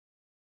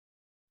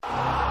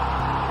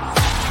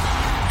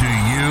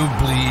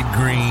bleed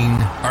green?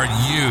 Are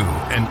you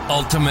an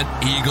ultimate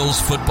Eagles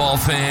football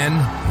fan?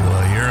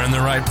 Well, you're in the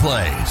right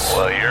place.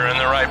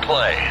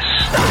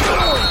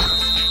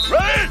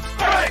 Ready?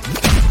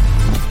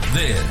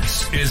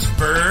 This is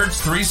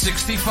Birds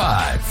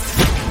 365,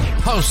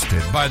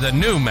 hosted by the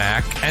new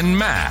Mac and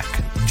Mac,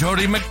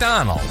 Jody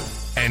McDonald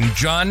and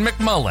John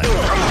McMullen.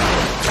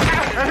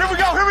 Here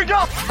we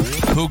go.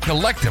 Who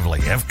collectively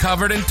have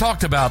covered and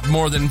talked about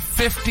more than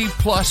 50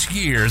 plus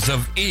years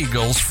of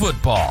Eagles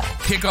football.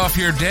 Kick off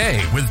your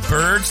day with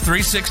Birds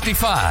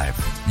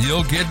 365.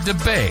 You'll get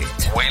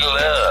debate. We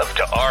love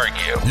to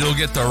argue. You'll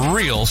get the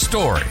real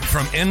story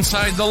from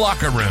inside the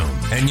locker room.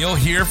 And you'll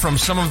hear from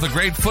some of the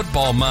great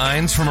football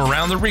minds from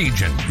around the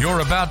region.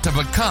 You're about to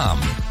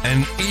become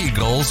an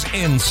Eagles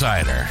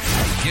insider.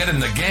 Get in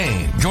the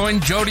game. Join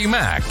Jody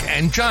Mack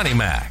and Johnny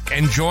Mack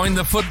and join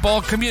the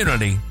football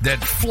community that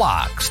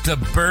flocks to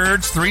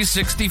Birds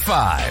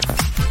 365.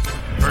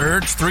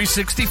 Birds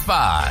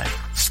 365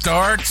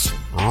 starts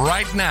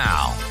right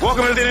now.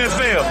 Welcome to the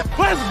NFL.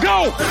 Let's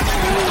go!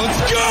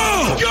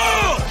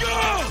 Go!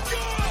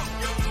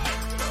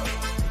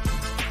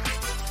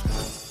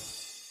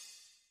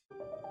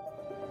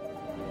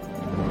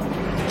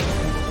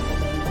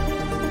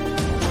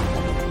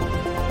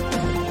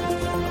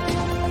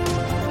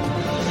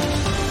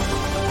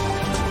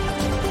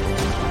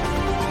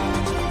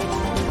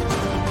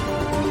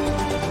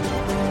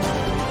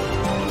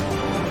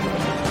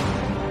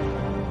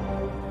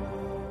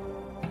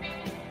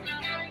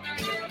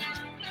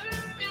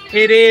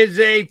 It is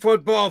a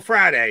football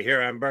Friday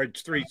here on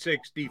Birds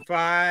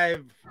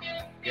 365.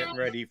 Getting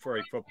ready for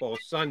a football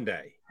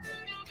Sunday.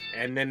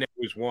 And then there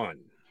was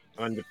one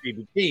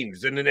undefeated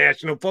teams in the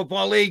National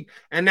Football League,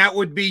 and that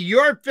would be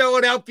your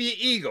Philadelphia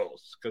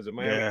Eagles.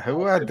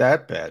 Who had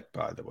that bet,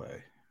 by the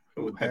way?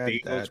 The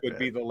Eagles would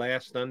be the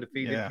last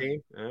undefeated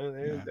team.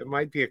 There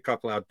might be a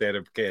couple out there that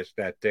have cashed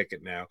that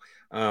ticket now.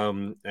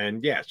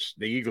 And yes,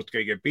 the Eagles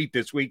can get beat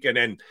this week, and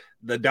then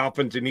the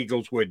Dolphins and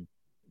Eagles would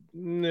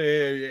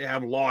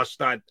have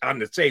lost on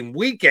the same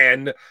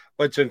weekend,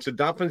 but since the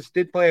Dolphins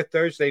did play a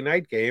Thursday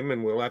night game,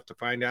 and we'll have to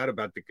find out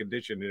about the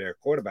condition of their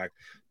quarterback,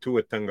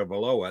 Tua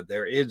Tagovailoa,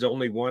 there is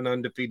only one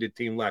undefeated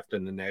team left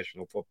in the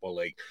National Football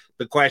League.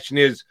 The question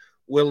is,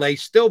 will they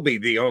still be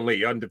the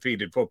only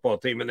undefeated football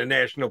team in the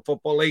National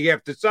Football League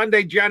after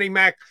Sunday? Johnny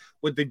Mack,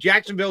 with the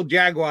Jacksonville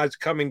Jaguars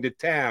coming to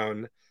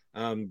town,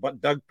 but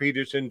Doug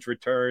Peterson's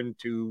return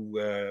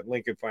to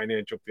Lincoln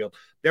Financial Field.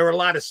 There are a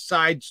lot of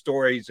side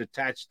stories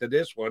attached to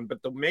this one,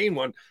 but the main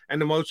one and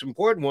the most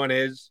important one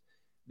is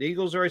the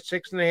Eagles are a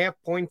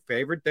 6.5-point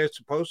favorite. They're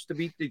supposed to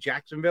beat the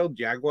Jacksonville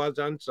Jaguars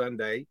on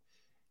Sunday.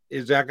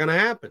 Is that going to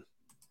happen?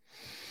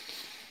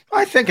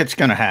 I think it's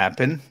going to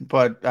happen,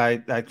 but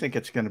I think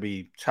it's going to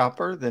be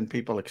tougher than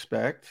people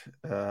expect.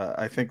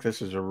 I think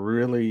this is a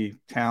really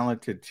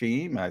talented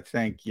team. I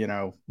think,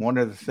 one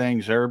of the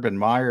things Urban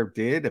Meyer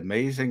did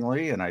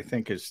amazingly, and I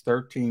think his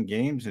 13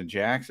 games in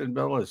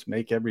Jacksonville, is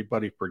make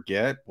everybody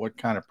forget what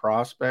kind of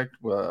prospect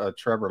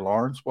Trevor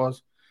Lawrence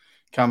was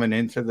coming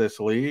into this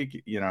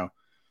league.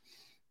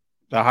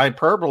 The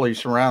hyperbole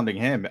surrounding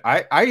him.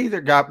 I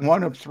either got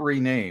one of three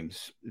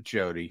names,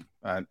 Jody,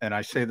 and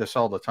I say this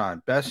all the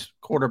time: best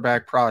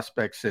quarterback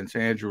prospect since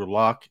Andrew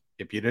Luck.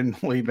 If you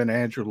didn't believe in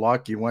Andrew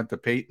Luck, you went to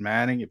Peyton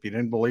Manning. If you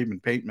didn't believe in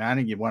Peyton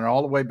Manning, you went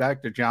all the way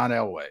back to John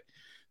Elway.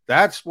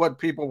 That's what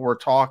people were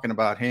talking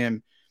about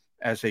him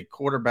as a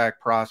quarterback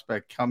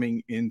prospect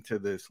coming into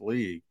this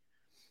league.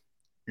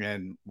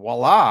 And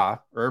voila,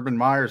 Urban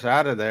Meyer's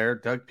out of there.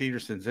 Doug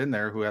Peterson's in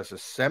there, who has a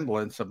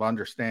semblance of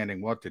understanding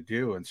what to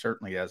do, and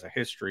certainly has a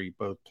history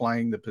both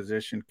playing the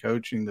position,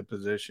 coaching the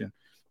position,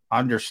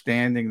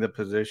 understanding the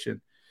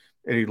position.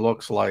 And he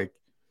looks like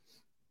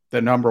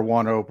the number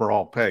one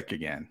overall pick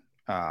again.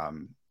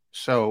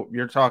 So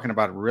you're talking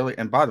about really –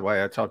 and by the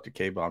way, I talked to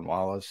Kayvon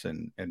Wallace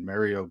and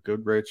Mario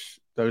Goodrich.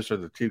 Those are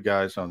the two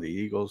guys on the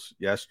Eagles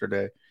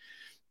yesterday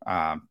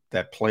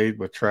that played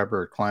with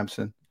Trevor at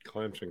Clemson.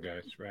 Clemson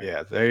guys, right?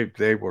 Yeah,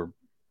 they were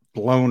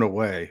blown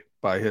away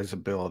by his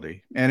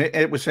ability, and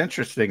it was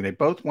interesting. They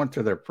both went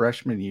to their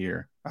freshman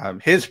year,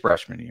 his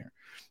freshman year,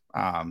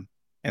 and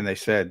they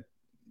said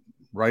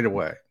right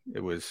away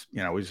it was,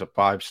 he's a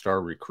 5-star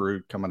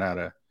recruit coming out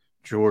of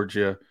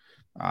Georgia.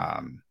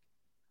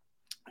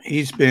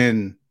 He's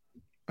been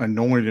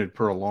anointed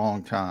for a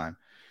long time,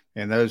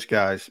 and those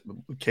guys,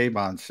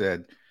 Kayvon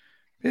said,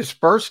 his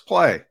first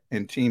play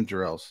in team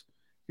drills,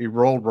 he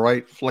rolled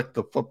right, flicked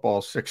the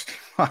football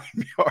 65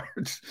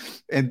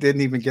 yards, and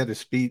didn't even get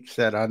his feet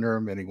set under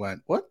him. And he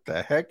went, "What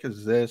the heck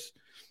is this?"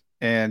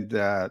 And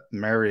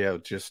Mario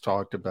just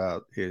talked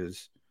about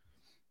his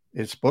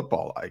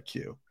football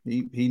IQ.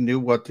 He knew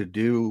what to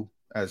do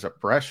as a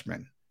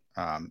freshman,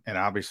 and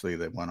obviously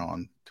they went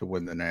on to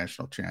win the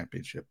national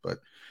championship. But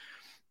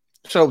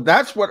so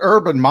that's what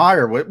Urban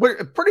Meyer,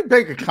 a pretty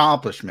big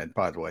accomplishment,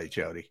 by the way,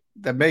 Jody,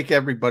 that make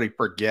everybody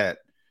forget,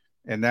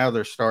 and now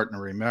they're starting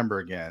to remember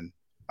again.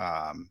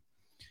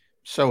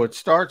 So it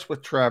starts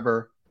with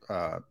Trevor,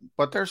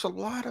 but there's a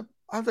lot of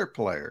other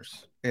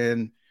players.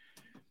 And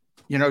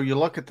you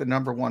look at the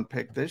number one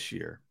pick this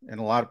year, and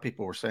a lot of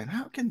people were saying,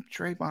 how can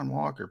Trayvon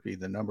Walker be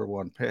the number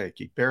one pick?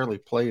 He barely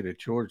played at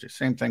Georgia.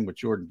 Same thing with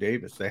Jordan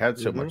Davis. They had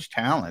so much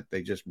talent.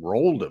 They just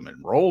rolled him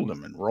and rolled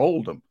him and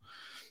rolled him.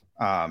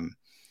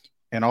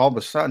 And all of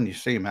a sudden you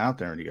see him out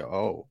there and you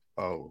go,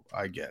 oh,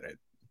 I get it.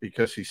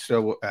 Because he's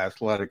so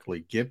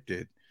athletically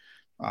gifted.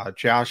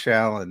 Josh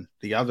Allen,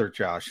 the other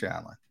Josh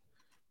Allen,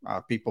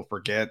 people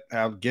forget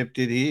how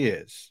gifted he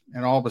is.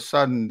 And all of a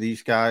sudden,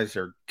 these guys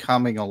are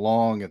coming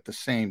along at the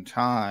same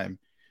time.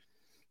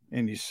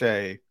 And you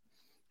say,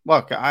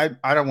 look, I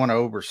don't want to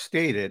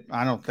overstate it.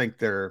 I don't think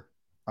they're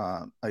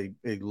a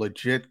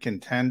legit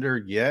contender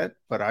yet,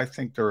 but I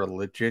think they're a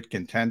legit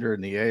contender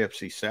in the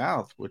AFC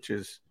South, which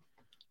is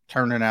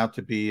turning out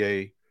to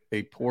be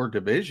a poor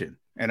division.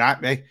 And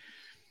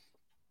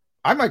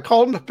I might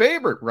call them the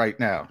favorite right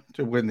now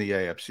to win the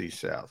AFC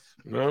South.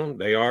 Well,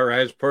 they are,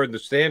 as per the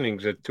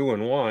standings, at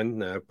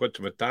 2-1, puts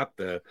them atop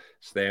the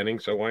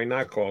standings. So why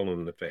not call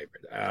them the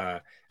favorite?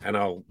 And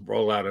I'll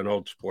roll out an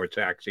old sports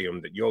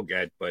axiom that you'll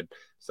get, but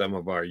some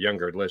of our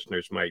younger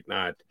listeners might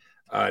not.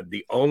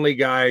 The only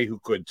guy who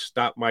could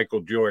stop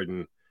Michael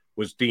Jordan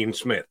was Dean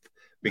Smith,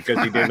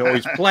 because he didn't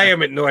always play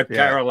him at North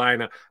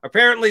Carolina.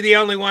 Apparently, the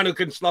only one who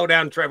can slow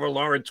down Trevor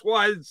Lawrence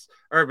was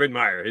Urban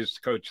Meyer, his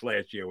coach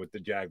last year with the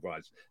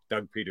Jaguars.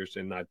 Doug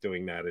Peterson not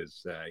doing that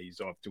as he's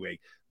off to a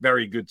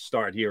very good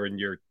start here in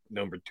year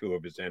number 2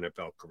 of his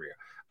NFL career.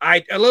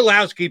 A little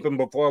housekeeping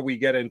before we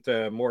get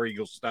into more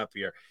Eagles stuff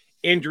here.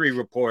 Injury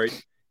report.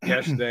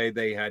 Yesterday,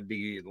 they had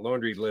the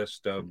laundry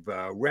list of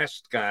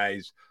rest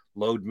guys,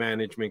 load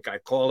management. I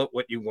call it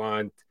what you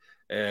want.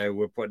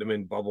 We're putting them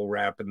in bubble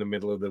wrap in the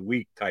middle of the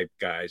week type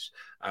guys.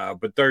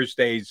 But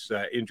Thursday's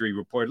injury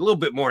report, a little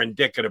bit more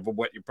indicative of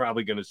what you're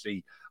probably going to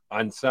see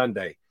on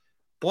Sunday.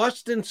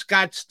 Boston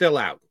Scott's still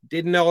out.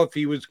 Didn't know if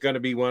he was going to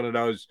be one of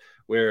those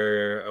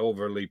where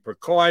overly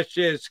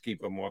precautious,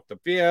 keep him off the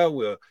field.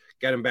 We'll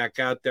get him back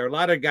out there. A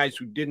lot of guys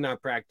who did not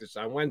practice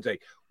on Wednesday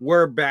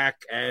were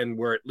back and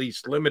were at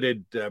least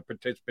limited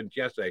participants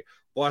yesterday.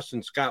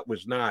 Boston Scott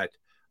was not.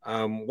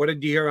 What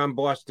did you hear on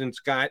Boston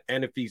Scott?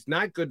 And if he's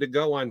not good to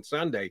go on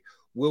Sunday,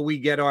 will we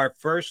get our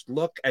first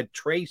look at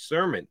Trey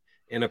Sermon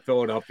in a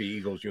Philadelphia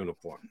Eagles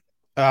uniform?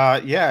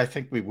 Yeah, I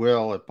think we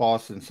will if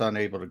Boston's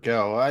unable to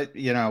go.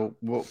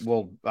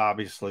 We'll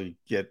obviously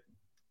get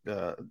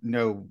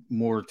know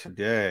more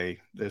today,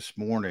 this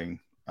morning,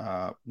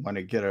 when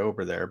I get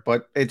over there.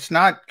 But it's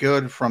not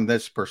good from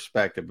this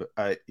perspective.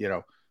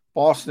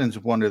 Boston's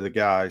one of the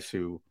guys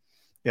who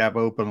you have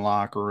open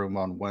locker room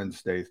on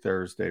Wednesday,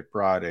 Thursday,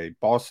 Friday.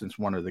 Boston's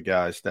one of the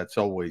guys that's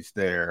always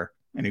there,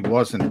 and he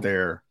wasn't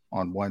there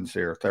on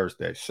Wednesday or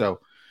Thursday.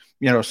 So,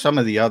 some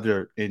of the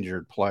other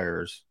injured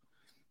players,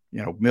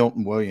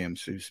 Milton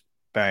Williams, who's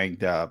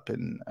banged up,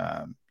 and,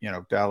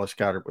 Dallas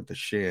Goedert with the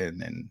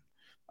shin,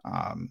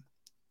 and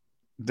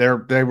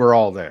they were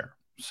all there.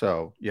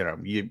 So,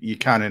 you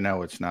kind of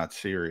know it's not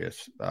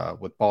serious.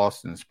 With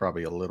Boston, it's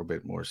probably a little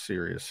bit more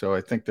serious. So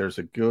I think there's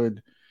a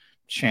good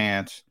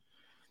chance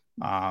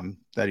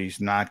that he's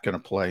not going to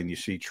play, and you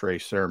see Trey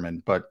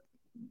Sermon, but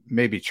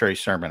maybe Trey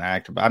Sermon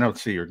active. I don't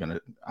think you're going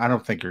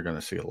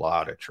to see a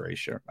lot of Trey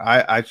Sermon.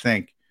 I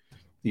think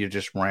you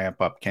just ramp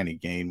up Kenny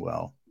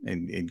Gainwell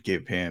and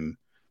give him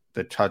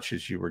the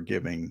touches you were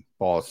giving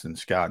Boston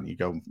Scott, and you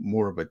go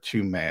more of a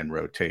 2-man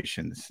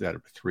rotation instead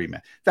of a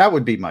 3-man. That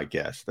would be my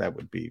guess.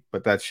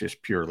 But that's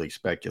just purely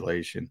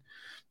speculation.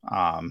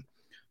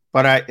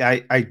 But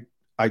I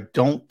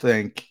don't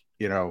think,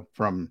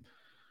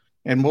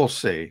 and we'll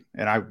see.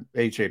 And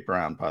AJ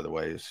Brown, by the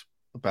way, is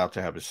about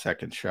to have his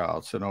second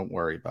child, so don't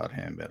worry about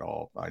him at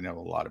all. I know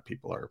a lot of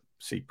people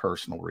see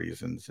personal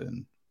reasons,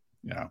 and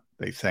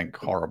they think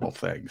horrible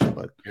things,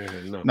 but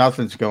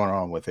nothing's going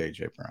on with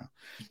AJ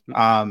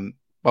Brown.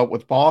 But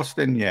with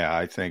Boston,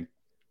 I think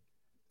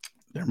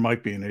there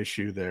might be an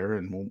issue there,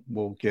 and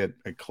we'll get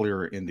a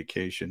clearer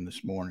indication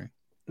this morning.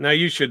 Now,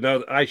 you should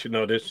know. I should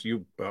know this.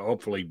 You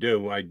hopefully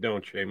do. I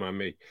don't. Shame on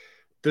me.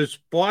 Does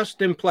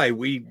Boston play?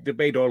 We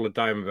debate all the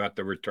time about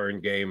the return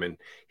game, and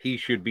he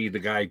should be the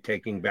guy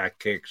taking back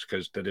kicks,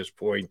 because to this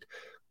point,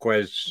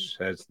 Quez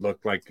has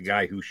looked like the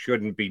guy who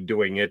shouldn't be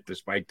doing it,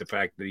 despite the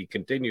fact that he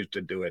continues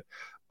to do it.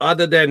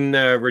 Other than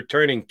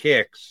returning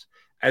kicks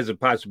as a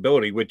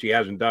possibility, which he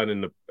hasn't done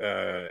in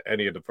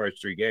any of the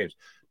first 3 games,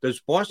 does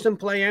Boston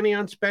play any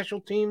on special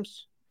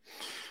teams?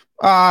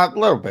 A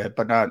little bit,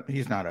 but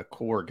he's not a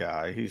core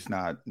guy. He's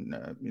not,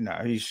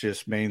 he's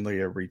just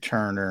mainly a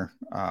returner.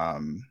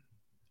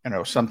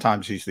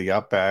 Sometimes he's the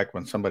up back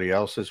when somebody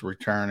else is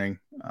returning.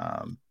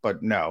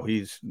 But no,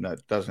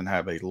 doesn't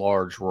have a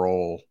large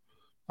role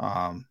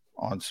on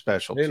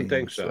special teams. Didn't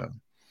think so.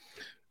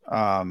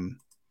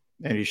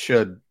 And he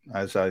should,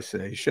 as I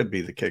say, he should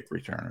be the kick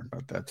returner,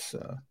 but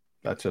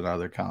that's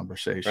another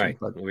conversation. Right.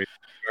 But we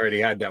already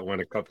had that one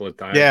a couple of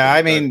times. Yeah,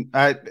 I mean,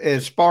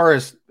 as far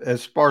as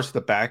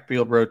the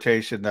backfield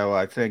rotation, though,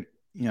 I think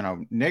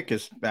Nick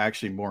is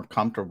actually more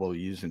comfortable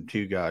using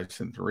 2 guys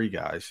than 3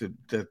 guys.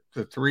 The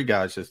 3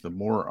 guys is the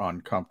more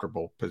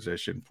uncomfortable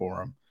position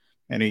for him,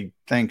 and he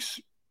thinks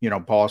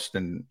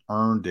Boston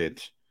earned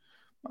it.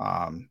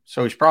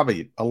 So he's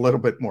probably a little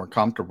bit more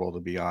comfortable, to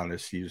be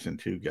honest, using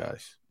two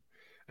guys.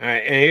 All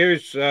right, and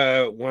here's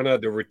one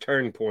other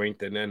return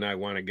point, and then I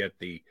want to get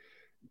the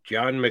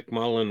John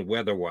McMullen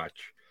Weather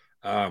Watch.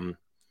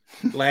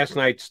 Last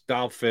night's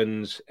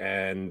Dolphins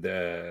and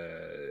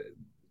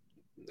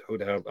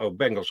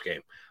Bengals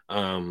game.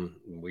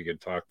 We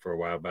could talk for a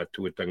while about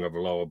Tua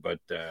Tagovailoa, but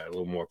a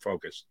little more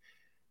focused.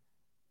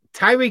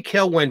 Tyreek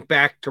Hill went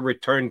back to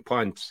return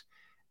punts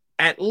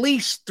at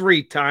least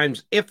 3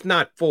 times, if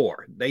not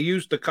 4. They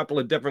used a couple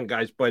of different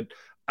guys, but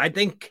I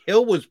think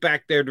Hill was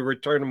back there to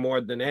return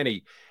more than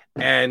any.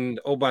 And,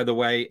 oh, by the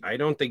way, I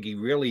don't think he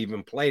really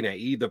even played it.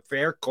 Either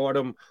fair caught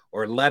him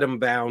or let him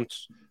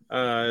bounce.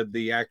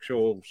 The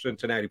actual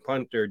Cincinnati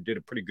punter did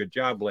a pretty good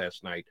job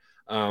last night.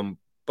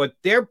 But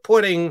they're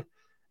putting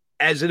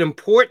as an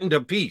important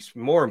a piece,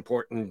 more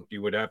important,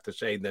 you would have to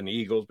say, than the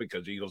Eagles,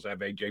 because the Eagles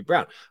have A.J.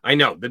 Brown. I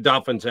know the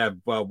Dolphins have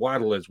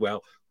Waddle as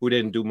well, who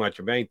didn't do much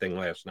of anything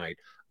last night.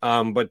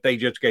 But they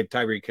just gave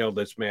Tyreek Hill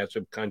this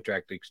massive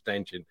contract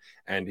extension,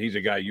 and he's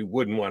a guy you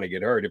wouldn't want to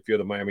get hurt if you're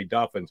the Miami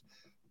Dolphins.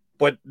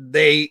 But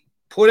they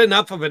put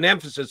enough of an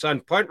emphasis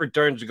on punt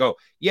returns to go,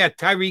 yeah,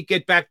 Tyreek,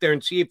 get back there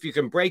and see if you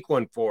can break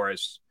one for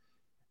us.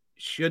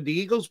 Should the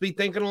Eagles be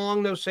thinking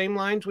along those same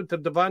lines with the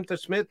Devonta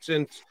Smith,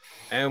 since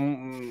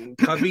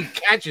Covey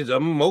catches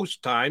them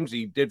most times?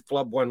 He did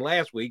flub one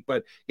last week,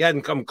 but he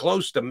hadn't come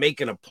close to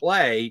making a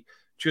play.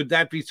 Should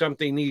that be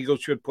something the Eagles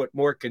should put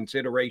more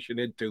consideration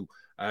into,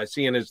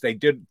 seeing as they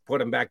did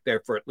put him back there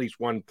for at least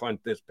one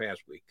punt this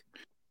past week?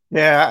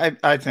 Yeah,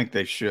 I think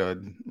they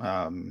should.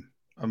 My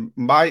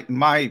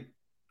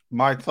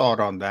thought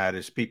on that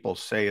is people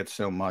say it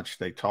so much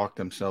they talk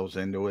themselves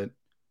into it.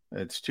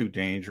 It's too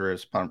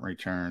dangerous, punt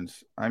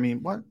returns. I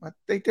mean, what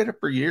they did it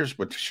for years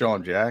with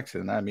Deshaun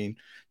Jackson. I mean,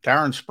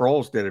 Darren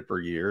Sproles did it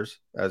for years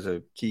as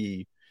a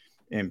key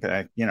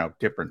impact,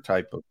 different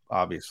type of,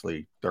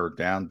 obviously, third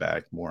down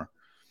back more.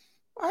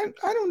 I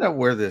don't know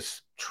where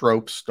this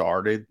trope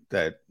started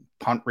that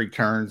punt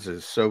returns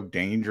is so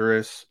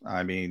dangerous.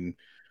 I mean,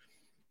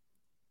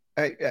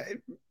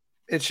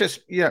 it's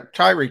just,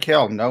 Tyreek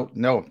Hill,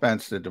 no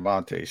offense to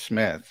Devonta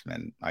Smith,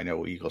 and I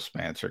know Eagles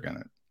fans are going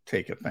to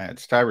take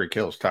offense. Tyreek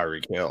Hill's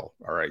Tyreek Hill.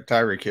 All right.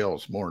 Tyreek Hill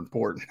is more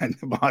important than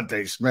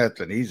Devonta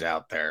Smith, and he's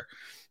out there.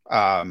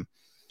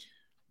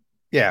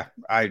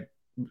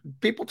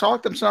 People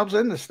talk themselves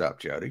into stuff,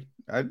 Jody.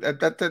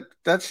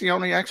 That's the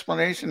only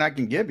explanation I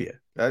can give you.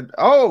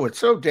 It's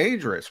so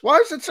dangerous. Why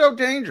is it so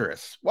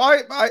dangerous?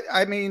 Why?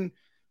 I mean,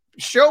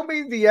 show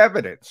me the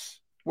evidence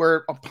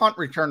where punt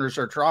returners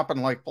are dropping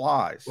like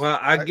flies. Well,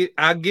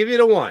 I'll give you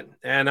the one,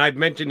 and I've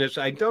mentioned this.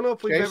 I don't know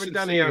if we've ever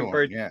done it on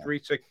Bird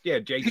 36. Yeah,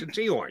 Jason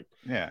Sehorn.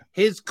 Yeah,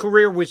 his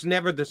career was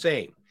never the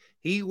same.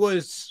 He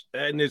was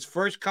in his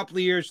first couple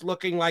of years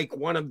looking like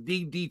one of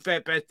the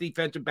best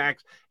defensive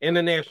backs in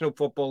the National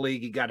Football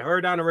League. He got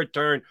hurt on a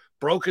return,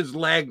 broke his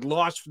leg,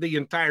 lost for the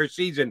entire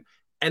season,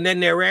 and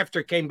then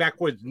thereafter came back,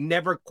 was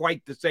never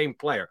quite the same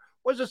player.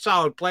 Was a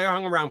solid player,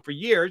 hung around for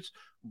years,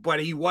 but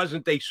he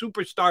wasn't a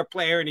superstar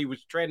player, and he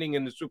was trending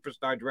in the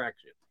superstar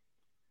direction.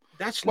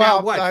 That's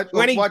now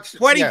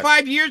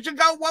 25 years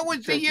ago? What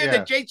was the year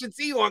that Jason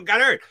Sehorn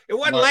got hurt? It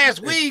wasn't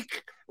last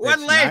week. It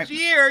wasn't last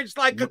year. It's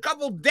like a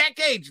couple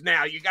decades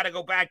now. You got to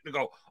go back to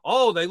go,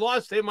 they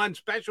lost him on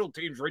special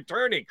teams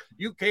returning.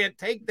 You can't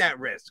take that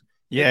risk.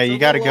 Yeah, you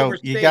got to go.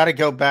 You got to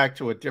go back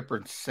to a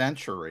different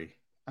century.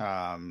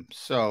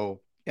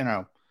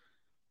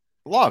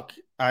 Look,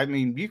 I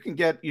mean, you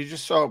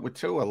just saw it with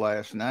Tua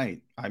last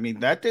night. I mean,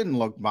 that didn't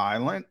look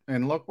violent,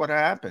 and look what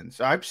happens.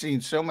 I've seen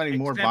so many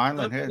more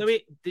violent hits.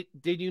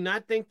 Did you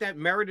not think that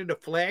merited a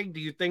flag? Do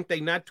you think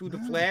they not threw the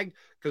flag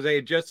because they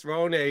had just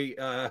thrown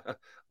a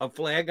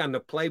flag on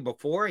the play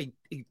before? He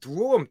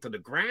threw him to the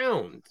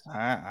ground.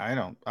 I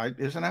don't.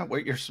 Isn't that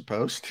what you're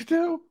supposed to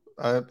do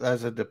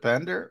as a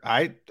defender?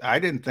 I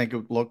didn't think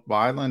it looked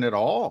violent at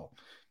all.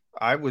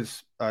 I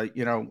was,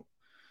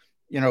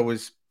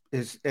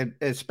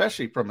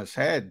 especially from his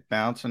head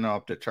bouncing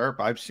off the turf.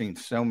 I've seen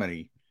so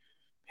many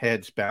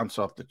heads bounce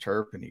off the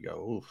turf, and you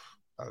go, "Oof,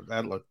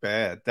 that looked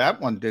bad." That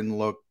one didn't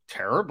look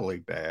terribly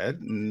bad,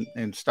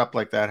 and stuff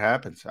like that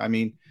happens. I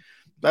mean,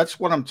 that's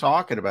what I'm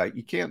talking about.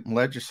 You can't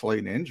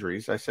legislate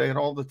injuries. I say it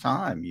all the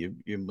time. You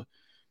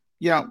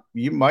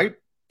might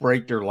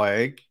break your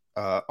leg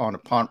on a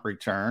punt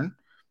return.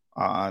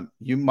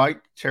 You might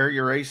tear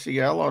your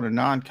ACL on a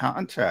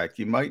non-contact.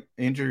 You might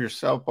injure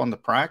yourself on the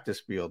practice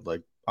field,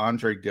 like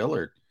Andre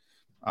Dillard.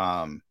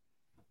 I'm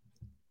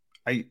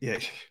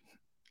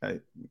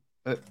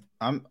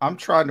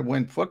trying to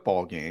win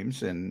football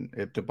games, and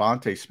if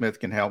Devonta Smith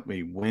can help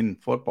me win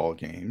football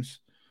games,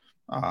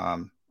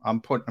 I'm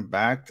putting him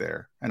back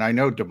there. And I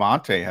know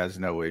Devonta has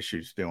no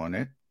issues doing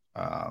it.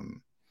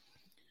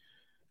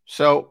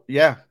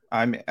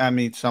 I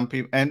mean, some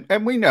people,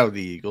 and we know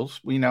the Eagles,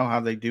 we know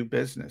how they do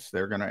business.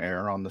 They're going to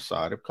err on the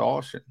side of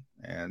caution,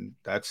 and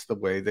that's the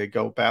way they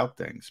go about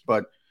things.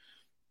 But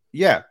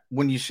yeah,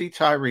 when you see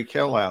Tyreek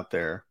Hill out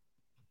there,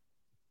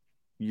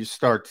 you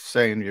start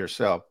saying to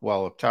yourself,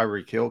 well, if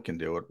Tyreek Hill can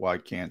do it, why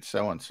can't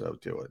so-and-so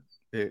do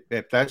it?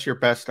 If that's your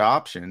best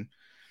option,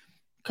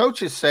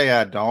 coaches say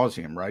ad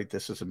nauseum, right?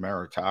 This is a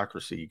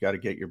meritocracy. You got to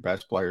get your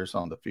best players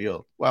on the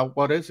field. Well,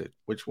 what is it?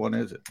 Which one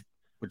is it?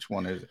 Which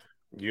one is it?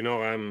 You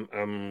know,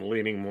 I'm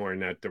leaning more in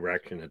that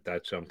direction.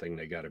 That's something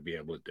they got to be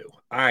able to do.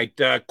 All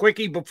right,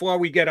 quickie, before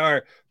we get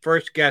our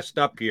first guest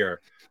up here,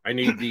 I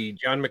need the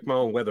John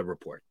McMullen weather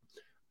report.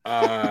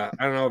 I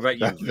don't know about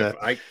you.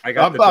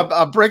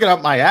 I'm bringing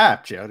up my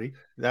app, Jody.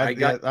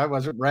 I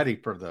wasn't ready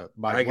for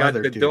I got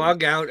the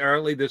dog out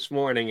early this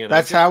morning, and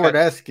that's Howard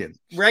Eskin.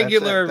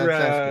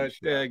 Regular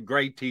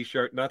gray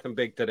T-shirt, nothing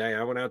big today.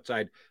 I went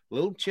outside, a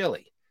little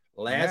chilly.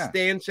 Last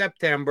day in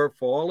September,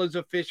 fall has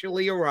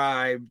officially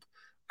arrived.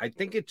 I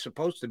think it's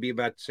supposed to be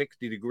about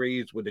 60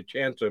 degrees with a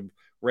chance of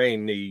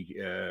rain.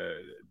 The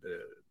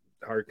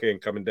hurricane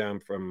coming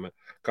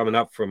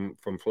up from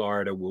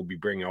Florida will be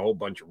bringing a whole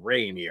bunch of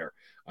rain here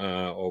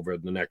over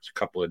the next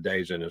couple of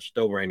days, and it's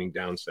still raining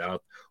down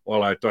south.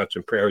 All our thoughts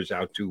and prayers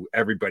out to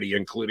everybody,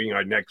 including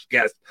our next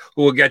guest,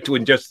 who we'll get to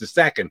in just a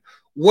second.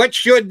 What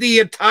should the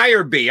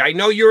attire be? I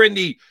know you're in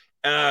the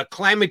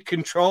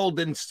climate-controlled,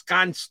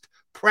 ensconced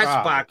press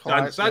box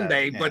on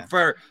Sunday, but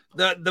for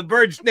the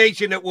Birds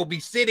Nation that will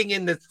be sitting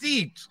in the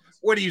seats,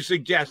 what are you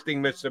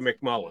suggesting, Mr.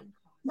 McMullen?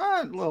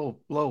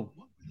 Low.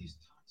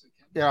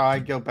 Yeah, I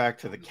go back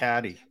to the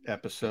Caddy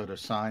episode of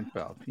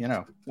Seinfeld. You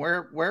know,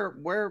 wear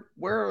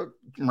a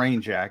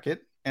rain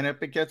jacket, and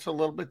if it gets a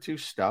little bit too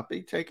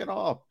stuffy, take it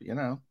off. You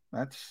know,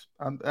 that's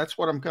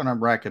what I'm going to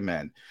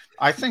recommend.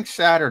 I think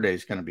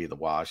Saturday's going to be the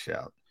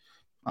washout,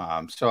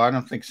 so I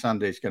don't think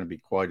Sunday's going to be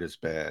quite as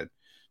bad.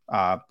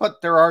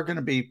 But there are going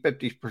to be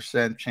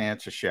 50%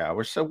 chance of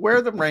showers, so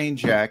wear the rain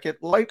jacket,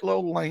 light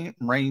low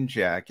rain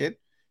jacket.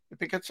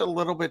 If it gets a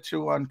little bit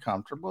too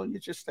uncomfortable, you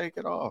just take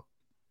it off.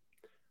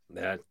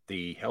 That's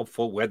the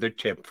helpful weather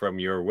tip from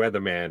your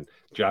weatherman,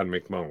 John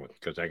McMullen,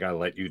 because I got to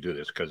let you do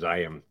this because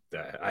I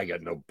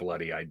got no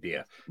bloody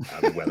idea how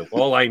the weather.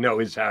 All I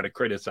know is how to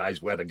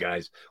criticize weather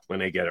guys when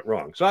they get it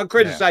wrong. So I'll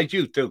criticize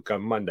you too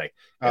come Monday.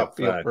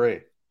 Feel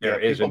free.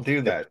 People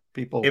do that.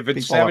 If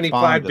it's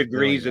 75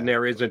 degrees and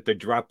there isn't a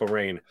drop of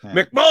rain,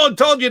 McMullen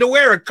told you to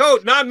wear a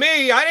coat, not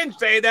me. I didn't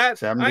say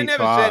that. I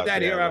never said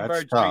that here on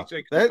Birds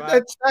 365.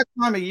 That's that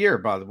time of year,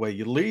 by the way.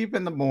 You leave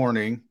in the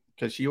morning.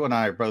 Because you and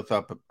I are both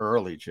up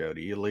early,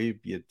 Jody. You leave,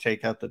 you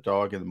take out the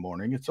dog in the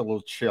morning. It's a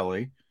little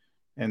chilly.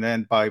 And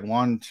then by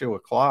 1, 2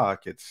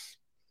 o'clock, it's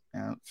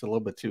a little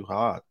bit too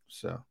hot.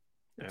 So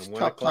it's a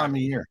tough time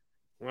of year.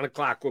 1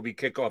 o'clock will be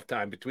kickoff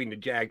time between the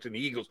Jags and the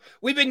Eagles.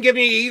 We've been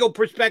giving you Eagle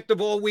perspective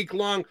all week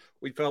long.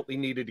 We felt we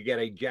needed to get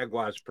a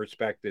Jaguars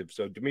perspective.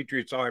 So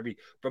Demetrius Harvey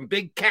from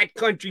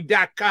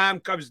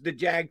BigCatCountry.com covers the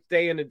Jags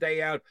day in and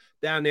day out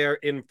down there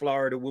in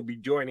Florida. Will be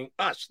joining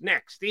us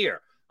next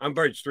here on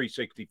Birds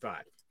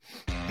 365.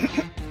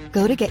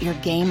 Go to get your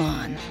game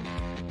on.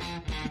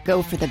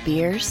 Go for the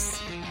beers.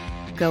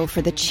 Go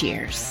for the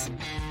cheers.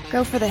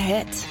 Go for the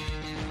hit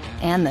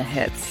and the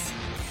hits.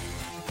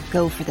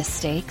 Go for the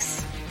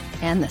stakes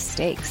and the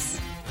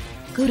stakes.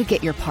 Go to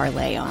get your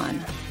parlay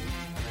on.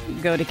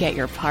 Go to get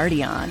your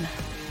party on.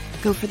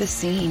 Go for the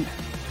scene.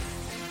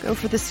 Go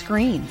for the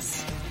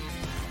screens.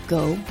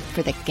 Go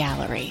for the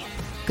gallery.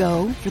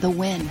 Go for the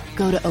win.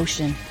 Go to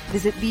Ocean.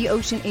 Visit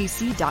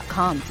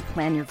theoceanac.com to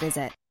plan your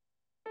visit.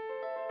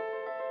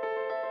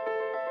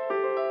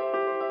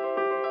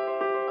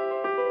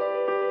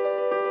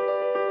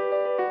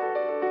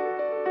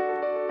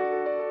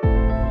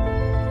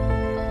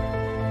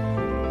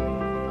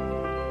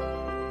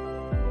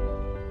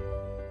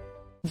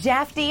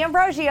 Jeff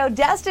D'Ambrosio,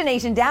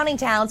 Destination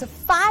Downingtown's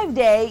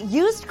 5-day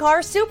used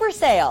car super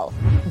sale.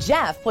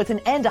 Jeff puts an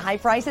end to high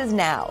prices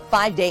now.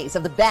 5 days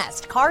of the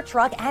best car,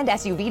 truck, and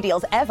SUV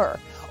deals ever.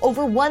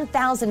 Over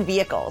 1,000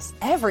 vehicles,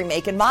 every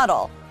make and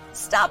model.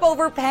 Stop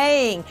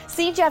overpaying.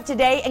 See Jeff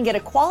today and get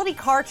a quality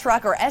car,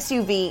 truck, or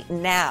SUV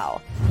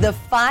now. The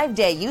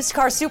 5-day used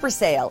car super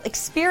sale.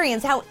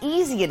 Experience how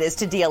easy it is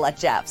to deal at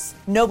Jeff's.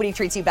 Nobody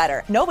treats you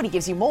better. Nobody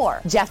gives you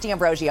more. Jeff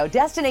D'Ambrosio,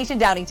 Destination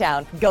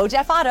Downingtown.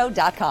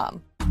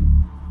 GoJeffAuto.com.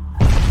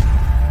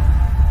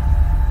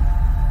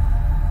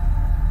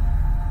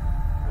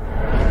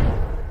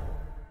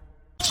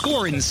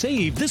 Score and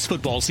save this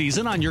football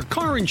season on your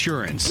car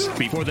insurance.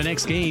 Before the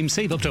next game,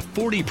 save up to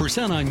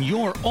 40% on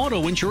your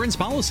auto insurance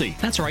policy.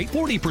 That's right,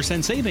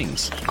 40%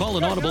 savings. Call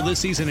an Audible this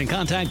season and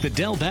contact the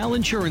Del Val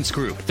Insurance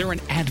Group. They're an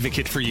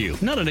advocate for you,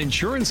 not an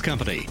insurance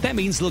company. That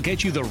means they'll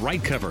get you the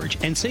right coverage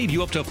and save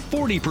you up to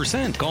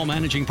 40%. Call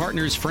managing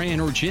partners Fran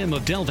or Jim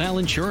of Del Val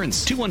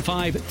Insurance,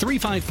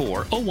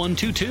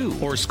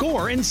 215-354-0122, or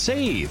score and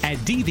save at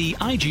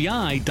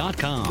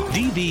dvigi.com.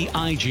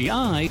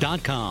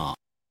 dvigi.com.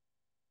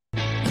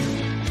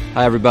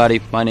 Hi everybody,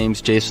 my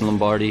name's Jason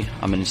Lombardi.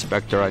 I'm an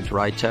inspector at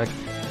Drytech.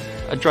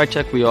 At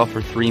Drytech we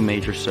offer 3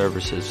 major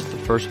services. The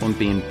first one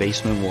being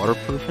basement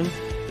waterproofing.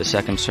 The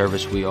second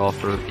service we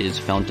offer is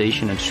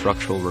foundation and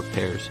structural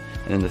repairs.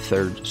 And then the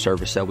third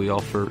service that we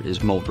offer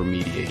is mold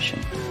remediation.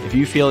 If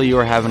you feel you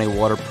are having a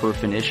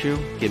waterproofing issue,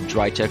 give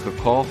DryTech a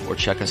call or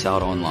check us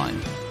out online.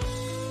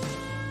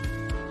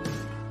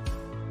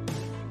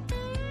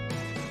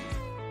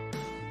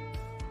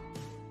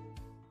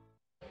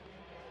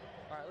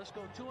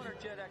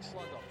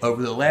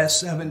 Over the last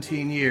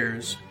 17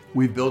 years,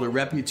 we've built a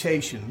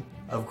reputation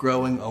of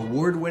growing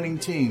award-winning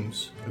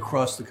teams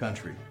across the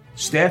country.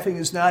 Staffing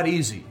is not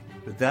easy,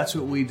 but that's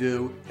what we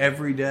do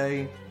every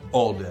day,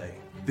 all day.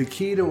 The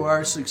key to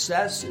our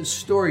success is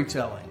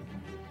storytelling,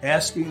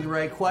 asking the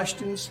right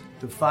questions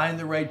to find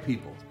the right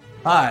people.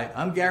 Hi,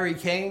 I'm Gary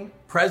Kane,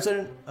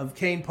 president of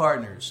Kane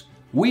Partners.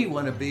 We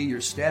want to be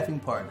your staffing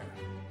partner.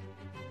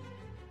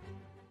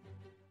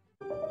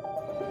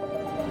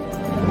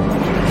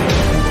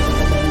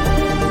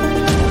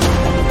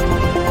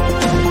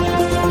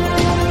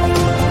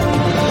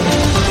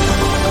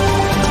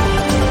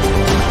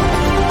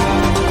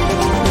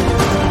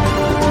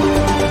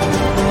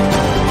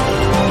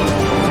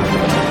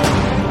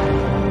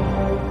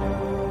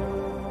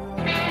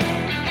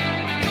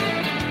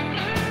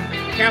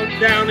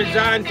 Countdown is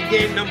on to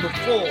game number 4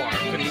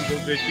 for the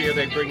Eagles this year.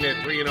 They bring their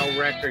 3-0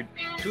 record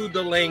to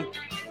the link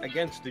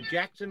against the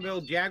Jacksonville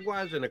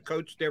Jaguars and a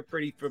coach they're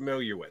pretty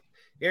familiar with.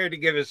 Here to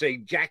give us a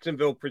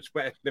Jacksonville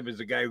perspective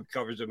is a guy who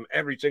covers them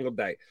every single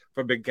day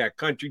for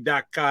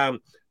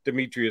BigCatCountry.com,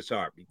 Demetrius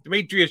Harvey.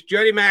 Demetrius,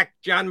 Jody Mack,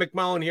 John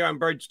McMullen here on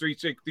Birds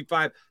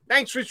 365.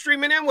 Thanks for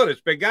streaming in with us,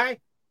 big guy.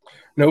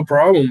 No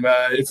problem.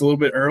 It's a little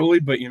bit early,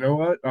 but you know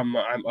what? I'm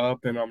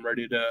up and I'm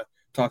ready to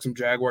talk some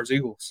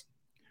Jaguars-Eagles.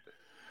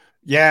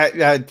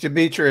 Yeah,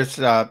 Demetrius,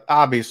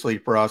 obviously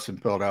for us in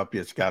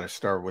Philadelphia, it's got to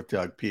start with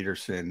Doug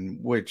Peterson,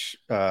 which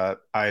I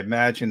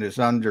imagine is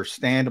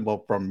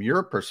understandable from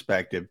your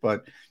perspective.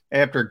 But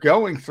after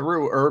going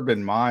through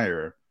Urban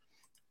Meyer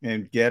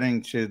and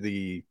getting to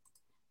the,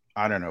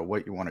 I don't know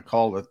what you want to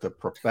call it, the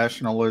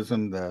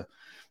professionalism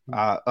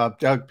of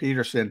Doug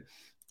Peterson,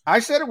 I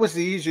said it was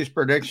the easiest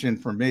prediction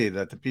for me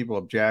that the people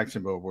of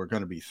Jacksonville were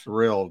going to be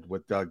thrilled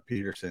with Doug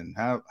Peterson.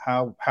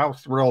 How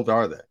thrilled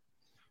are they?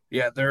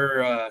 Yeah,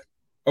 they're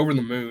over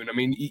the moon. I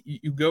mean,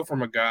 you go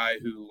from a guy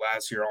who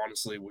last year,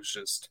 honestly, was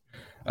just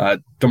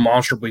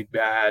demonstrably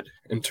bad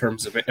in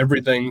terms of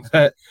everything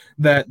that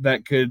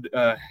could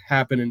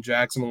happen in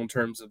Jacksonville in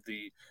terms of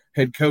the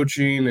head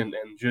coaching and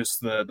just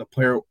the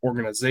player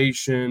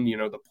organization. You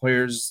know, the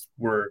players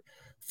were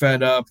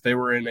fed up. They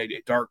were in a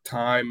dark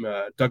time.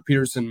 Doug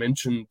Peterson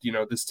mentioned, you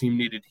know, this team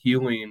needed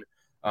healing,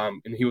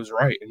 and he was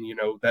right. And, you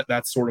know,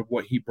 that's sort of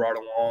what he brought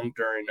along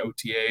during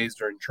OTAs,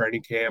 during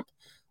training camp.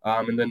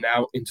 And then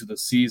now into the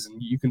season,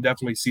 you can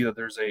definitely see that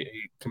there's a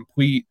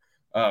complete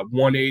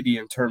 180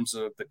 in terms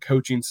of the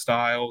coaching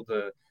style,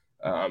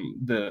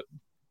 the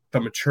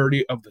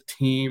maturity of the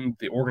team,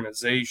 the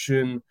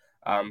organization.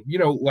 You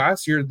know,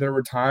 last year there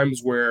were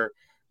times where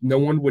no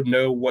one would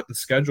know what the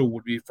schedule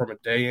would be from a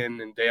day in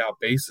and day out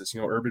basis.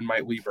 You know, Urban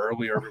might leave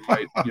early, Urban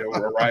might, you know,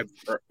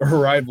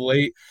 arrive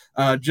late.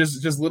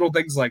 Just little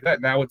things like that.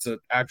 Now it's an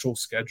actual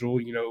schedule.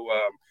 You know,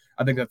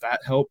 I think that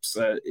helps.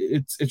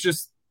 It's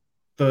just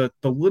the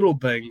little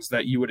things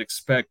that you would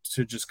expect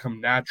to just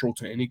come natural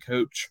to any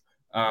coach.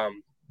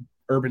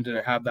 Urban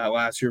didn't have that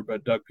last year,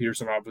 but Doug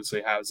Peterson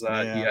obviously has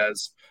that. Yeah. He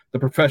has the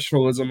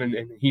professionalism and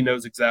he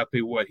knows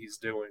exactly what he's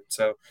doing.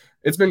 So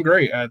it's been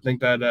great. I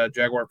think that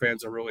Jaguar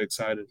fans are really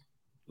excited.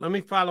 Let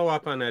me follow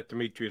up on that,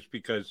 Demetrius,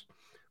 because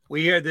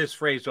we hear this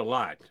phrase a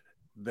lot,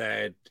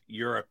 that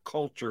you're a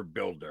culture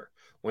builder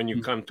when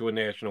you come to a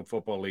National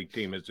Football League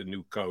team as a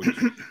new coach.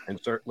 And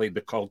certainly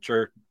the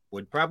culture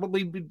would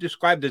probably be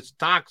described as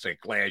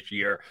toxic last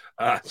year.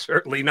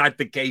 Certainly not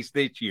the case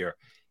this year.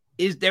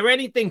 Is there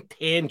anything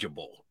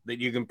tangible that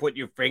you can put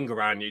your finger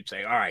on? You'd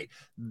say, all right,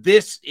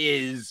 this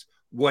is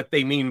what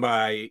they mean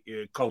by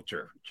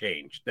culture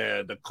change,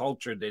 the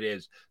culture that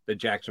is the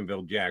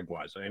Jacksonville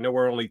Jaguars. I know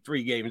we're only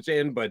 3 games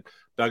in, but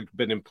Doug's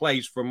been in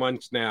place for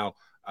months now.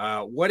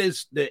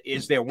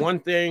 Is there one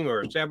thing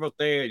or several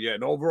things,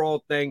 an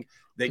overall thing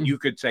that you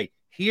could say,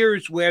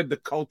 here's where the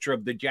culture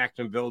of the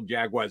Jacksonville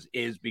Jaguars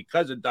is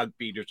because of Doug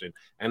Peterson,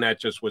 and that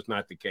just was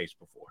not the case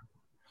before?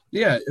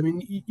 Yeah, I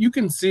mean, you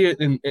can see it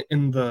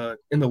in the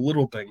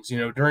little things, you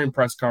know, during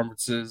press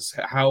conferences,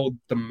 how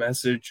the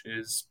message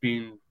is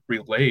being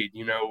relayed.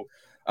 You know,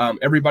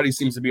 everybody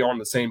seems to be on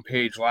the same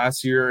page.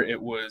 Last year,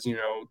 it was, you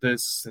know,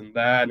 this and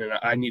that, and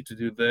I need to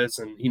do this,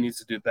 and he needs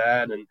to do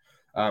that, and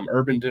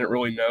Urban didn't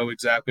really know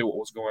exactly what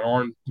was going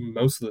on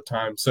most of the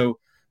time. So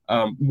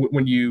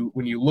when you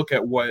look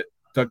at what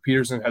Doug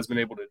Peterson has been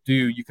able to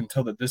do, you can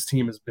tell that this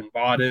team has been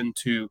bought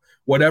into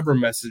whatever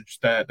message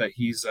that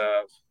he's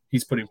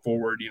putting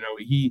forward. You know,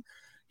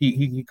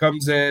 he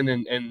comes in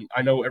and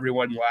I know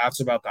everyone laughs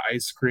about the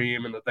ice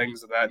cream and the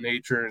things of that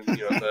nature and,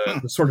 you know,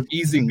 the sort of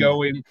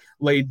easygoing,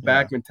 laid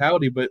back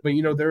mentality, but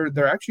you know,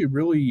 they're actually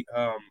really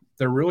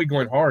they're really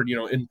going hard, you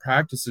know, in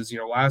practices. You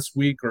know, last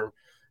week, or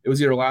it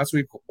was either last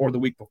week or the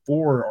week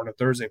before, on a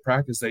Thursday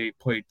practice, they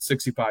played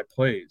 65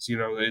 plays. You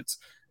know,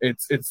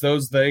 it's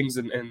those things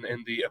and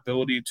the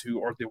ability to,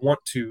 or they want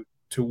to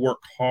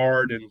work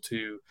hard and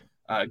to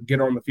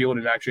get on the field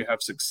and actually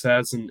have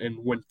success and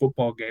win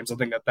football games. I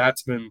think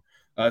that's been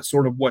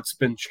sort of what's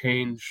been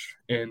changed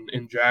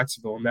in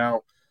Jacksonville.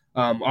 Now,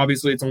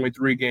 obviously, it's only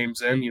 3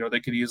 games in. They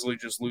could easily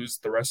just lose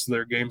the rest of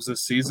their games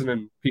this season,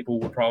 and people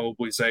would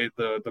probably say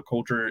the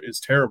culture is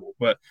terrible.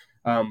 But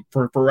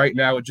for right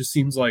now, it just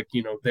seems like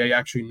they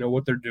actually know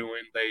what they're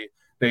doing.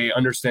 They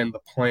understand the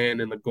plan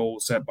and the goal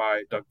set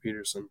by Doug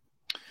Peterson.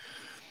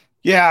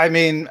 Yeah, I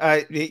mean,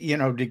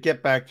 to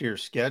get back to your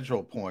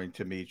schedule point,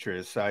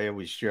 Demetrius, I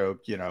always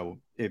joke,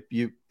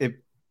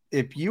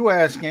 if you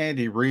ask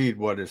Andy Reid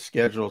what his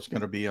schedule is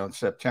going to be on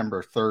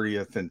September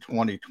 30th in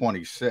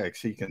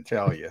 2026, he can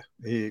tell you.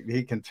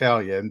 He can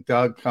tell you. And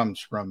Doug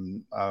comes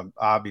from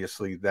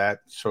obviously that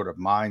sort of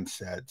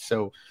mindset.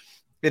 So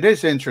it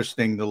is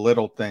interesting, the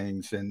little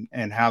things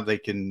and how they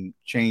can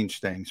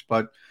change things.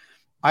 But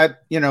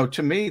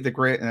to me,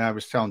 and I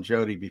was telling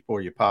Jody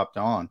before you popped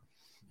on,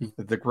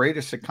 the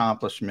greatest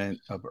accomplishment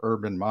of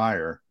Urban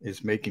Meyer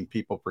is making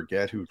people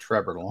forget who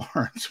Trevor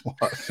Lawrence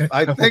was.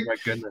 I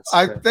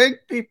think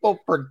people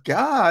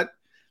forgot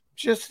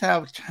just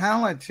how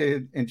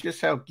talented and just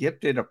how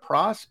gifted a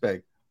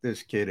prospect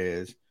this kid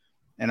is.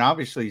 And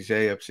obviously he's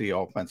AFC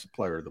Offensive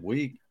Player of the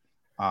Week.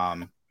 How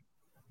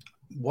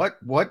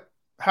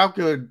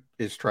good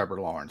is Trevor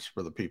Lawrence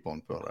for the people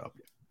in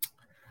Philadelphia?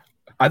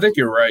 I think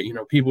you're right.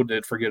 People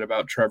did forget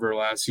about Trevor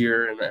last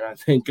year, and I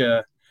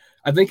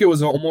think it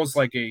was almost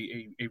like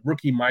a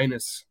rookie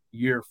minus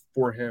year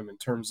for him in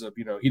terms of,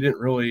 he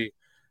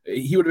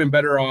would have been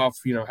better off,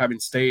 having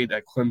stayed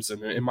at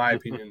Clemson, in my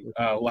opinion,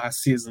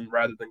 last season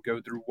rather than go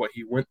through what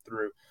he went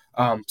through.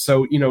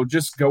 So,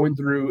 just going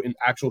through an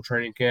actual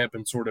training camp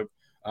and sort of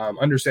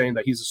understanding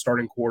that he's a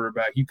starting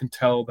quarterback, you can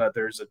tell that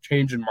there's a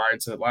change in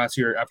mindset. Last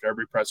year, after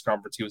every press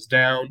conference, he was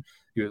down.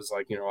 He was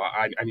like,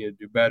 I need to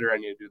do better. I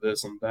need to do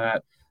this and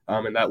that.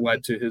 And that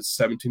led to his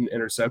 17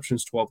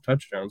 interceptions, 12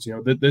 touchdowns.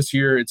 This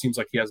year it seems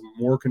like he has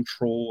more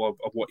control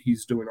of what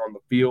he's doing on the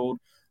field.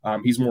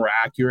 He's more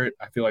accurate.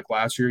 I feel like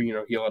last year,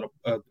 he let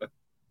a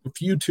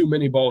few too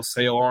many balls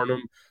sail on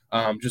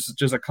him.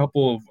 Just a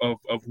couple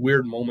of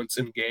weird moments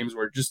in games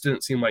where it just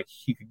didn't seem like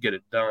he could get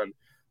it done.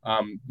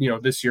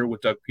 This year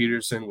with Doug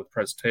Peterson, with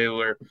Press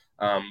Taylor,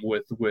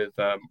 with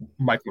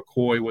Mike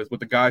McCoy, with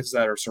the guys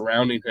that are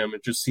surrounding him,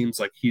 it just seems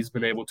like he's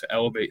been able to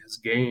elevate his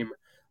game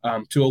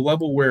to a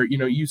level where,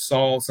 you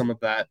saw some of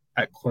that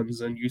at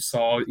Clemson. You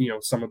saw,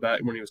 some of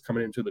that when he was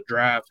coming into the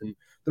draft. And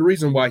the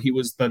reason why he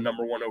was the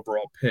number 1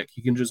 overall pick,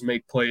 he can just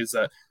make plays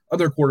that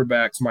other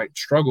quarterbacks might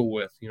struggle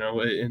with,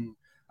 and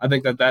I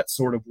think that's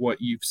sort of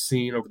what you've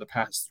seen over the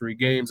past 3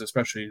 games,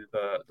 especially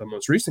the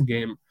most recent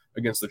game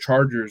against the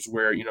Chargers,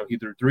 where, he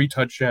threw 3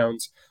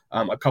 touchdowns.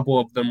 A couple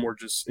of them were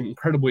just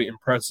incredibly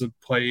impressive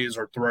plays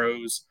or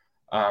throws.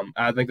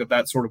 I think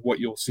that's sort of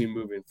what you'll see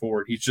moving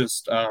forward. He's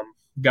just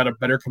got a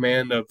better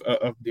command of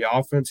the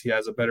offense. He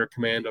has a better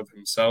command of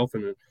himself,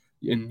 and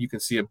you can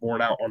see it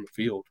borne out on the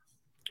field.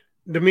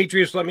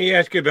 Demetrius, let me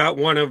ask you about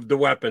one of the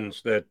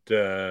weapons that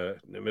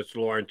Mr.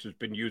 Lawrence has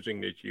been using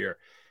this year,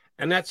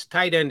 and that's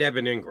tight end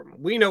Evan Ingram.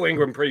 We know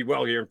Ingram pretty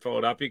well here in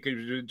Philadelphia because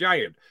he was a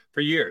Giant for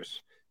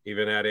years.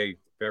 Even had a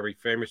very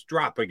famous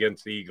drop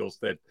against the Eagles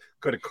that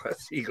could have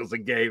cost the Eagles a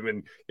game,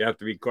 and you have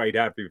to be quite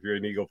happy if you're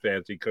an Eagle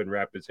fan. So he couldn't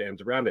wrap his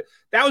hands around it.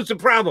 That was the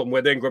problem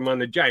with Ingram on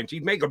the Giants.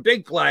 He'd make a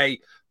big play,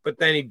 but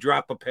then he'd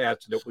drop a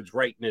pass that was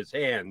right in his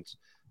hands.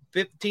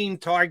 15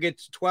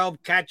 targets,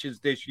 12 catches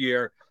this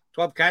year.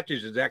 12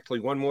 catches is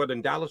actually one more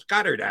than Dallas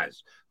Goedert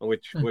has,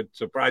 which would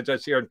surprise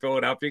us here in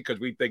Philadelphia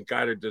because we think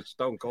Goedert's a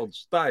stone-cold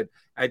stud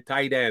at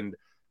tight end.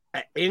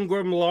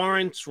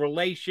 Ingram-Lawrence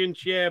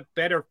relationship,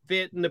 better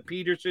fit in the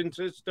Peterson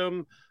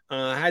system,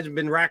 hasn't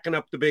been racking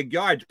up the big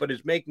yards, but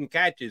is making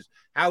catches.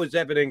 How is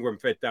Evan Ingram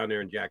fit down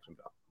there in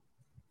Jacksonville?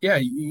 Yeah,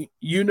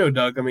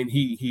 Doug. I mean,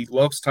 he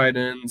loves tight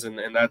ends, and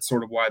that's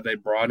sort of why they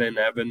brought in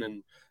Evan.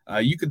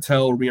 And you could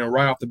tell,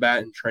 right off the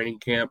bat in training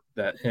camp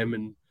that him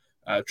and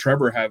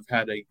Trevor have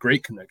had a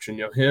great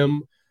connection.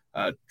 Him,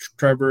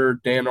 Trevor,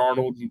 Dan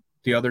Arnold,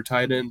 the other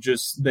tight end,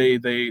 just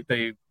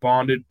they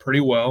bonded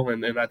pretty well,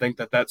 and I think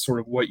that's sort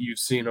of what you've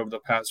seen over the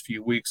past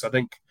few weeks. I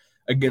think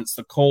against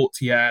the Colts,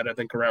 he had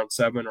around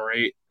 7 or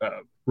 8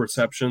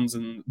 receptions,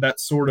 and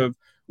that's sort of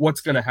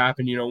what's going to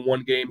happen.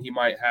 One game he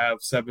might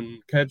have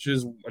 7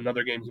 catches,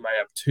 another game he might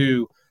have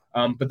 2.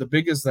 But the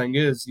biggest thing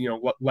is,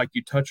 like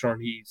you touched on,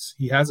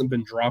 he hasn't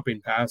been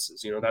dropping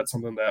passes. That's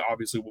something that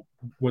obviously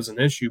was an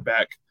issue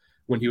back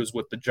when he was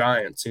with the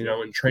Giants.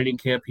 In training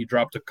camp, he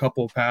dropped a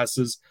couple of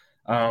passes,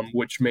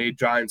 which made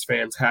Giants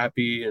fans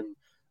happy and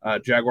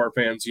Jaguar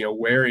fans,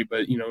 wary.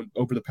 But,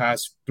 over the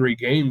past 3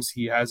 games,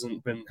 he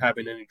hasn't been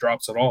having any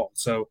drops at all.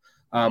 So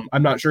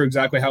I'm not sure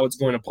exactly how it's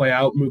going to play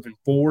out moving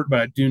forward,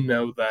 but I do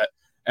know that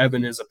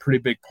Evan is a pretty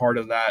big part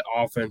of that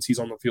offense. He's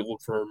on the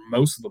field for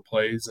most of the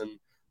plays,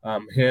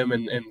 and him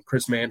and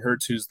Chris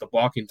Manhertz, who's the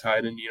blocking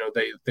tight end,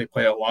 they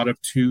play a lot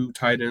of 2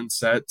 tight end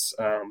sets,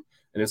 and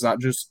it's not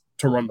just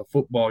to run the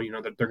football,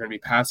 that they're going to be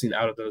passing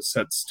out of those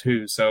sets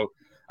too. So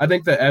I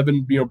think that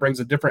Evan, brings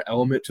a different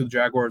element to the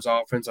Jaguars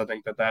offense. I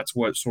think that that's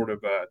what sort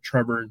of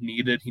Trevor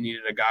needed. He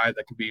needed a guy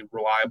that can be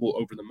reliable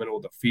over the middle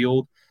of the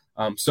field.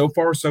 So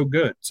far, so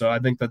good. So I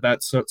think that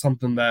that's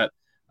something that,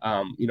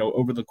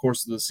 over the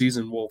course of the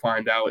season, we'll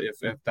find out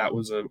if that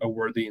was a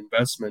worthy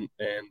investment.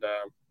 And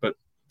but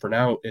for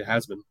now, it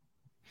has been.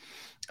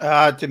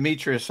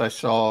 Demetrius, I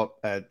saw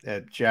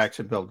at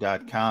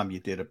Jacksonville.com, you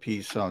did a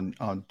piece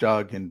on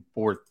Doug and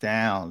fourth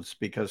downs,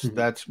 because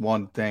that's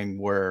one thing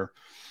where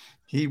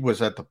he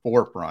was at the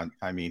forefront.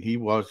 I mean, he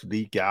was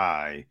the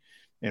guy.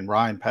 And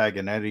Ryan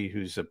Paganetti,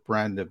 who's a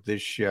friend of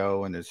this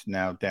show and is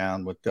now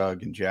down with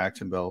Doug in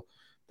Jacksonville,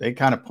 they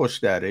kind of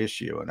pushed that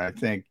issue. And I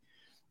think,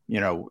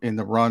 in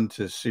the run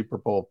to Super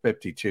Bowl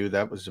 52,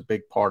 that was a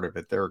big part of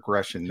it, their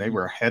aggression. They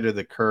were ahead of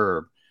the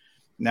curve.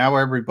 Now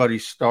everybody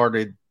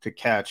started to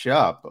catch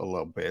up a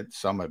little bit.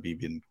 Some have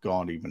even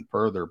gone even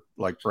further,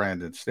 like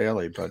Brandon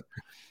Staley. But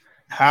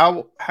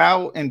how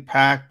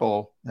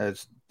impactful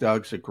has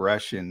Doug's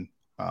aggression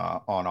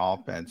on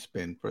offense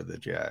been for the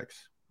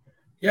Jags?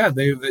 Yeah,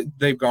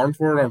 they've gone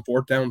for it on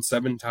fourth down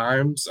 7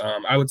 times.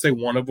 I would say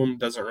one of them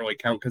doesn't really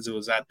count because it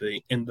was at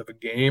the end of a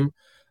game.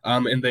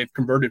 And they've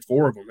converted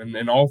 4 of them.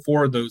 And all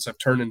 4 of those have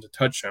turned into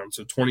touchdowns.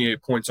 So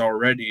 28 points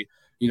already,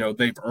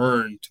 they've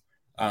earned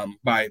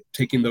by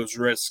taking those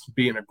risks,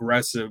 being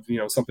aggressive,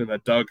 something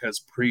that Doug has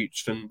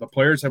preached. And the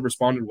players have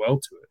responded well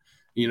to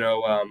it.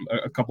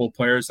 A couple of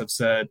players have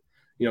said,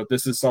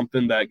 this is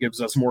something that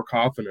gives us more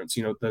confidence.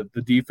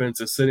 The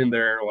defense is sitting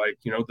there like,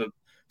 the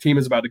team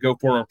is about to go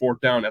for it on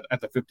fourth down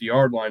at the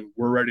 50-yard line.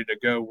 We're ready to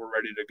go. We're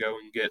ready to go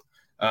and get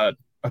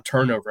a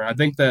turnover. And I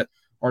think that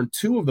on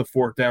 2 of the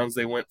fourth downs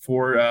they went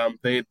for,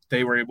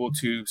 they were able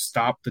to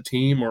stop the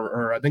team,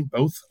 or I think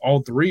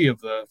all 3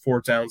 of the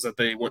fourth downs that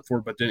they went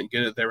for but didn't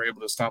get it, they were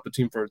able to stop the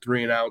team for a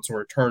 3-and-outs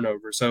or a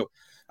turnover. So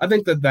I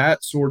think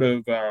that sort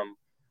of,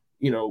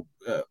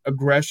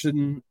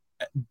 aggression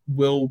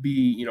will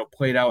be,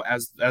 played out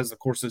as the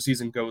course of the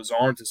season goes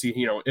on to see,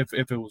 if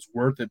it was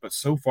worth it. But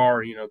so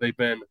far, they've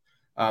been,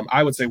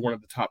 I would say, one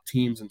of the top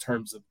teams in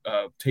terms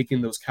of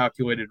taking those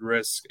calculated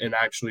risks and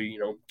actually,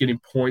 getting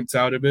points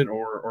out of it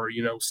or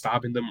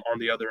stopping them on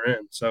the other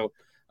end. So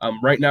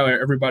right now,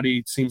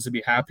 everybody seems to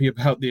be happy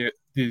about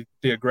the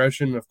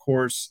aggression. Of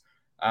course,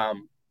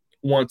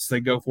 once they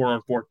go for it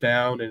on fourth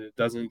down and it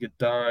doesn't get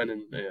done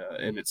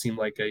and it seemed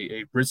like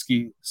a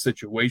risky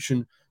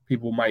situation,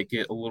 people might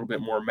get a little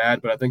bit more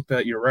mad. But I think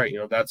that you're right.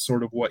 That's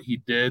sort of what he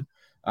did.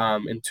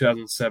 In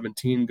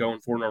 2017, going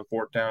for it on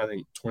fourth down, I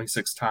think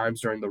 26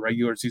 times during the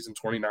regular season,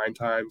 29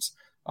 times,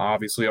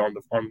 obviously on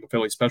the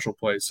Philly special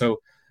plays.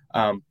 So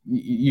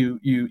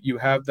you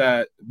have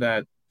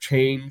that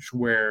change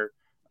where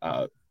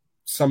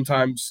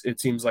sometimes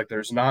it seems like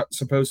there's not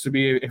supposed to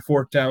be a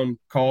fourth down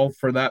call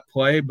for that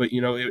play, but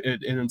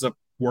it ends up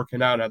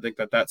working out. I think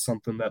that's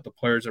something that the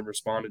players have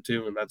responded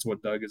to, and that's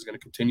what Doug is going to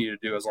continue to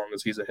do as long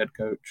as he's a head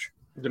coach.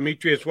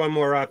 Demetrius, one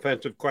more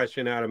offensive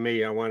question out of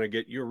me. I want to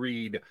get your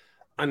read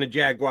on the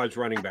Jaguars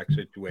running back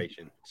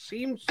situation.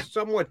 Seems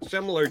somewhat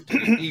similar to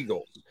the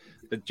Eagles.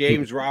 That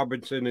James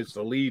Robinson is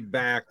the lead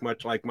back,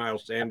 much like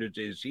Miles Sanders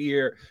is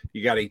here.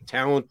 You got a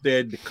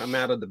talented, come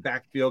out of the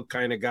backfield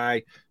kind of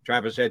guy.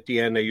 Travis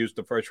Etienne, they used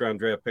the first-round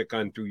draft pick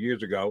on 2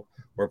 years ago.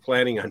 We're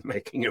planning on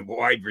making him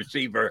wide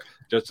receiver.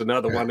 Just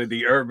another one of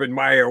the Urban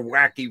Meyer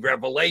wacky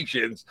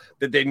revelations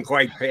that didn't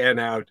quite pan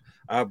out,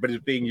 but is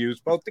being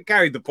used both to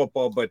carry the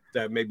football, but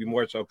maybe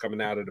more so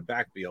coming out of the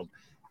backfield.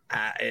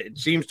 It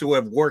seems to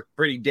have worked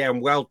pretty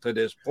damn well to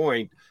this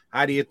point.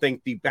 How do you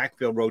think the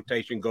backfield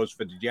rotation goes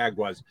for the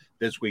Jaguars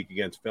this week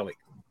against Philly?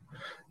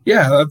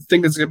 Yeah, I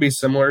think it's going to be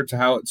similar to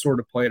how it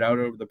sort of played out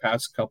over the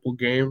past couple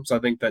games. I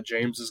think that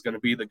James is going to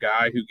be the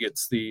guy who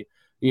gets the,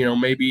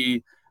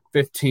 maybe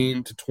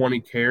 15 to 20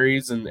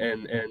 carries and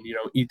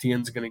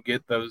Etienne's going to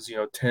get those,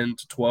 10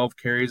 to 12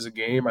 carries a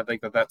game. I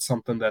think that that's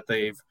something that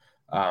they've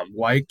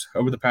liked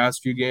over the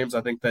past few games.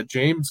 I think that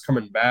James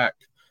coming back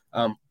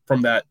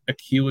from that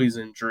Achilles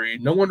injury,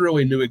 no one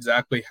really knew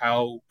exactly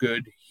how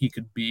good he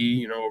could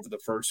be, over the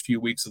first few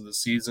weeks of the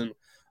season.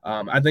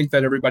 I think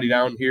that everybody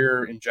down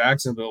here in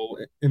Jacksonville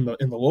in the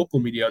local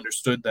media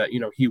understood that,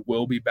 he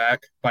will be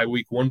back by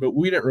week 1, but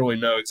we didn't really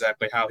know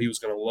exactly how he was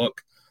going to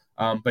look.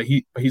 But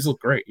he's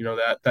looked great.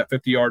 That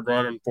 50-yard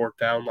run on fourth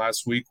down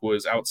last week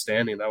was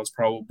outstanding. That was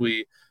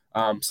probably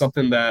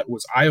something that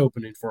was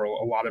eye-opening for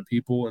a lot of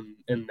people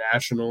in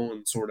national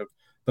and sort of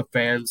the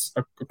fans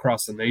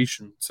across the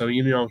nation. So,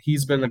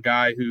 he's been a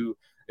guy who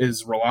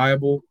is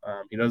reliable.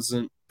 He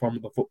doesn't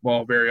fumble the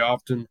football very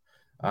often.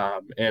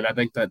 And I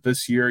think that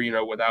this year,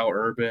 without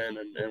Urban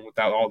and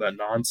without all that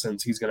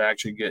nonsense, he's going to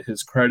actually get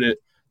his credit.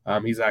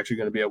 He's actually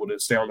going to be able to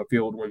stay on the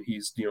field when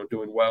he's,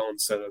 doing well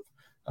instead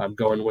of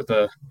going with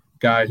a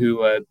guy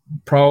who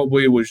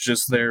probably was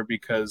just there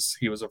because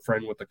he was a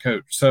friend with the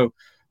coach. So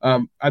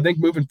I think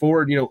moving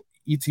forward,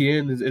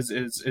 Etienne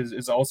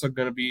is also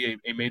going to be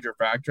a major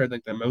factor. I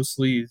think that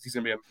mostly he's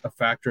going to be a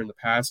factor in the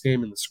pass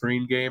game and the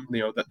screen game,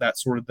 that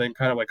sort of thing,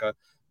 kind of like a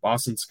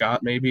Boston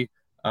Scott maybe.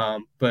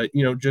 But,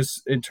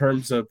 just in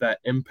terms of that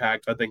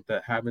impact, I think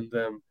that having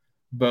them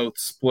both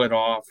split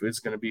off is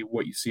going to be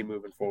what you see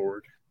moving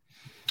forward.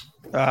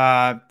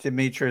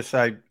 Demetrius,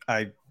 I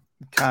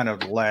kind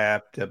of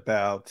laughed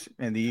about,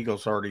 and the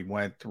Eagles already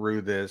went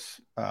through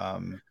this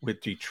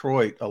with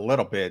Detroit a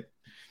little bit.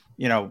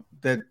 You know,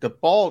 the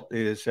fault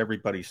is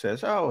everybody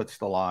says, oh, it's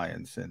the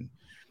Lions. And,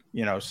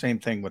 you know, same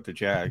thing with the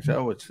Jags.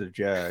 Oh, it's the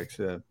Jags.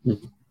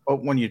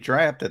 But when you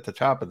draft at the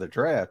top of the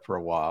draft for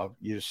a while,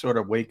 you sort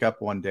of wake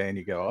up one day and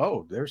you go,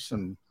 oh, there's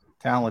some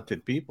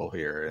talented people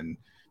here. And,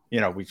 you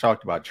know, we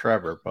talked about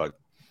Trevor, but,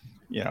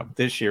 you know,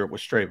 this year it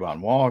was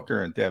Trayvon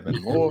Walker and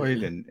Devin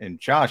Lloyd and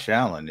Josh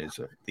Allen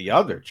the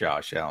other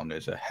Josh Allen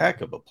is a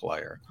heck of a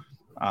player.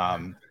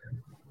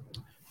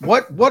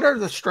 What are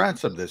the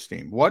strengths of this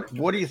team? What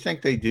do you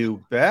think they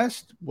do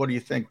best? What do you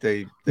think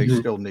they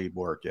still need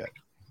work at?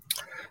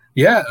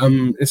 Yeah,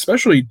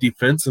 especially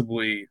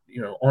defensively, you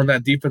know, on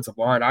that defensive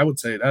line, I would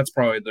say that's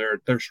probably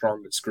their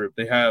strongest group.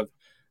 They have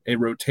a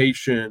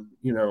rotation,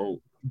 you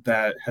know,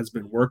 that has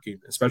been working,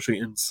 especially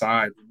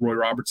inside. Roy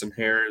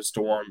Robertson-Harris,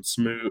 DeJuan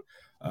Smoot,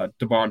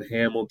 Devon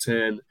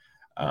Hamilton,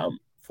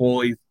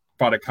 Foley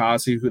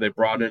Fatukasi, who they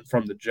brought in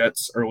from the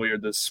Jets earlier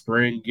this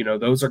spring. You know,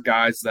 those are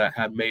guys that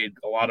have made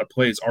a lot of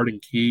plays.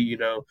 Arden Key, you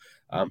know,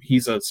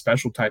 he's a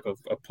special type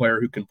of player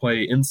who can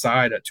play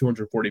inside at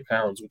 240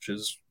 pounds, which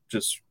is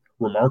just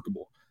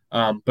remarkable.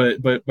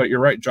 But you're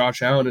right.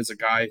 Josh Allen is a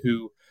guy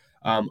who,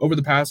 over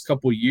the past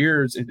couple of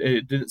years,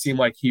 it didn't seem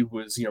like he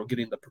was, you know,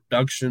 getting the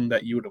production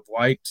that you would have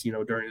liked. You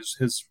know, during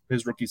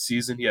his rookie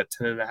season, he had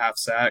 10.5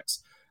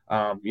 sacks.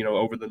 You know,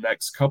 over the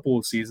next couple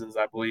of seasons,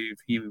 I believe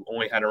he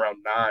only had around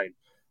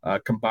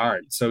 9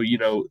 combined. So, you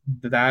know,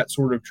 that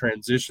sort of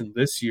transition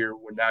this year,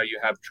 when now you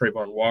have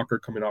Trayvon Walker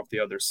coming off the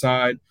other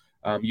side,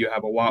 you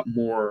have a lot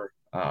more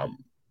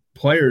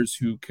players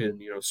who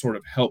can, you know, sort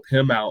of help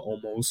him out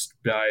almost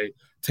by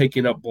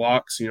taking up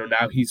blocks. You know,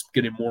 now he's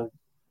getting more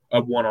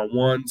of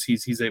one-on-ones.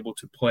 He's able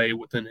to play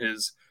within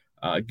his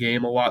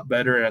game a lot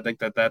better, and I think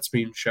that's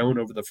being shown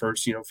over the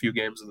first, you know, few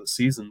games of the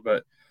season.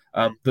 But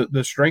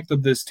the strength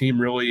of this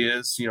team really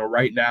is, you know,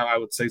 right now I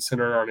would say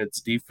centered on its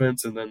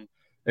defense, and then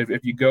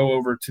if you go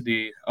over to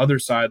the other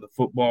side of the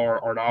football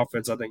on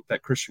offense, I think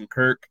that Christian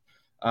Kirk,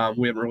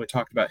 we haven't really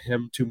talked about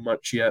him too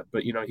much yet,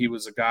 but, you know, he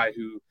was a guy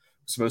who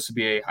supposed to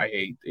be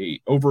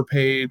a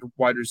overpaid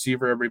wide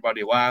receiver.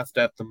 Everybody laughed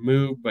at the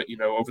move, but, you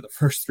know, over the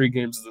first 3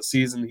 games of the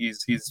season,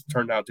 he's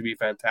turned out to be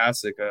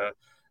fantastic.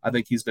 I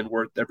think he's been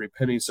worth every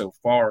penny so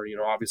far. You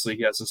know, obviously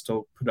he has to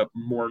still put up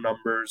more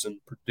numbers and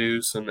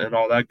produce and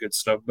all that good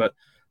stuff, but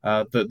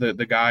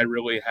the guy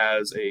really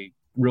has a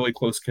really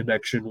close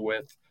connection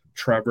with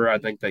Trevor. I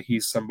think that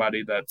he's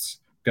somebody that's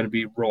going to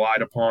be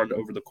relied upon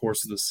over the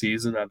course of the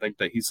season. I think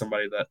that he's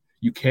somebody that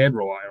you can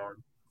rely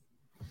on.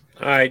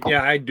 All right.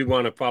 Yeah, I do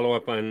want to follow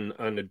up on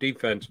the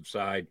defensive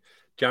side.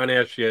 John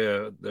asked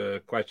you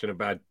the question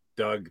about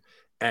Doug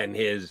and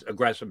his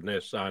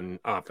aggressiveness on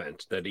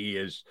offense, that he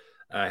was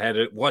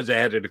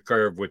ahead of the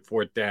curve with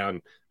 4th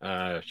down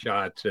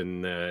shots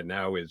and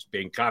now is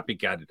being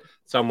copycatted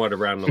somewhat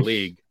around the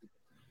league.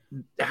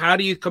 How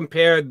do you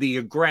compare the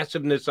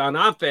aggressiveness on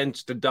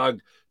offense to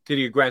Doug to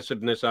the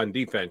aggressiveness on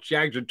defense?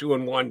 Jags are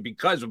 2-1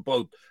 because of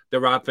both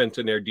their offense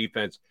and their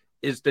defense.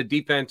 Is the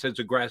defense as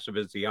aggressive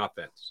as the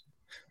offense?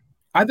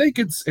 I think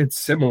it's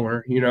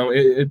similar. You know,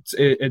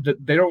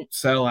 they don't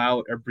sell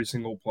out every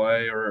single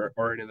play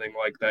or anything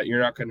like that. You're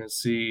not going to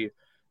see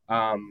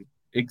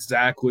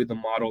exactly the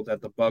model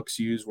that the Bucs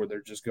use, where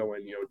they're just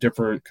going, you know,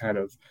 different kind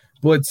of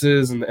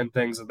blitzes and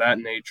things of that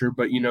nature.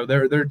 But, you know,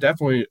 they're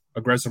definitely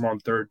aggressive on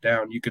 3rd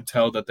down. You could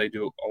tell that they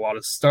do a lot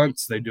of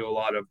stunts. They do a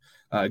lot of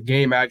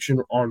game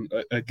action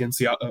against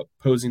the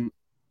opposing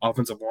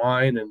offensive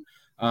line, and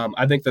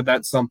I think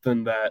that's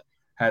something that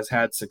has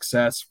had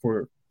success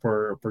for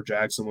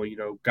Jacksonville. You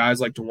know, guys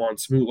like DeJuan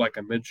Smoot, like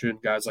I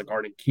mentioned, guys like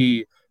Arden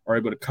Key are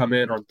able to come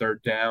in on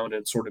 3rd down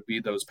and sort of be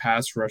those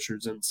pass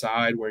rushers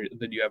inside, where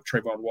then you have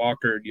Trayvon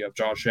Walker and you have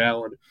Josh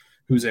Allen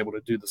who's able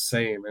to do the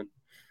same.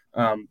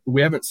 And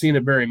we haven't seen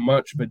it very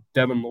much, but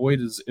Devin Lloyd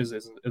is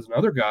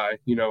another guy,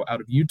 you know,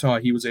 out of Utah.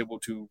 He was able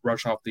to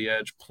rush off the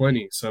edge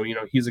plenty. So, you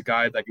know, he's a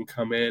guy that can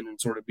come in and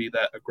sort of be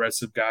that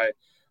aggressive guy,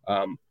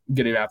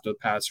 getting after the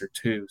passer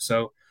too.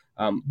 So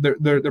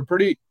they're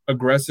pretty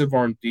aggressive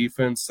on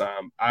defense.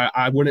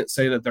 I wouldn't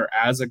say that they're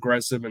as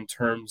aggressive in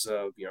terms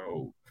of, you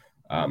know,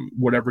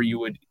 whatever you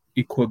would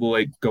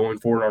equivalent going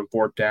forward on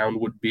 4th down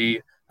would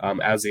be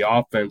as the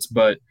offense,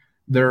 but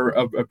they're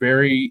a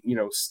very, you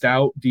know,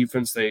 stout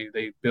defense.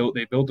 They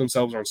build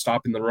themselves on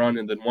stopping the run,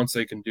 and then once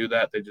they can do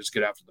that, they just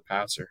get after the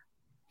passer.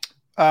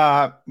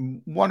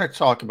 Want to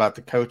talk about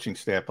the coaching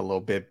staff a little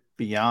bit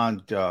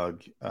beyond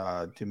Doug,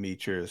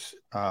 Demetrius.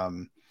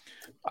 You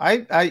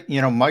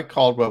know, Mike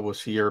Caldwell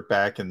was here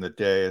back in the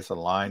day as a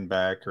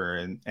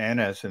linebacker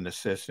and as an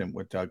assistant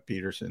with Doug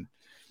Peterson.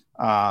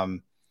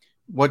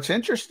 What's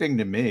interesting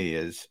to me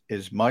is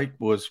Mike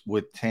was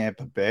with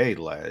Tampa Bay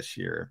last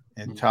year,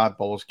 and Todd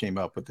Bowles came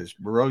up with this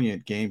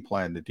brilliant game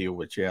plan to deal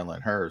with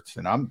Jalen Hurts,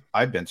 and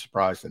I've been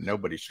surprised that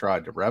nobody's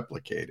tried to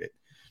replicate it.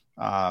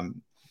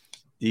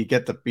 Do you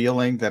get the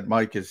feeling that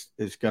Mike is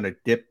going to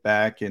dip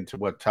back into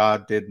what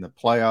Todd did in the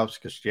playoffs?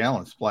 Because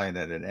Jalen's playing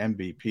at an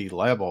MVP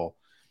level.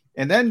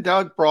 And then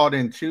Doug brought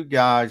in two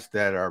guys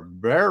that are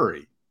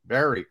very,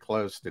 very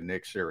close to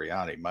Nick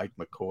Sirianni. Mike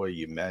McCoy,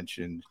 you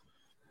mentioned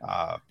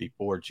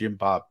before, Jim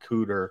Bob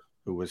Cooter,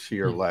 who was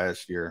here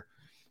last year.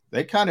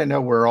 They kind of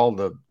know where all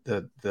the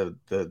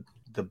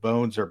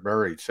bones are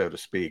buried, so to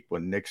speak,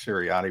 when Nick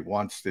Sirianni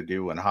wants to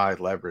do in high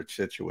leverage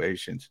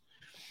situations.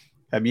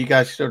 Have you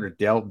guys sort of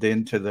delved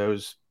into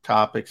those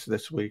topics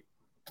this week?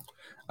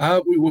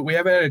 We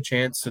haven't had a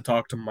chance to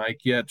talk to Mike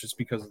yet, just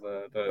because of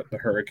the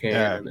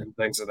hurricane and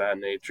things of that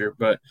nature.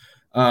 But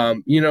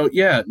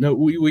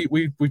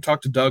we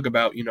talked to Doug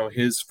about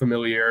his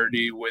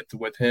familiarity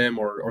with him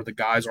or the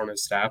guys on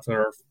his staff that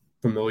are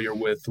familiar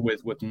with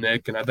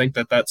Nick, and I think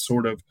that's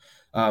sort of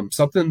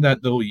something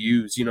that they'll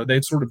use.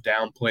 They've sort of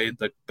downplayed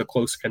the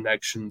close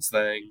connections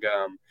thing.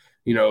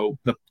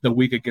 The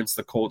week against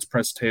the Colts,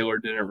 Press Taylor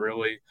didn't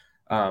really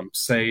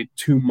say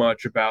too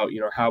much about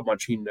how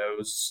much he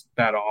knows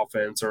that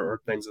offense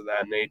or things of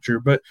that nature.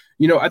 But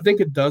I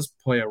think it does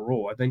play a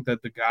role. I think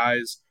that the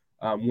guys,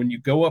 when you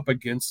go up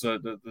against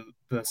the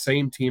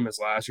same team as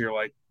last year,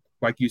 like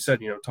you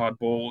said, Todd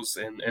Bowles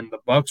and the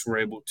Bucs were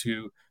able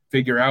to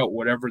figure out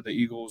whatever the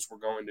Eagles were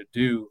going to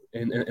do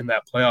in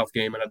that playoff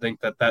game, and I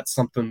think that that's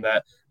something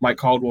that Mike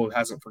Caldwell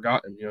hasn't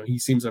forgotten. He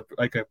seems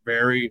like a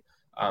very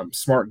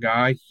smart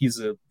guy. He's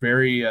a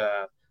very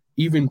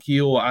even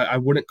keel. I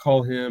wouldn't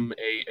call him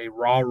a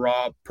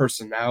rah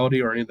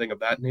personality or anything of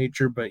that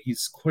nature, but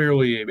he's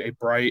clearly a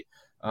bright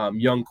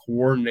young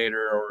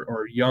coordinator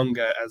or young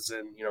as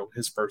in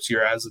his first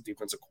year as a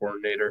defensive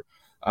coordinator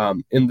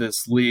in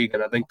this league.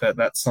 And I think that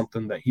that's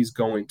something that he's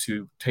going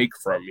to take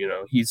from.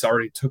 He's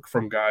already took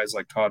from guys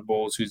like Todd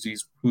Bowles, who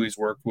he's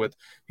worked with.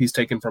 He's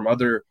taken from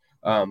other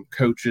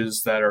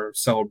coaches that are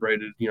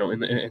celebrated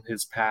in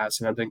his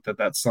past, and I think that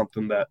that's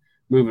something that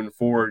moving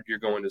forward, you're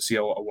going to see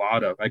a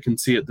lot of. I can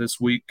see it this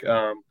week.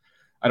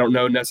 I don't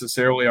know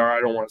necessarily, or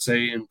I don't want to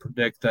say and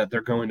predict that they're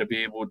going to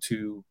be able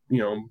to,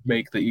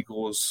 make the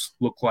Eagles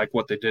look like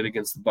what they did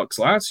against the Bucs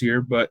last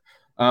year. But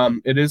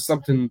it is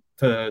something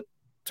to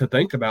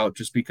think about,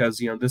 just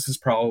because, this is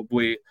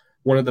probably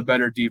one of the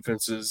better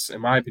defenses, in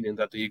my opinion,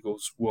 that the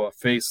Eagles will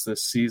face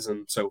this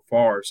season so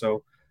far.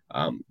 So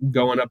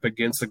going up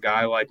against a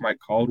guy like Mike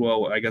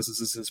Caldwell, I guess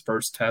this is his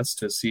first test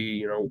to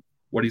see,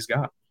 what he's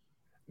got.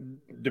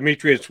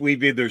 Demetrius,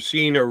 we've either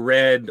seen or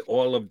read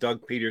all of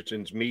Doug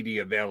Peterson's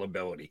media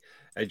availability.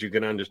 As you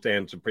can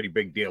understand, it's a pretty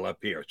big deal up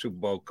here. Super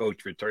Bowl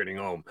coach returning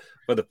home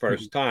for the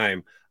first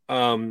time.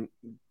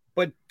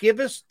 But give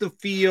us the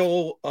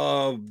feel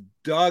of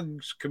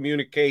Doug's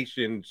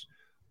communications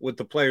with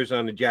the players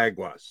on the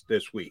Jaguars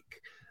this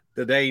week.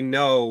 Do they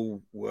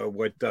know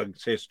what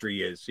Doug's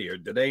history is here?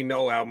 Do they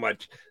know how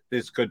much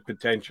this could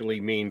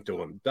potentially mean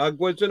to him? Doug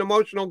was an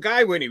emotional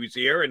guy when he was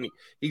here, and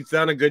he's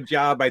done a good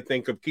job, I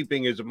think, of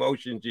keeping his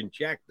emotions in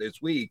check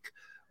this week.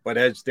 But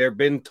has there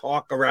been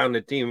talk around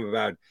the team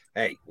about,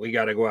 hey, we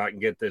got to go out and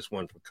get this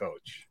one for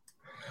coach?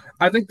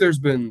 I think there's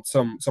been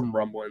some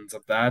rumblings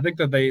of that. I think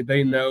that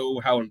they know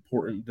how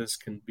important this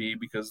can be,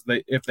 because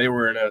if they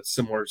were in a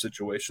similar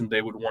situation,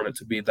 they would want it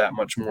to be that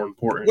much more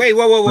important. Wait,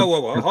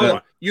 whoa. Hold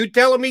on. You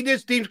telling me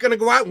this team's going to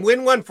go out and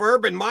win one for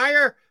Urban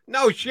Meyer?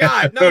 No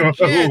shot. No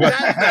chance.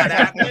 That's not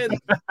happening.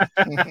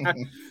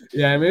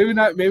 Yeah, maybe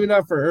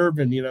not for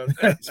Urban,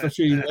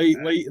 especially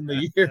late in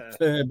the year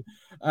then.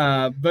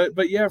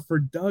 But yeah, for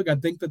Doug, I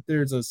think that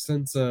there's a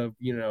sense of,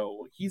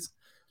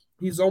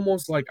 he's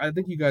almost like, I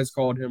think you guys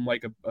called him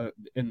like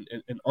an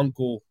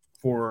uncle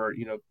for,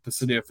 the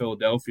city of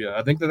Philadelphia.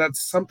 I think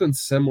that's something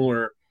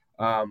similar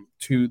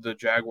to the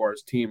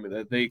Jaguars team.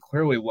 That they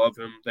clearly love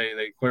him.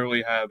 They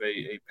clearly have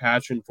a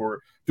passion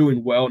for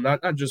doing well,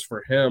 not just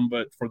for him,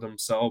 but for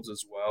themselves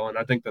as well. And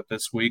I think that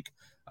this week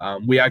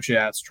we actually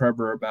asked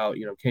Trevor about,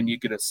 can you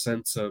get a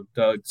sense of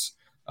Doug's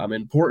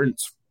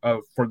importance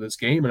for this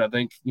game? And I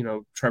think,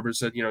 Trevor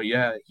said,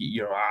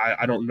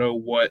 I don't know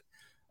what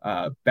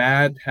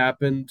bad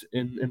happened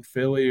in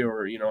Philly,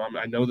 or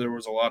I know there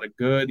was a lot of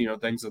good,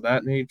 things of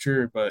that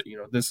nature, but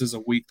this is a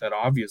week that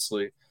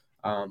obviously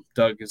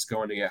Doug is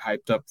going to get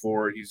hyped up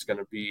for. He's going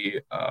to be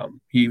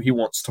he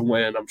wants to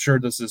win. I'm sure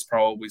this is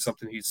probably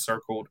something he's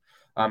circled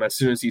as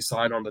soon as he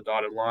signed on the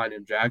dotted line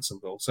in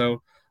Jacksonville.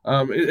 So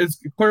it's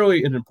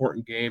clearly an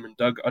important game, and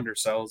Doug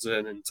undersells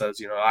it and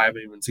says, I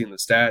haven't even seen the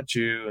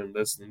statue and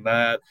this and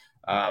that.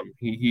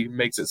 He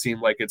makes it seem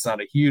like it's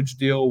not a huge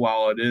deal,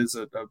 while it is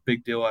a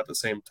big deal at the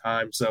same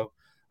time. So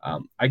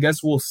I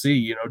guess we'll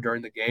see,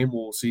 during the game,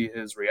 we'll see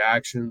his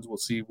reactions. We'll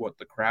see what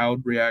the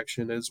crowd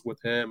reaction is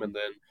with him. And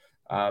then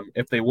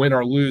if they win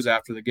or lose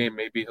after the game,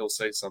 maybe he'll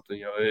say something.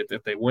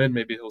 If they win,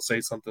 maybe he'll say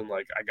something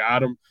like, I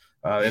got him.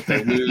 If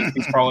they lose,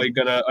 he's probably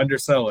going to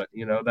undersell it.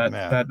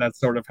 That's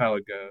sort of how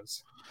it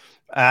goes.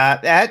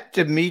 At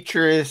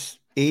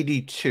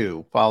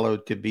Demetrius82, follow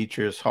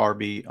Demetrius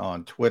Harvey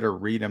on Twitter.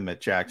 Read him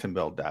at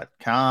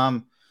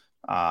Jacksonville.com.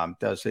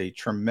 Does a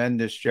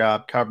tremendous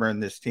job covering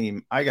this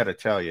team. I got to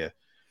tell you,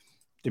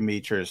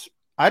 Demetrius,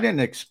 I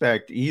didn't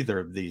expect either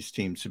of these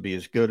teams to be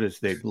as good as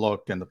they've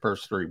looked in the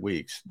first 3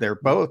 weeks. They're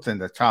both in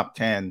the top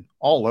 10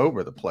 all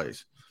over the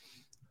place.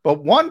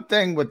 But one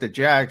thing with the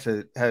Jags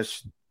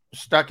has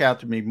stuck out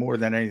to me more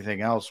than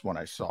anything else when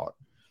I saw it,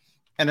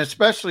 and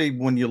especially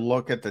when you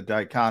look at the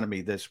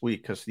dichotomy this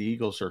week, because the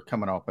Eagles are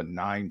coming off a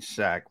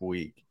 9-sack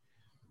week,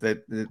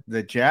 that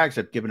the Jags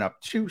have given up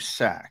 2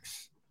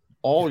 sacks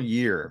all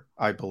year,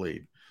 I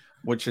believe,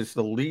 which is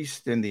the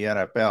least in the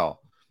NFL.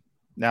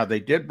 Now, they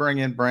did bring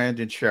in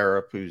Brandon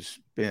Sheriff, who's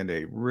been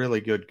a really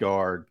good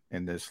guard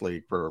in this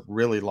league for a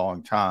really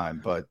long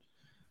time, but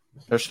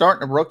they're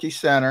starting a rookie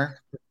center.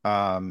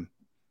 Cam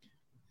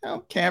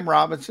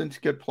Robinson's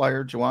a good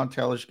player. Juwan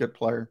Taylor's a good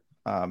player.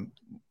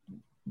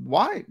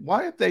 Why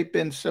have they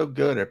been so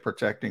good at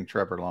protecting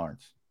Trevor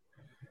Lawrence?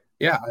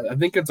 Yeah, I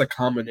think it's a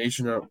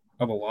combination of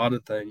a lot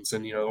of things.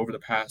 And, over the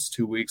past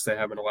 2 weeks, they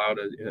haven't allowed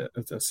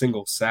a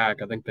single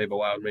sack. I think they've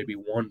allowed maybe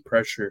one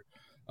pressure.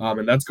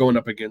 And that's going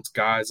up against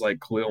guys like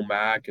Khalil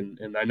Mack.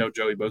 And I know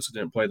Joey Bosa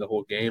didn't play the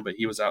whole game, but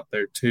he was out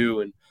there too.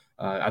 And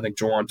I think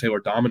Juwan Taylor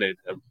dominated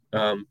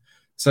him.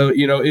 So,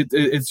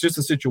 it's just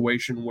a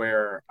situation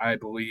where I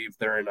believe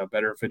they're in a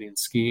better fitting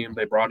scheme.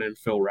 They brought in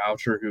Phil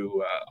Rauscher,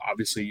 who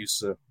obviously used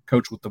to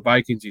coach with the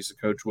Vikings, used to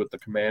coach with the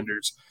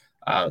Commanders.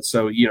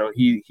 So,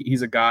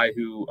 he's a guy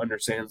who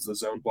understands the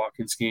zone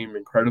blocking scheme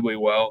incredibly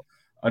well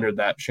under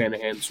that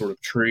Shanahan sort of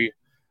tree.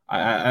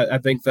 I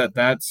think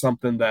that's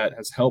something that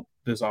has helped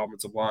this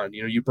offensive line.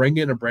 You bring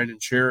in a Brandon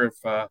Sheriff.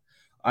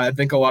 I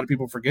think a lot of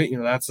people forget,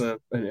 that's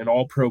an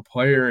all-pro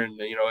player. And,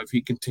 if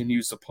he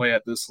continues to play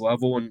at this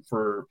level and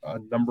for a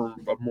number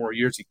of more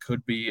years, he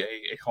could be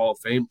a Hall of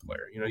Fame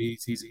player.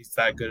 He's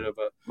that good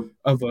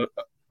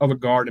of a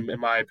guard, in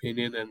my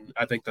opinion. And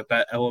I think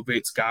that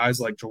elevates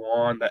guys like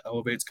Juwan, that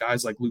elevates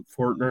guys like Luke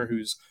Fortner,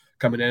 who's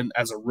coming in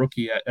as a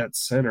rookie at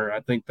center. I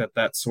think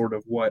that's sort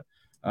of what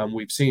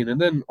we've seen. And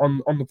then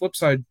on the flip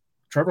side,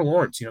 Trevor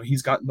Lawrence,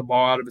 he's gotten the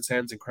ball out of his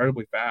hands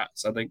incredibly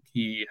fast. I think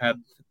he had,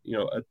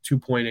 a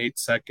 2.8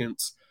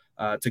 seconds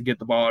to get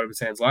the ball out of his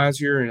hands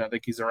last year, and I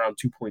think he's around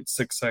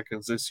 2.6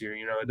 seconds this year.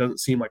 It doesn't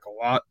seem like a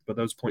lot, but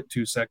those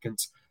 0.2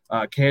 seconds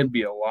can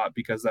be a lot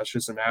because that's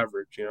just an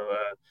average.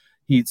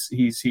 He's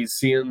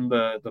seeing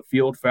the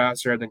field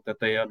faster. I think that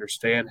they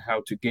understand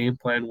how to game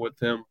plan with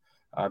him.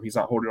 He's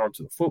not holding on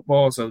to the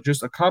football, so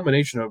just a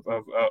combination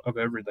of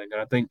everything.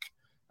 And I think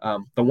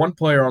the one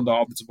player on the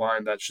offensive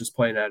line that's just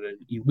playing at an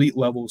elite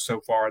level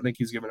so far, I think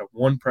he's given up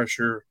one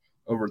pressure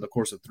over the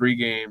course of 3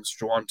 games,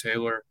 Juwan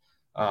Taylor.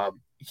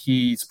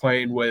 He's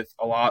playing with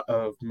a lot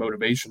of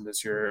motivation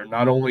this year.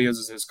 Not only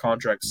is his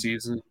contract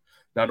season,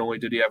 not only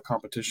did he have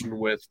competition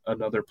with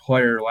another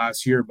player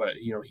last year, but,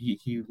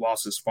 he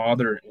lost his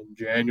father in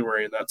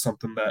January. And that's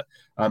something that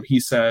he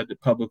said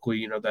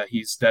publicly, that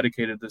he's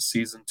dedicated this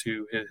season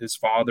to his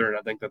father. And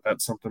I think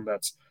that's something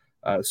that's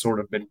sort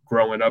of been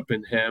growing up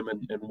in him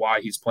and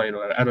why he's playing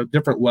at a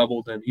different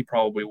level than he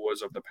probably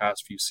was of the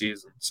past few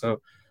seasons.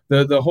 So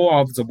the whole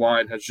offensive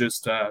line has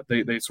just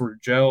they sort of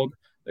gelled.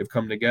 They've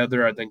come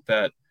together. I think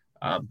that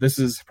this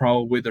is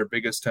probably their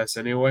biggest test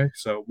anyway.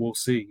 So we'll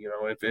see.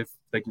 If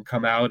they can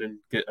come out and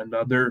get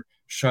another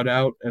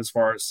shutout as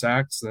far as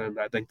sacks, then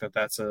I think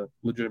that's a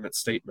legitimate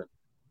statement.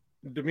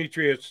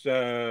 Demetrius,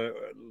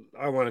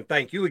 I want to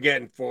thank you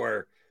again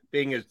for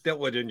being as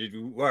diligent as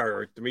you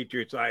were.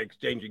 Demetrius and I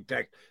exchanging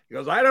text. He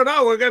goes, I don't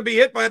know. We're going to be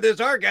hit by this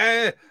arc.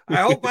 I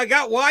hope I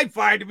got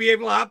Wi-Fi to be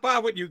able to hop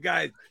on with you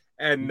guys.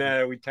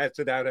 And we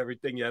tested out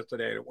everything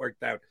yesterday, and it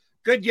worked out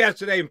good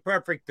yesterday and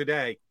perfect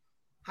today.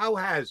 How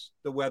has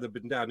the weather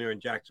been down there in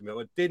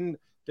Jacksonville? Did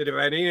it have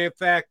any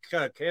effect?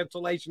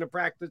 Cancellation of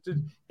practices,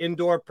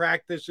 indoor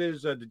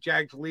practices, the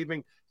Jags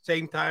leaving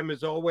same time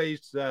as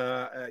always.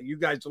 You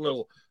guys a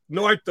little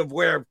north of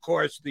where, of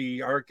course, the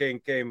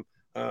hurricane came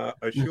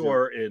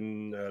ashore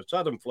in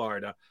southern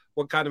Florida.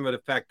 What kind of an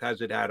effect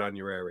has it had on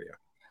your area?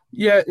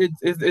 Yeah,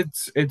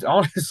 it's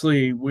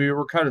honestly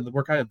we're kind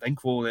of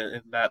thankful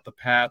in that the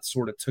path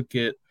sort of took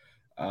it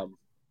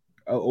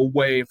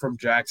away from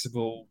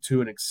Jacksonville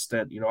to an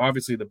extent.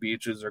 Obviously the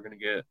beaches are going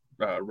to get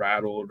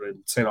rattled,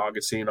 and St.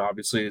 Augustine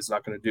obviously is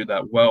not going to do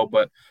that well.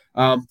 But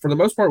for the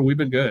most part, we've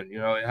been good.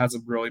 It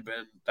hasn't really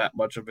been that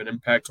much of an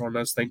impact on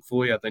us,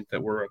 thankfully. I think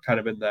that we're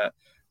kind of in that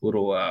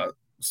little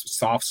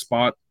soft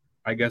spot,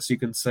 I guess you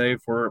can say,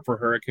 for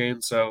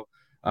hurricanes. So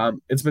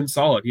it's been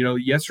solid.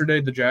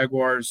 Yesterday the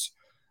Jaguars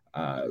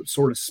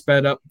sort of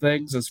sped up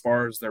things as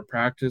far as their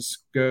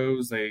practice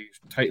goes. They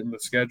tightened the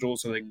schedule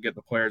so they can get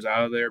the players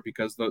out of there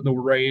because the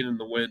rain and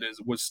the wind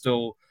was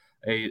still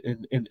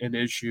an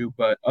issue.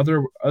 But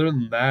other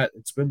than that,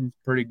 it's been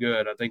pretty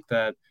good. I think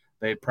that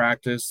they're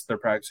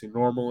practicing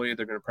normally.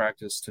 They're going to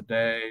practice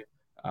today,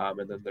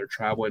 and then they're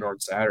traveling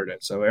on Saturday.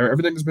 So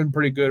everything's been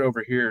pretty good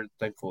over here,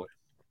 thankfully.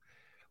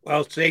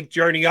 Well, safe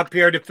journey up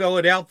here to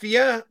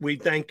Philadelphia. We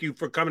thank you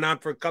for coming on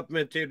for a couple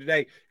minutes here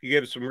today. You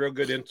gave us some real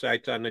good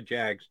insights on the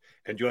Jags.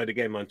 Enjoy the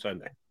game on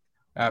Sunday.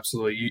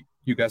 Absolutely.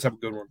 You guys have a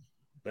good one.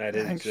 That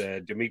is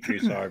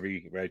Demetrius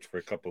Harvey, writes for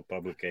a couple of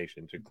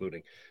publications,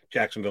 including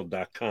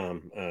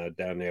Jacksonville.com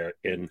down there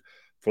in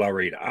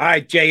Florida. All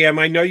right, JM,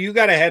 I know you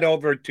got to head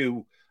over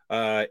to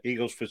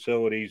Eagles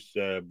facilities,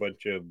 a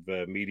bunch of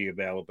media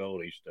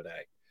availabilities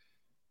today.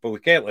 But we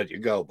can't let you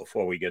go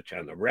before we get you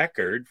on the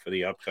record for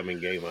the upcoming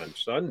game on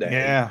Sunday.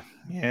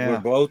 Yeah. We're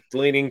both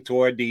leaning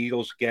toward the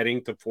Eagles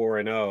getting to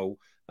 4-0.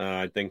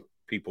 I think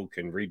people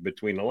can read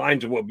between the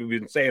lines of what we've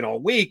been saying all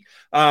week.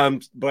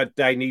 But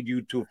I need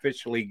you to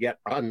officially get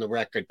on the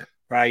record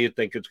for how you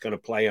think it's going to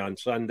play on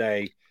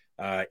Sunday.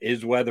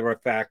 Is weather a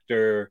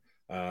factor?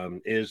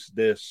 Is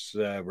this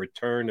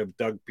return of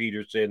Doug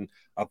Peterson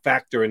a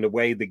factor in the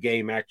way the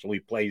game actually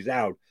plays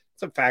out?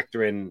 It's a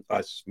factor in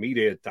us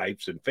media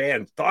types and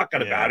fans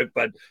talking about it,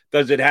 but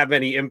does it have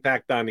any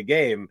impact on the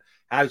game?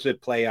 How does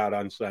it play out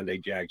on Sunday,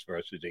 Jags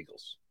versus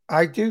Eagles?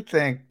 I do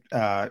think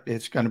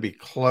it's going to be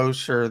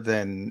closer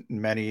than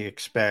many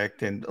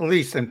expect, and at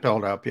least in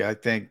Philadelphia. I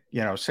think,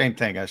 same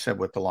thing I said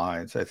with the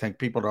Lions. I think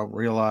people don't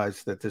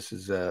realize that this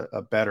is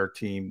a better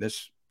team.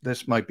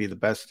 This might be the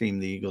best team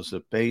the Eagles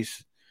have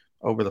faced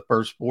over the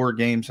first 4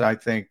 games. I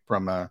think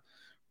from a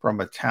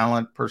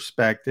talent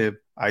perspective,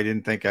 I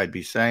didn't think I'd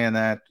be saying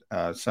that.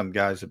 Some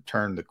guys have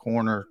turned the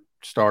corner,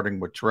 starting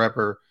with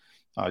Trevor.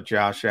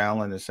 Josh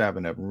Allen is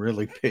having a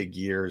really big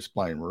year. He's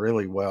playing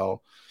really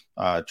well.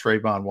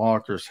 Trayvon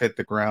Walker's hit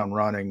the ground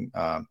running.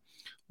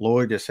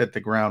 Lloyd has hit the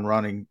ground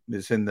running.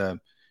 Is in the,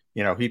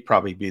 he'd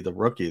probably be the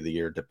rookie of the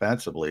year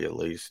defensively, at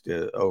least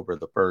over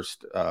the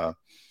first a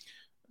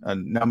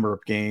number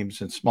of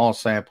games and small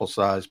sample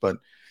size. But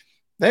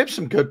they have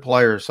some good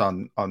players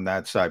on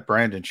that side.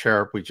 Brandon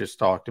Sheriff, we just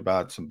talked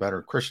about, some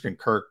better. Christian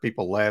Kirk,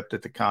 people laughed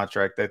at the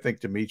contract. I think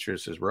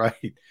Demetrius is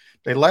right.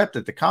 They laughed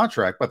at the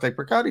contract, but they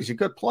forgot he's a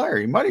good player.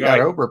 He might have got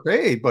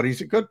overpaid, but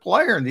he's a good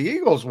player, and the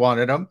Eagles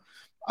wanted him.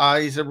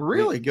 He's a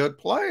really good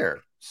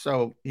player.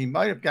 So he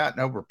might have gotten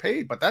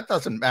overpaid, but that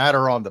doesn't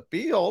matter on the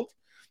field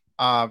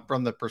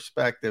from the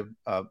perspective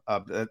of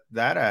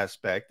that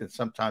aspect. And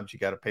sometimes you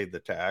got to pay the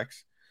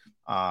tax.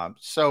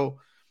 So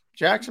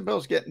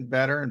Jacksonville's getting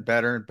better and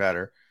better and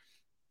better.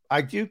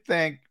 I do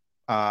think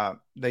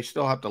they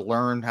still have to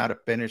learn how to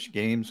finish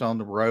games on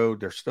the road.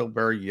 They're still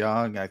very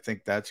young. I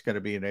think that's going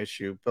to be an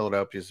issue.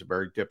 Philadelphia is a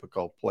very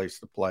difficult place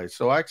to play.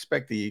 So I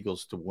expect the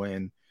Eagles to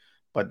win,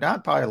 but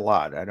not by a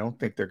lot. I don't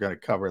think they're going to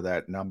cover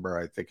that number.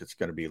 I think it's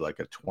going to be like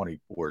a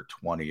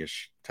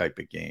 24-20-ish type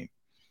of game.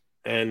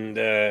 And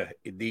the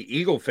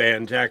Eagle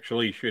fans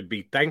actually should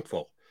be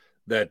thankful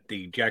that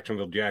the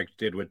Jacksonville Jags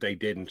did what they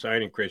did in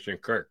signing Christian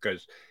Kirk,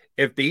 because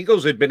if the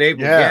Eagles had been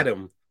able to get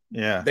him,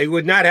 they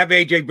would not have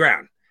A.J.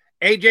 Brown.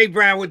 A.J.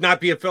 Brown would not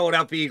be a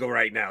Philadelphia Eagle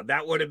right now.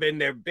 That would have been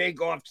their big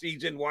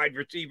offseason wide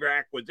receiver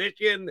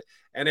acquisition,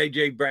 and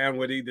A.J. Brown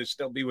would either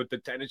still be with the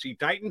Tennessee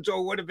Titans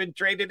or would have been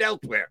traded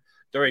elsewhere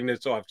during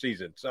this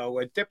offseason. So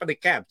a tip of the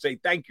cap, say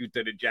thank you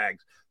to the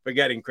Jags for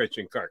getting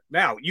Christian Kirk.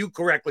 Now, you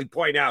correctly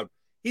point out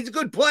he's a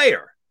good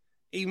player.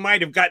 He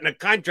might have gotten a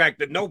contract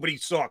that nobody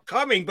saw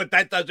coming, but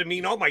that doesn't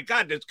mean, oh, my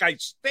God, this guy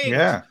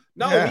stinks.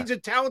 He's a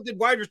talented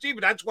wide receiver.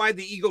 That's why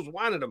the Eagles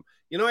wanted him.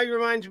 You know what he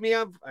reminds me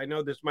of? I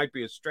know this might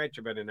be a stretch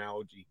of an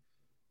analogy.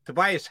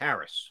 Tobias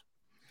Harris.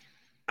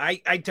 I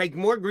take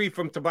more grief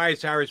from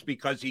Tobias Harris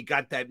because he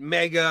got that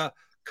mega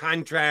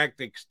contract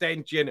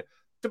extension.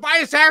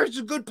 Tobias Harris is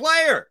a good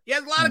player. He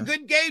has a lot of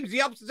good games. He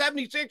helps the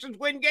 76ers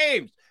win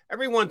games.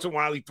 Every once in a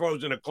while, he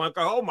throws in a clunker.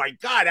 Oh, my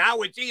God,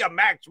 how is he a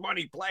max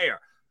money player?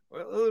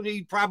 Well,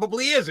 he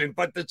probably isn't,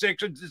 but the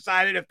Sixers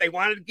decided if they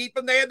wanted to keep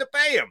him, they had to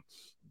pay him.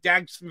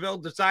 Jacksonville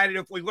decided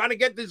if we want to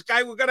get this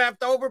guy, we're going to have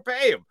to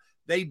overpay him.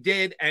 They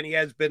did, and he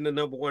has been the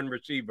number one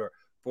receiver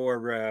for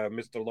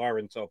Mr.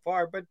 Lawrence so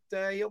far, but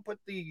he'll put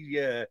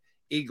the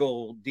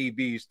Eagle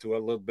DBs to a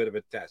little bit of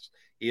a test.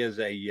 He is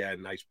a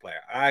nice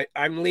player.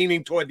 I'm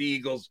leaning toward the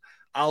Eagles.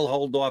 I'll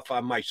hold off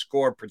on my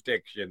score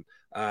prediction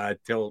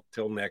till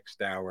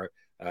next hour.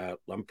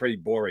 I'm pretty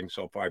boring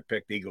so far. I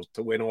picked the Eagles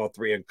to win all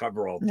 3 and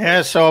cover all 3.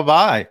 Yeah, so have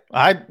I.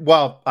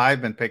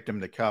 I've been picked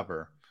them to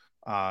cover,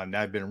 and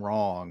I've been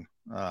wrong.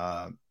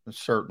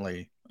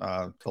 Certainly,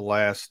 the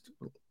last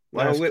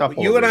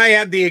couple. You and I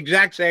have the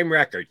exact same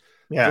record.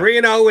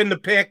 3-0 in the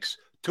picks,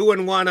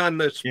 2-1 on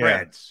the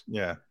spreads.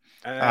 Yeah.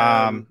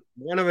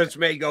 One of us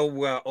may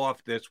go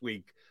off this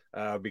week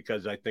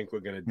because I think we're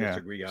going to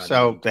disagree on.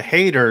 So the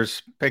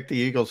haters pick the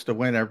Eagles to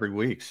win every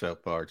week so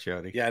far,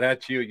 Jody. Yeah,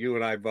 that's you. You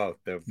and I both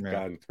have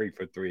gone 3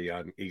 for 3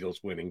 on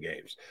Eagles winning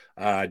games.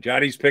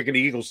 Johnny's picking the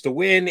Eagles to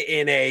win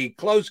in a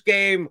close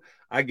game.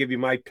 I give you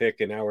my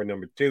pick in hour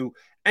number 2.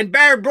 And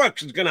Barrett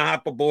Brooks is going to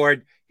hop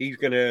aboard. He's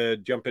going to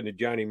jump into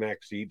Johnny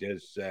Mac's seat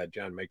as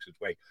John makes his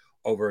way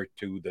over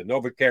to the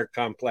NovaCare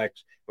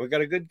complex. We've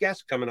got a good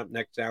guest coming up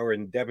next hour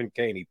in Devin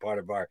Caney, part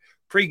of our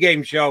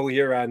pregame show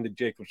here on the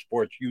Jacob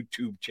Sports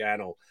YouTube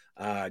channel.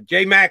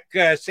 J-Mac,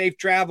 safe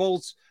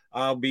travels.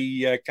 I'll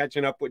be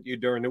catching up with you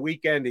during the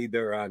weekend,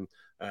 either on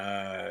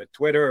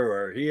Twitter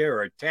or here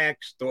or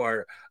text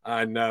or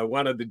on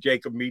one of the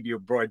Jacob Media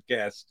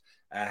broadcasts.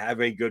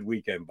 Have a good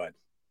weekend, bud.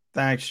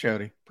 Thanks,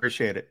 Jody.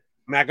 Appreciate it.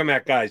 Mac and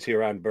Mac guys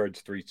here on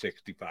Birds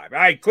 365. All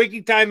right,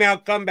 quickie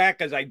timeout, come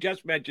back. As I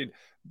just mentioned,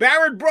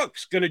 Barrett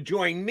Brooks going to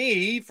join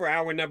me for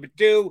hour number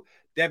 2.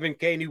 Devin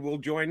Caney will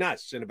join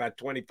us in about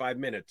 25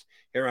 minutes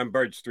here on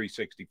Birds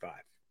 365.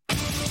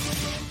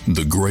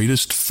 The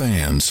greatest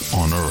fans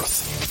on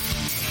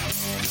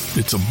earth.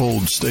 It's a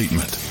bold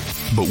statement,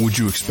 but would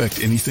you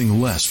expect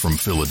anything less from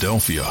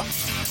Philadelphia?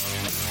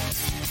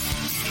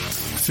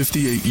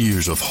 58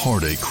 years of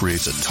heartache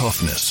creates a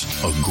toughness,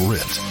 a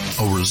grit,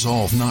 a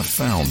resolve not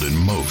found in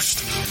most.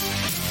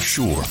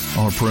 Sure,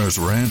 our prayers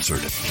were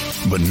answered,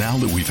 but now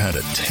that we've had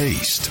a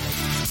taste,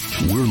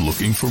 we're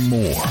looking for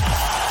more.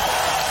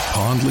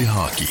 Pondley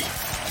Hockey,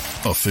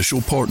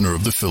 official partner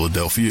of the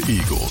Philadelphia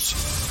Eagles.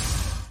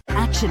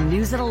 Action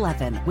News at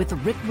 11 with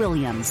Rick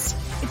Williams.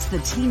 It's the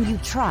team you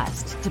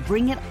trust to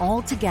bring it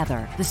all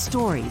together. The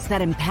stories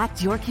that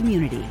impact your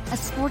community. A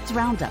sports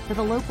roundup for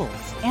the locals.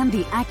 And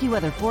the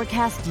AccuWeather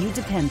forecast you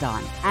depend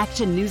on.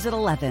 Action News at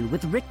 11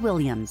 with Rick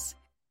Williams.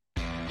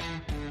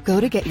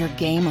 Go to get your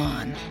game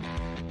on.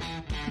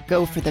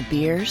 Go for the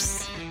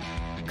beers.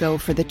 Go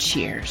for the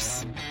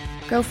cheers.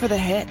 Go for the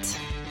hit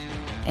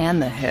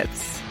and the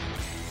hits.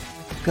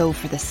 Go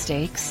for the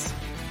stakes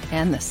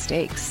and the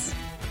stakes.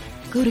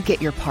 Go to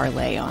get your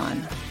parlay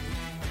on.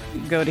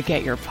 Go to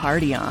get your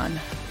party on.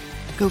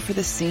 Go for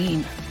the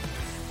scene.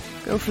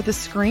 Go for the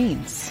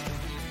screens.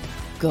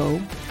 Go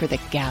for the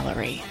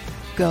gallery.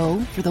 Go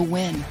for the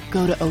win.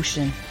 Go to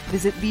Ocean.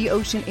 Visit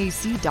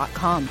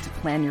theoceanac.com to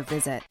plan your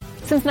visit.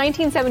 Since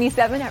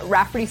 1977 at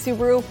Rafferty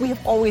Subaru, we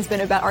have always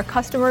been about our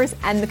customers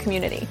and the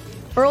community.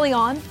 Early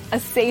on, a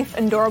safe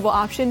and durable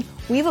option,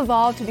 we've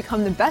evolved to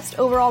become the best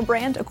overall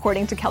brand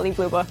according to Kelley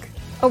Blue Book.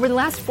 Over the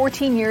last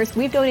 14 years,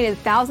 we've donated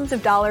thousands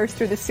of dollars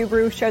through the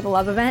Subaru Share the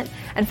Love event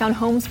and found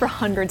homes for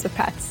hundreds of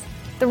pets.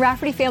 The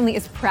Rafferty family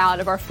is proud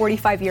of our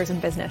 45 years in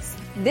business.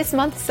 This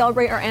month,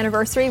 celebrate our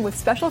anniversary with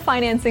special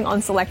financing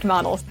on select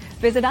models.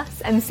 Visit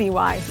us and see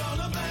why.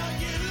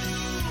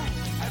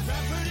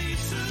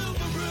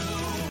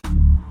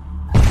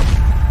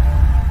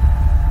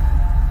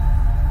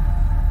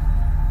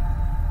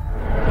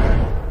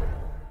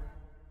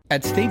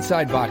 At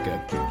Stateside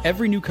Vodka,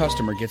 every new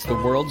customer gets the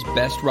world's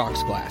best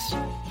rocks glass.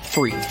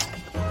 Free.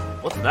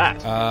 What's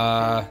that?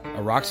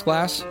 A rocks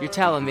glass? You're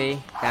telling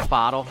me that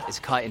bottle is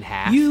cut in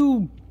half?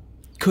 You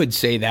could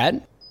say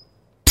that.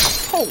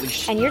 Holy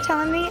shit. And you're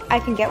telling me I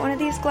can get one of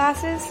these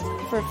glasses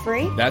for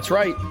free? That's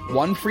right.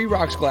 One free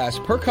rocks glass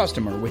per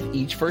customer with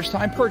each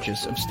first-time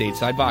purchase of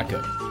Stateside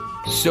Vodka.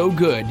 So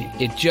good,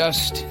 it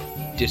just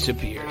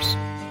disappears.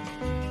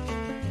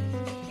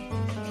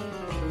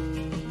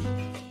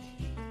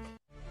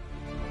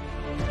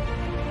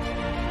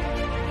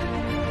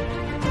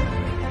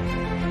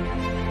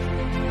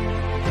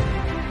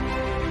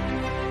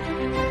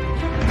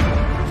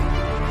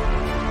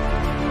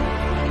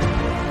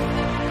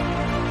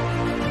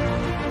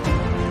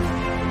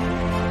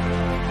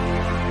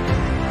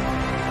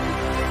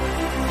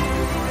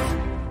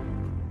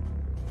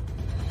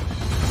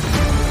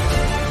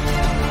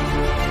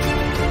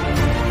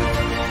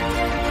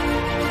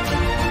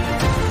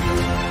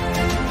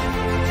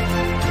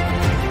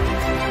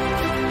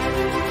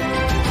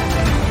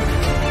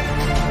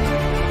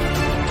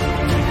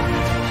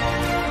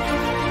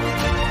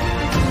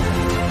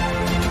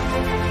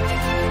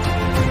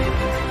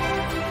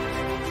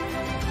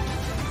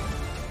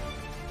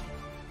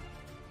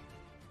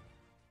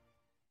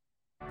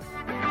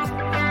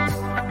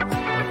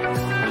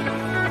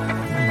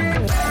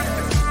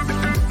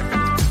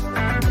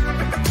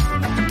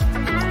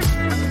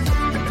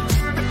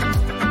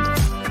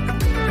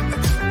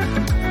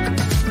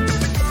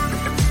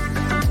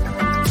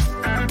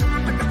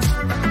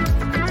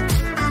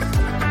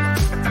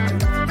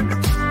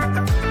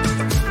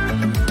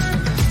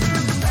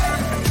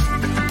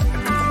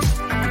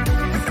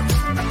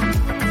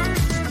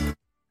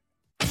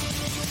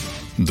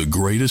 The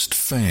greatest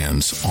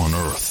fans on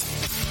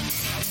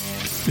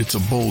earth. It's a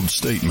bold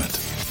statement,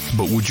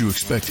 but would you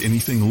expect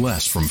anything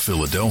less from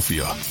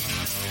Philadelphia?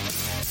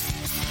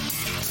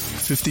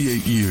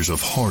 58 years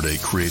of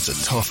heartache creates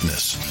a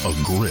toughness, a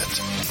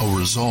grit, a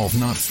resolve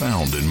not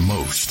found in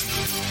most.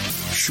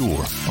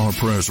 Sure, our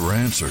prayers were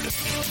answered,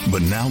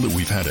 but now that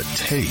we've had a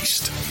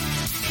taste,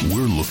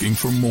 we're looking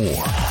for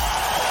more.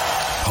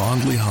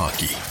 Pondley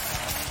Hockey,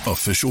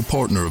 official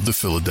partner of the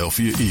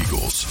Philadelphia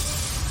Eagles.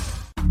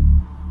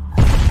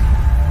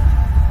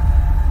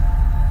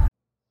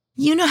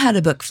 You know how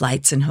to book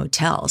flights and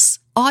hotels.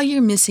 All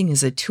you're missing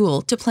is a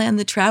tool to plan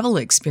the travel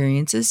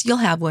experiences you'll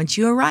have once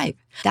you arrive.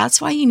 That's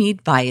why you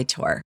need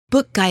Viator.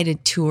 Book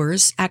guided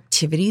tours,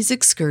 activities,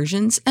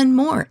 excursions, and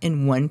more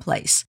in one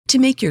place to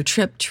make your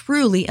trip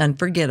truly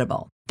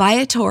unforgettable.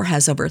 Viator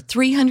has over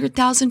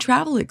 300,000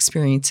 travel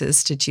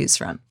experiences to choose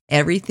from.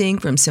 Everything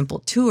from simple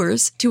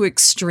tours to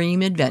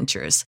extreme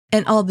adventures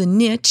and all the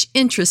niche,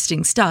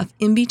 interesting stuff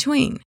in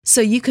between.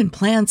 So you can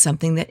plan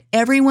something that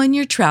everyone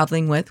you're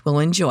traveling with will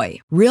enjoy.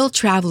 Real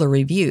traveler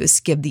reviews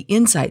give the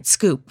inside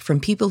scoop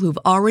from people who've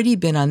already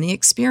been on the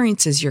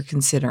experiences you're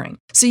considering.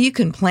 So you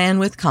can plan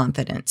with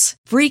confidence.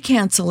 Free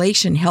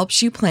cancellation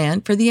helps you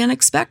plan for the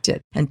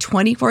unexpected. And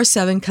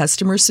 24/7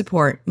 customer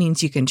support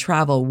means you can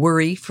travel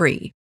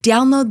worry-free.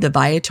 Download the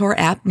Viator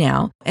app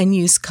now and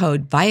use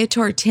code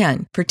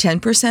Viator10 for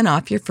 10%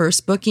 off your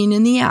first booking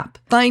in the app.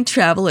 Find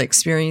travel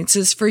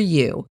experiences for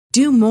you.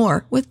 Do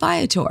more with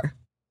Viator.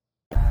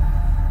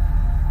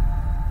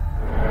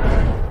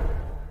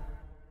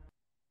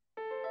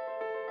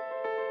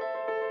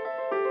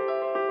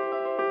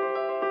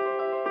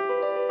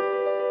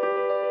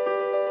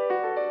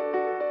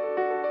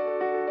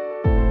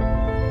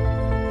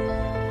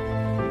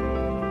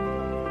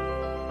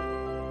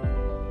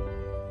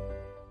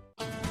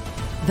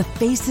 The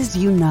faces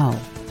you know,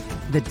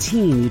 the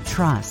team you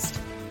trust.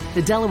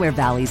 The Delaware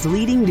Valley's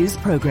leading news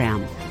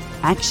program,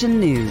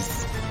 Action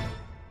News.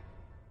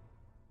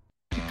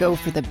 Go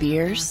for the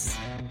beers,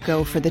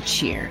 go for the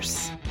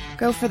cheers,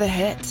 go for the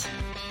hit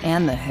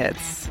and the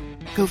hits.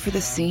 Go for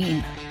the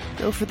scene,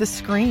 go for the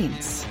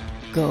screens,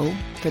 go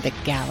for the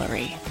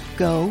gallery,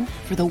 go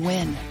for the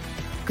win.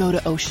 Go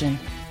to Ocean.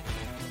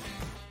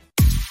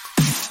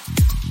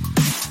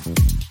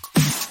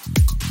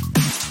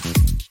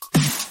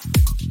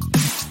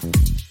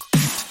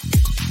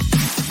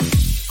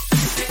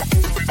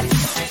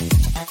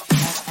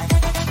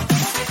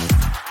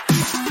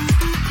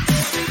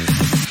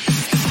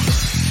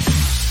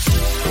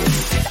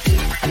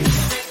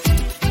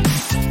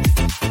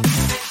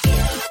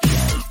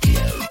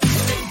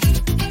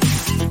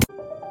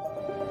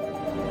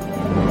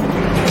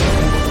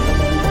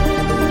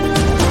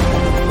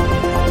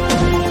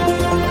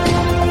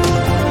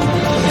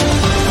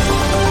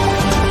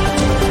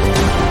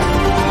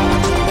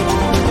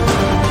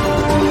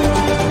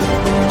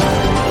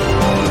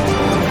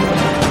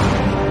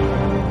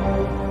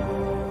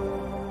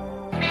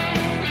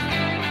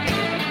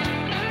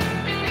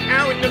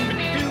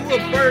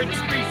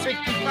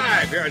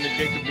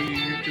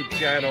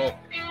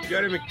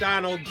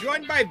 McDonald,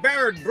 joined by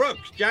Barrett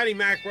Brooks. Johnny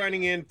Mack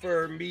running in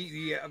for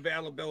media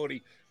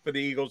availability for the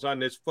Eagles on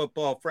this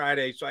Football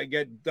Friday, so I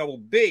get double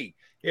B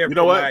here for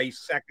my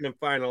second and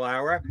final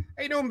hour.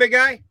 How you doing, big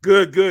guy?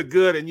 Good.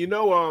 And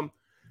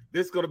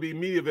this is going to be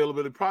media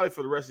availability probably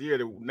for the rest of the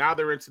year. Now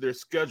they're into their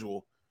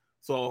schedule,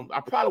 so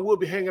I probably will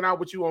be hanging out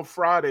with you on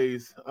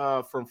Fridays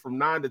from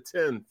 9 to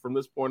 10 from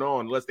this point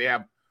on, unless they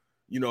have,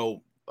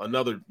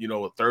 another,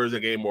 a Thursday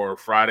game or a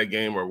Friday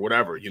game or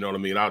whatever. You know what I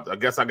mean? I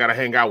guess I got to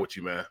hang out with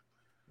you, man.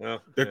 Well,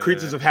 they're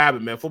creatures of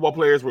habit, man. Football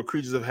players were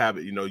creatures of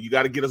habit. You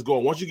got to get us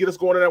going. Once you get us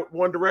going in that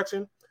one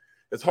direction,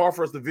 it's hard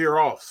for us to veer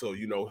off. So,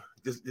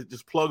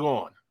 just plug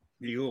on.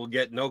 You will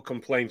get no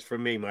complaints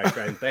from me, my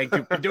friend. Thank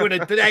you for doing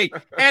it today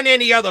and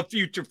any other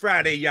future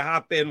Friday you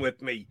hop in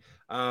with me.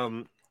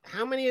 How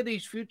many of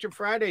these future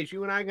Fridays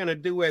you and I are going to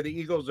do where the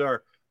Eagles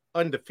are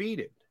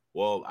undefeated?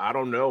 Well, I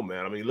don't know,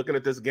 man. I mean, looking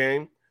at this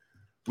game,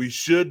 we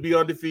should be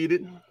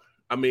undefeated.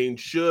 I mean,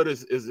 should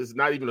is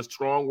not even a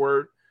strong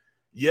word.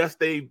 Yes,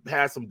 they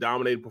had some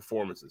dominating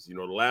performances.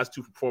 The last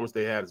two performances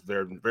they had is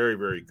very, very,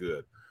 very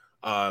good.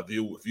 If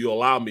you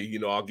allow me,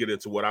 I'll get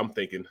into what I'm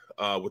thinking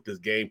with this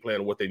game plan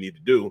and what they need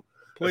to do.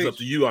 Please. It's up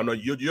to you. I know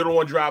you're the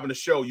one driving the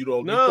show. You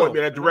point me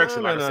in that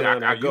direction.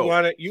 I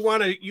go. You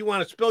want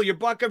to spill your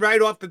bucket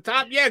right off the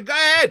top? Yeah, go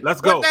ahead.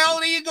 Let's go. What the hell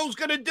are the Eagles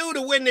going to do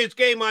to win this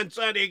game on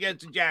Sunday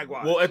against the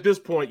Jaguars? Well, at this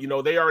point,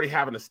 they already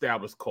have an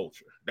established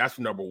culture. That's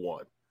number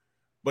one.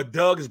 But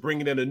Doug is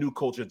bringing in a new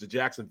culture to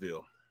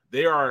Jacksonville.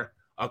 They are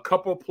a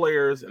couple of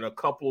players and a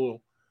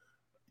couple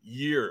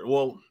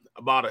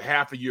about a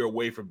half a year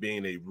away from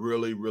being a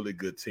really, really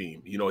good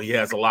team. He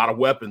has a lot of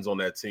weapons on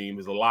that team.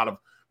 There's a lot of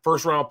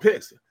first-round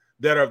picks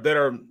that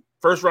are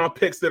first-round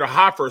picks that are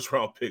high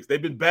first-round picks.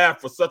 They've been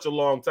bad for such a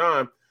long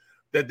time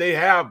that they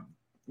have,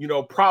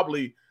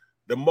 probably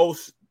the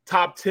most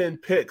top 10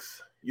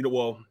 picks.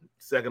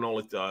 Second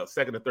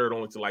and third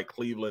only to like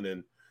Cleveland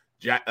and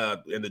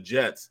the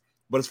Jets.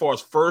 But as far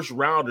as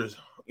first-rounders,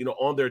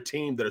 on their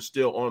team that are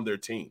still on their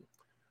team.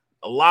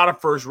 A lot of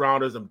first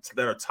rounders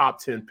that are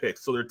top 10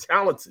 picks. So they're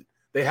talented.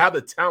 They have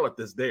the talent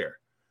that's there.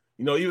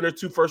 Even their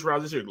two first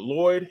rounds this year,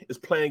 Lloyd is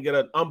playing at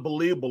an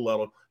unbelievable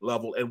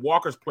level, and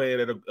Walker's playing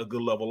at a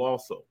good level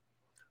also.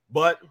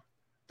 But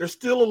they're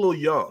still a little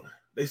young.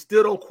 They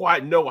still don't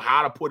quite know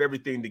how to put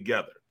everything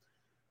together.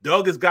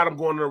 Doug has got them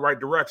going in the right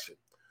direction.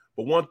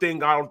 But one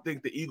thing I don't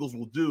think the Eagles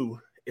will do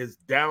is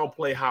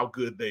downplay how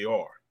good they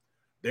are.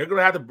 They're going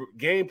to have to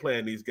game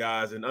plan these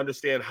guys and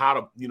understand how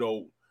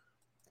to,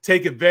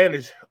 take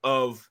advantage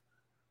of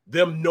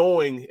them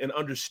knowing and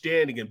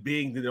understanding and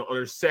being on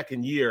their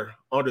second year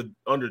under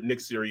Nick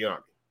Sirianni.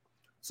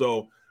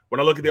 So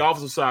when I look at the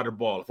offensive side of the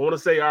ball, if I want to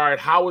say, all right,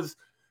 how is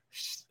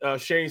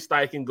Shane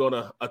Steichen going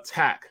to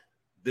attack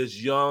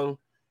this young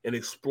and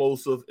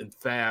explosive and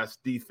fast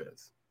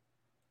defense?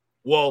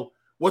 Well,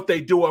 what they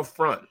do up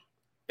front,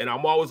 and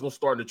I'm always going to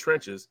start in the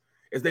trenches,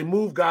 is they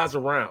move guys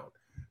around.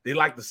 They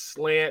like to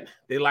slant.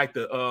 They like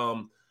to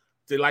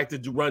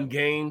run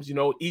games,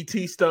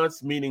 ET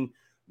stunts, meaning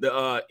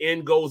the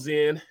end goes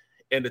in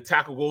and the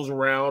tackle goes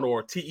around,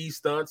 or TE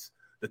stunts,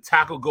 the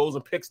tackle goes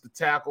and picks the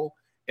tackle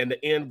and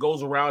the end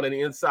goes around and the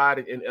inside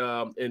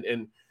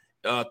and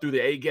through the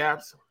A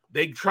gaps.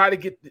 They try to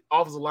get the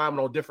offensive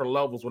linemen on different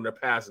levels when they're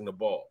passing the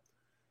ball.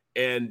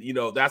 And,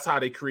 that's how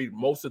they create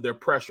most of their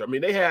pressure. I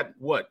mean, they had,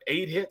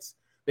 8 hits?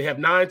 They have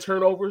 9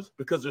 turnovers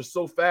because they're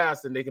so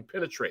fast and they can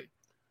penetrate.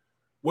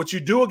 What you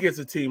do against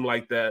a team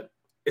like that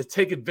is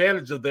take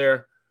advantage of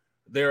their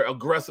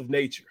aggressive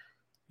nature.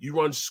 You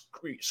run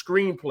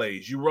screen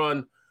plays. You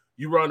run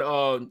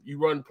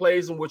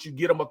plays in which you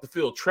get them up the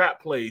field,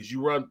 trap plays.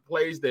 You run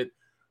plays that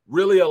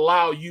really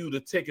allow you to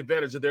take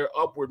advantage of their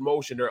upward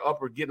motion, their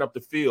upward getting up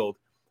the field,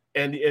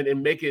 and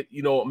make it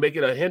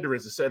a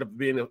hindrance instead of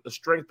being a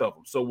strength of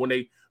them. So when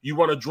you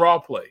run a draw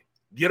play,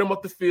 get them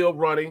up the field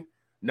running.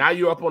 Now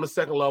you're up on the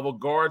second level,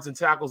 guards and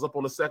tackles up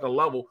on the second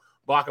level,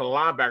 blocking the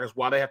linebackers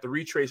while they have to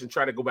retrace and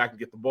try to go back and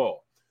get the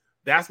ball.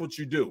 That's what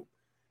you do.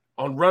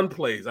 On run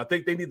plays, I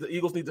think the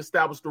Eagles need to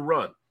establish the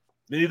run.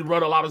 They need to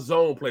run a lot of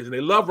zone plays, and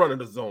they love running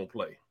the zone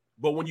play.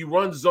 But when you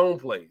run zone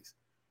plays,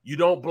 you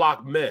don't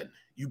block men.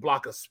 You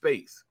block a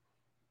space.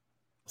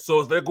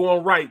 So if they're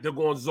going right, they're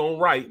going zone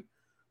right.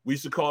 We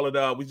used to call it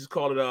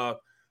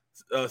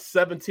a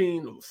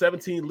 17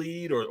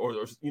 lead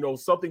or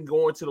something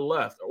going to the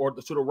left or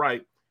to the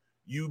right.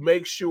 You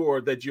make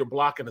sure that you're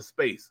blocking a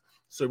space.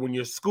 So when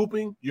you're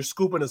scooping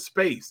a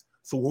space.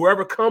 So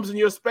whoever comes in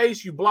your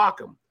space, you block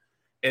them.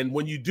 And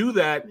when you do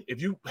that,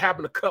 if you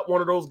happen to cut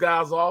one of those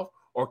guys off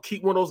or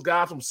keep one of those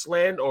guys from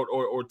slant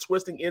or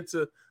twisting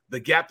into the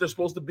gap they're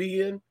supposed to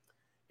be in,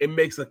 it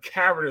makes a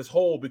cavernous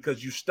hole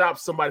because you stop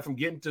somebody from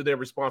getting to their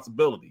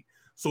responsibility.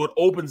 So it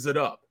opens it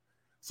up.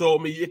 So,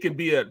 I mean, it can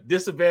be a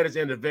disadvantage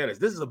and advantage.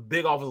 This is a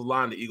big offensive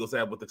line the Eagles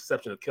have with the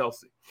exception of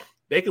Kelsey.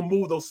 They can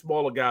move those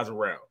smaller guys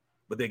around,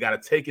 but they got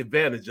to take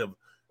advantage of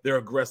their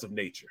aggressive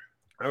nature.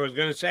 I was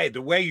going to say,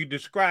 the way you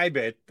describe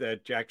it,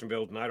 that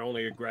Jacksonville's not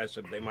only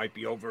aggressive, they might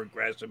be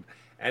over-aggressive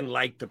and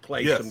like to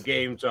play some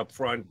games up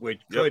front,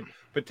 which could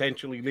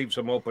potentially leave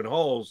some open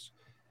holes.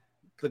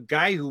 The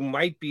guy who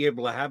might be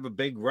able to have a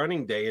big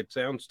running day, it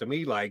sounds to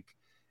me like,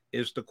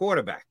 is the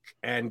quarterback.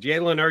 And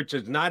Jalen Hurts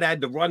has not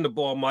had to run the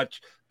ball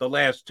much the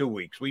last 2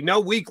 weeks. We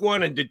know week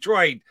 1 in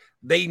Detroit,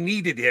 they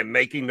needed him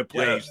making the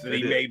plays that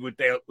he made with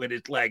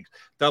his legs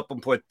to help him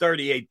put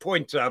 38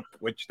 points up,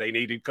 which they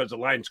needed because the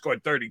Lions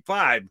scored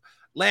 35.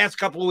 Last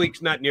couple of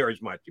weeks, not near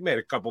as much. He made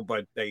a couple,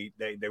 but they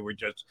were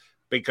just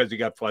because he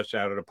got flushed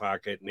out of the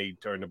pocket and he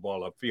turned the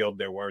ball upfield.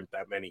 There weren't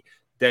that many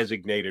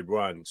designated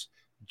runs.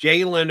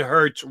 Jalen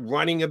Hurts'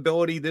 running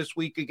ability this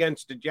week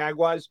against the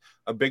Jaguars,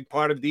 a big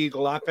part of the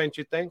Eagle offense,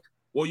 you think?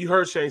 Well, you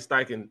heard Shane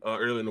Steichen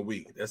earlier in the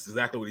week. That's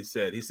exactly what he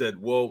said. He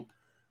said, well,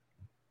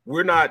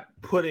 we're not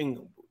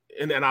putting –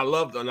 and I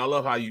love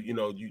how you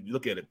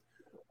look at it.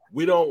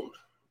 We don't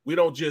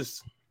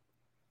just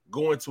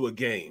go into a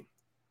game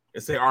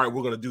and say, all right,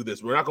 we're going to do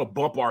this. We're not going to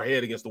bump our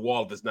head against the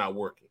wall if it's not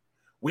working.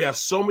 We have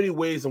so many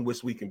ways in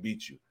which we can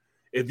beat you.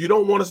 If you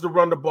don't want us to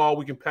run the ball,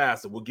 we can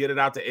pass it. We'll get it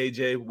out to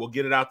AJ. We'll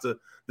get it out to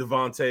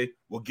Devontae.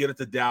 We'll get it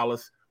to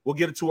Dallas. We'll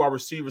get it to our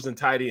receivers and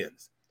tight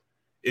ends.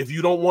 If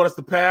you don't want us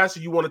to pass,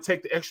 you want to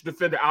take the extra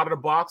defender out of the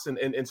box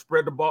and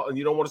spread the ball, and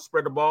you don't want to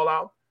spread the ball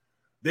out,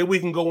 then we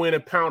can go in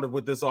and pound it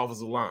with this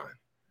offensive line,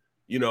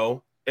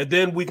 and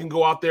then we can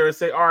go out there and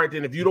say, all right,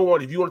 then if you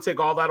want to take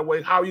all that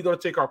away, how are you going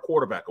to take our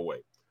quarterback away?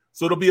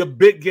 So it'll be a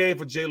big game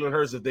for Jalen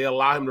Hurts if they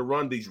allow him to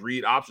run these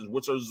read options,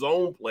 which are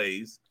zone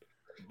plays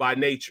by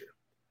nature.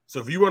 So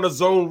if you run a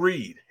zone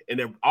read and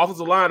the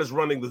offensive line is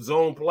running the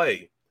zone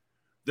play,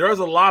 there's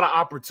a lot of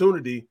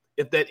opportunity.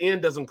 If that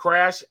end doesn't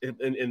crash and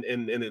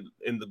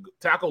the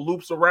tackle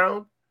loops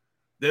around,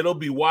 then it'll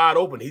be wide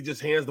open. He just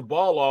hands the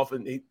ball off,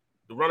 and the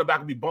running back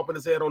will be bumping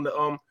his head on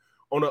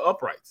the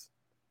uprights.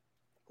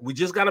 We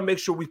just got to make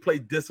sure we play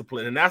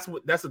discipline, and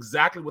that's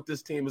exactly what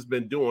this team has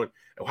been doing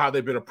and how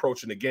they've been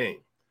approaching the game.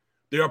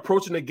 They're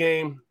approaching the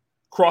game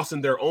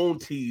crossing their own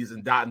T's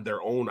and dotting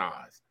their own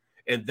I's.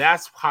 And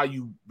that's how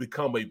you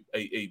become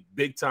a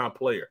big-time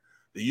player.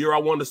 The year I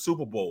won the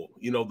Super Bowl,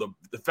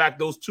 the fact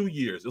those 2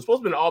 years, it was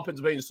supposed to be an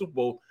All-Pennsylvania Super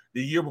Bowl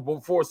the year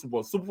before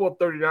Super Bowl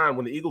 39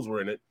 when the Eagles were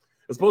in it. It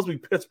was supposed to be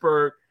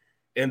Pittsburgh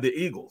and the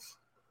Eagles,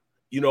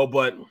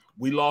 but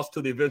we lost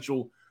to the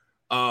eventual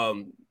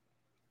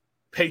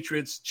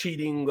Patriots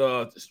cheating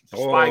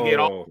Spygate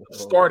all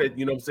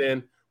started,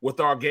 with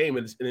our game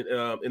in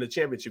the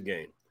championship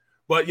game.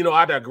 But,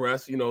 I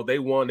digress. They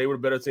won. They were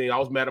the better team. I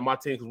was mad at my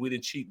team because we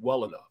didn't cheat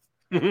well enough.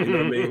 You know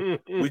what I mean?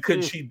 We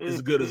couldn't cheat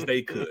as good as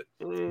they could.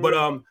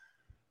 But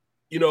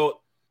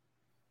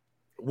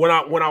when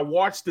I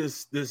watch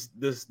this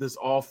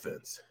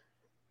offense,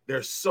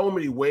 there's so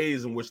many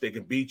ways in which they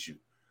can beat you.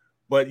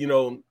 But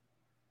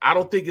I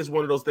don't think it's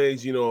one of those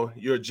things.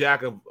 You're a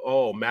jack of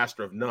all,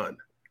 master of none.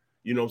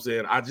 You know what I'm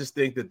saying? I just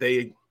think that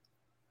they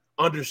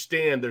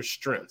understand their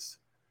strengths,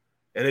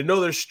 and they know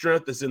their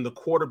strength is in the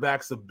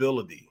quarterback's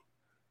ability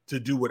to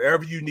do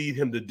whatever you need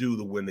him to do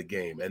to win the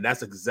game. And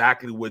that's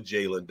exactly what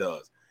Jalen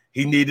does.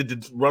 He needed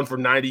to run for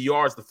 90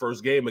 yards the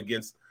first game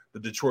against the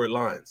Detroit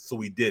Lions, so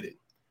he did it.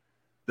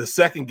 The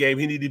second game,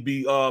 he needed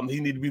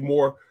to be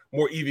more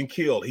even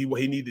keeled.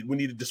 We need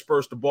to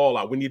disperse the ball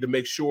out. We need to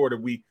make sure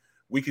that we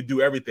could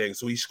do everything.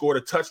 So he scored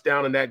a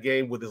touchdown in that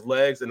game with his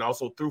legs and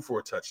also threw for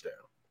a touchdown.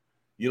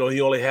 You know,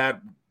 he only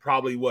had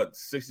probably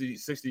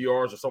 60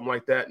 yards or something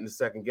like that in the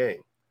second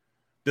game.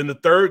 Then the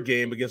third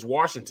game against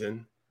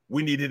Washington,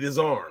 we needed his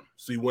arm.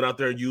 So he went out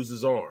there and used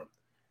his arm.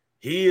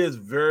 He is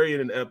very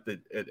inept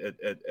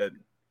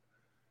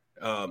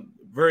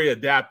very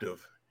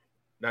adaptive,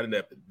 not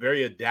inept,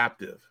 very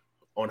adaptive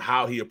on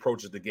how he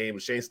approaches the game.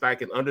 Shane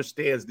Steichen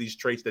understands these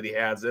traits that he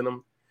has in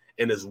him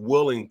and is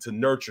willing to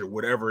nurture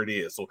whatever it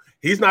is. So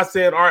he's not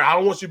saying, all right, I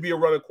don't want you to be a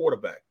running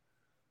quarterback.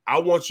 I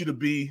want you to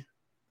be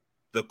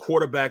the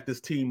quarterback this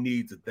team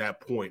needs at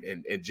that point,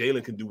 and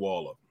Jalen can do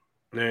all of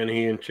them. And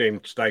he and Shane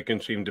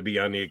Steichen seem to be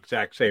on the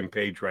exact same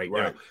page right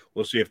now.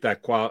 We'll see if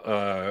that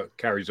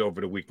carries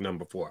over to week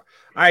number 4. All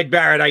right,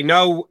 Barrett, I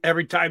know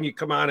every time you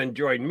come on and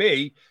join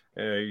me,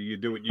 you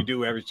do what you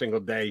do every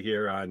single day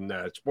here on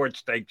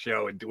Sports Take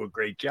Show and do a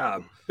great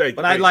job. Thank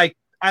but you.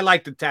 I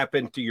like to tap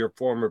into your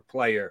former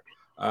player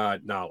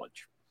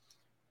knowledge.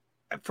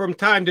 From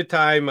time to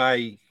time,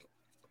 I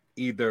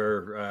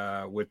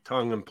either with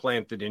tongue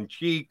implanted in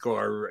cheek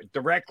or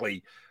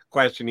directly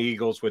question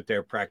Eagles with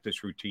their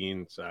practice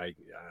routines.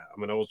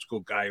 I'm an old school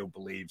guy who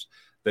believes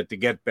that to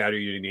get better,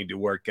 you need to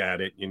work at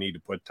it. You need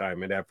to put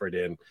time and effort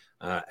in,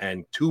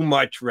 and too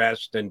much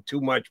rest and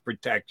too much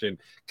protection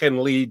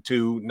can lead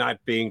to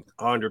not being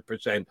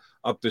 100%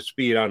 up to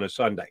speed on a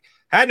Sunday.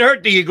 Hadn't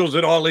hurt the Eagles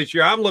at all this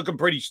year. I'm looking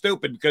pretty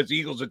stupid because the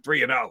Eagles are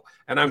 3-0,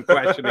 and I'm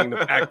questioning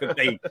the fact that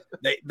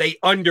they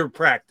under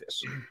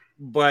practice.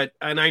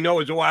 And I know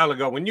it was a while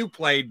ago when you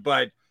played,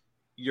 but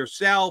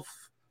yourself,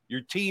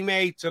 your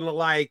teammates and the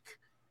like,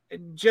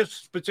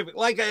 just specific,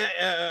 like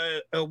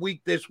a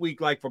week this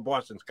week, like for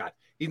Boston Scott,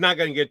 he's not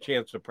going to get a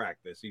chance to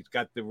practice. He's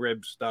got the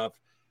rib stuff.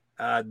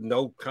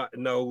 No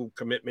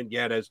commitment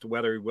yet as to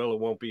whether he will or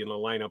won't be in the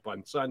lineup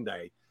on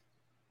Sunday.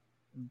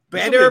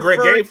 Better, be a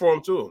great game for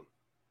him too.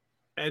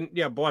 And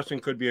yeah, Boston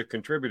could be a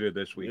contributor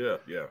this week.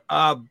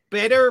 Yeah.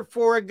 Better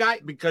for a guy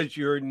because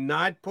you're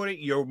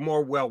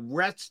more well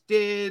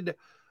rested.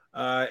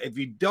 If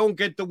you don't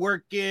get the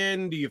work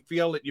in, do you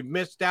feel that you've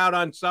missed out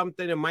on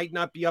something and might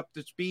not be up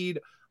to speed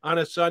on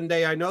a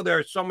Sunday? I know there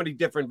are so many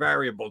different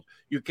variables.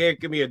 You can't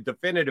give me a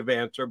definitive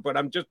answer, but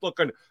I'm just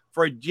looking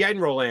for a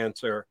general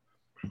answer.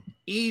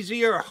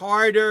 Easier,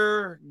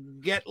 harder,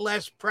 get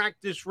less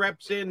practice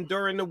reps in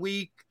during the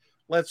week.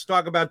 Let's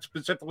talk about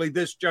specifically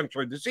this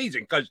juncture of the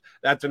season, because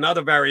that's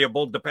another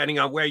variable depending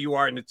on where you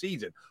are in the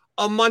season.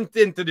 A month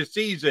into the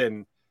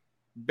season,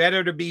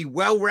 better to be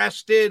well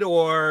rested,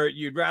 or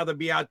you'd rather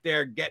be out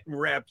there getting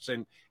reps,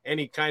 and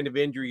any kind of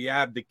injury you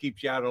have that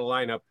keeps you out of the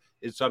lineup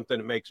is something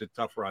that makes it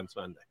tougher on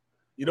Sunday.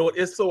 You know what?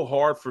 It's so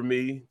hard for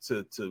me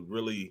to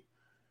really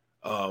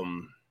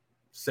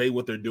say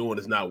what they're doing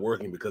is not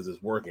working because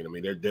it's working. I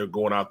mean, they're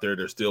going out there,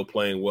 they're still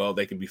playing well.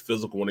 They can be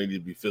physical when they need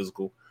to be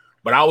physical.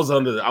 But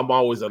I'm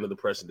always under the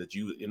impression that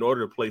in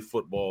order to play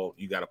football,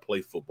 you got to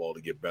play football to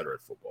get better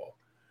at football.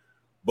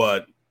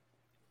 But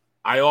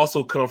I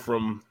also come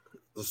from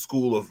the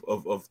school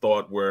of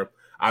thought where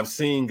I've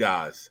seen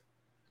guys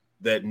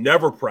that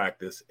never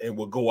practice and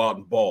will go out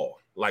and ball,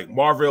 like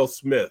Marvell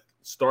Smith,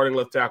 starting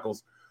left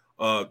tackles,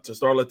 to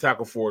start left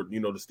tackle for the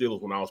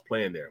Steelers when I was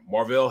playing there.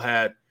 Marvell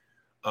had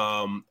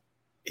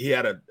he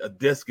had a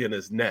disc in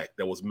his neck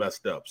that was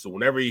messed up, so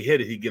whenever he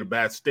hit it, he'd get a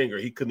bad stinger.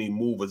 He couldn't even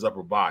move his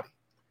upper body,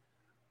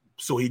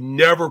 so he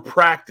never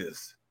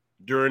practiced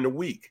during the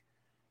week.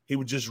 He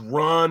would just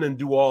run and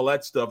do all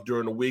that stuff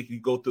during the week.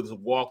 He'd go through the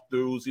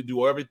walkthroughs. He'd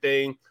do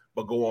everything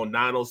but go on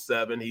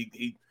 907.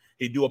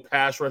 He'd do a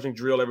pass rushing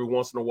drill every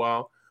once in a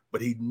while,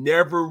 but he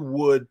never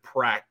would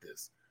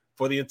practice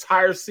for the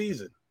entire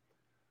season.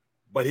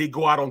 But he'd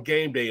go out on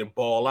game day and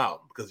ball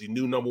out because he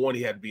knew, number one,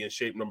 he had to be in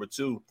shape. Number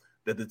two,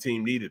 that the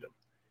team needed him.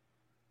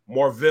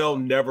 Marvell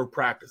never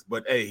practiced,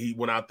 but, hey, he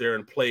went out there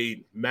and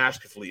played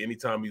masterfully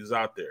anytime he was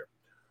out there.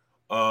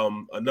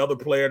 Another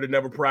player that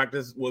never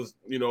practiced was,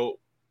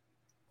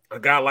 a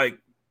guy like,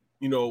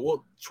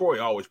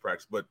 Troy always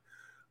practiced, but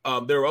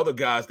there are other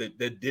guys that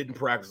didn't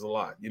practice a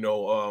lot.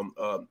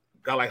 A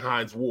guy like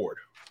Hines Ward.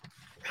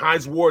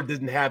 Hines Ward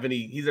didn't have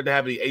any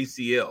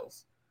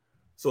ACLs.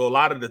 So a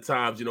lot of the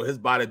times, his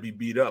body would be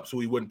beat up, so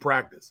he wouldn't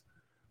practice.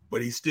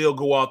 But he still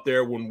go out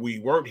there when we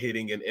weren't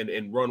hitting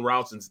and run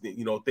routes and,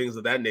 things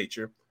of that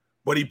nature.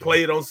 But he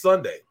played on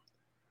Sunday.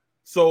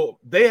 So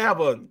they have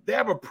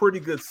a pretty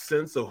good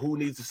sense of who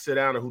needs to sit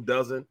down and who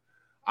doesn't.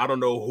 I don't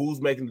know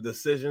who's making the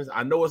decisions.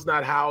 I know it's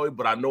not Howie,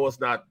 but I know it's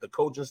not the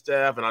coaching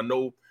staff, and I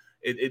know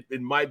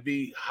it might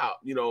be how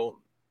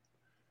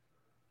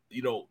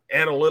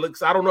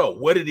analytics. I don't know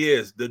what it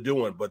is they're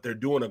doing, but they're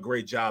doing a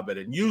great job at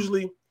it. And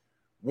usually,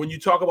 when you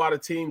talk about a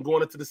team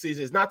going into the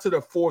season, it's not to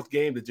the fourth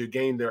game that you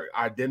gain their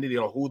identity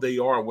on who they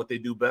are and what they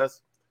do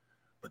best.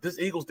 But this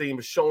Eagles team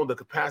has shown the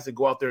capacity to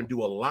go out there and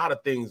do a lot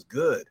of things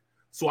good.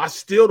 So I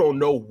still don't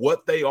know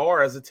what they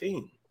are as a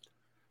team.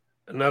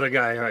 Another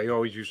guy I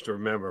always used to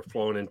remember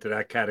flowing into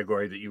that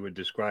category that you were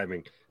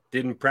describing,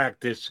 didn't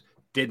practice,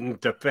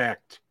 didn't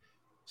affect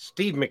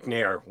Steve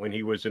McNair when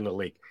he was in the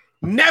league.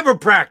 never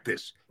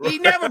practiced. He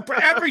never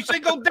every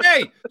single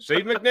day.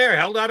 Steve McNair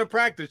held out of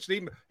practice.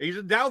 He's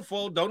a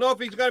doubtful. Don't know if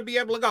he's going to be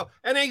able to go.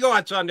 And then go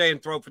out Sunday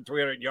and throw for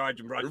 300 yards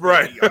and run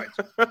 30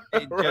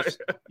 yards.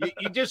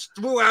 You just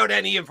threw out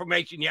any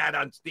information you had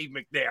on Steve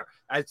McNair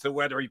as to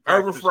whether he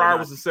practiced. Irvin Fryer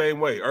was the same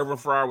way.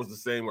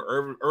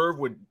 Irv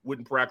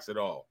wouldn't practice at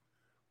all.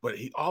 But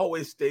he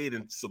always stayed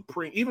in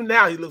supreme. Even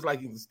now, he looks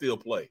like he can still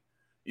play.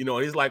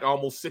 He's like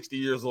almost 60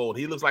 years old.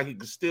 He looks like he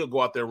can still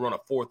go out there and run a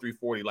 4.3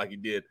 40 like he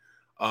did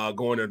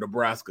going to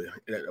Nebraska.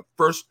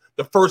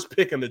 The first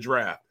pick in the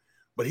draft.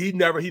 But he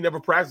never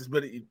practiced,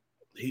 but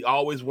he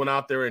always went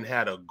out there and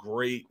had a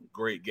great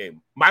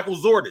game. Michael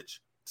Zordich,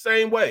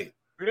 same way.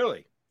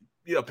 Really?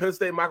 Yeah, Penn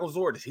State Michael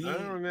Zordich. I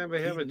don't remember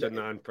him as a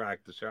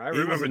non-practicer. I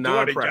remember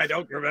Zordich. I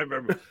don't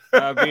remember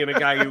being a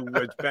guy who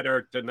was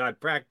better to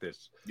not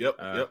practice. Yep.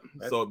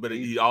 But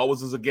he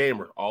always was a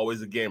gamer.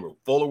 Always a gamer.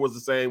 Fuller was the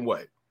same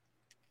way.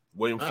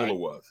 William Fuller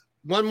was.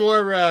 One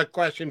more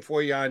question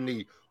for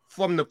you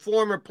from the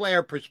former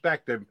player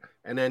perspective,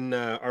 and then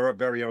our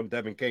very own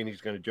Devin Kane,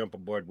 he's going to jump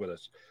aboard with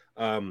us.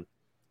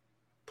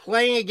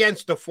 Playing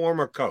against a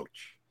former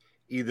coach,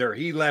 either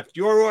he left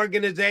your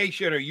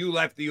organization or you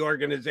left the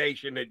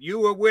organization that you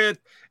were with,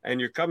 and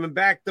you're coming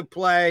back to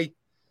play.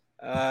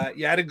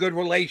 You had a good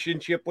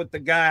relationship with the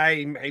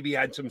guy, maybe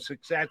had some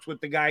success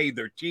with the guy,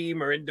 either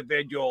team or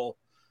individual.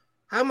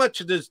 How much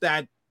does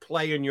that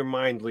play in your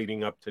mind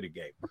leading up to the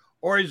game?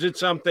 Or is it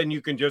something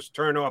you can just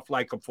turn off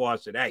like a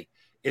faucet? Hey,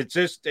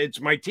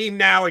 it's my team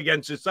now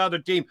against this other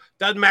team.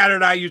 Doesn't matter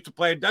that I used to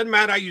play. Doesn't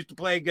matter I used to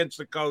play against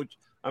the coach.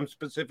 I'm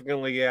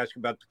specifically asking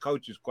about the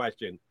coach's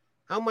question.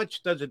 How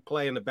much does it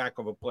play in the back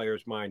of a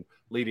player's mind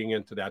leading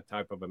into that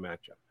type of a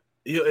matchup?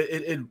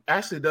 It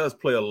actually does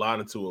play a lot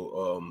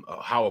into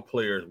how a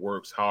player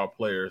works, how a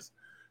player's,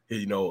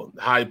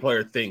 how a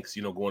player thinks,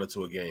 going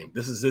into a game.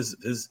 This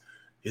is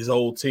his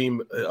old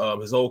team,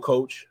 his old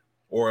coach,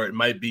 or it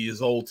might be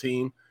his old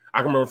team. I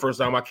can remember the first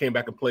time I came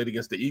back and played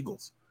against the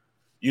Eagles.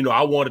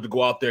 I wanted to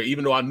go out there,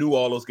 even though I knew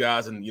all those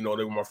guys and, they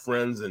were my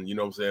friends and,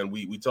 what I'm saying,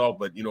 we talked,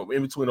 but,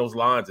 in between those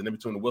lines and in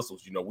between the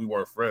whistles, we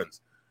weren't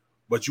friends.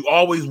 But you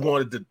always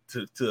wanted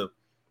to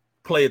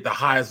play at the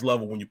highest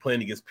level when you're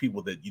playing against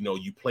people that,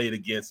 you played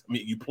against,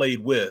 you played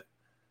with,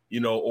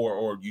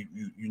 or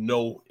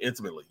you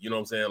intimately, what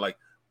I'm saying? Like,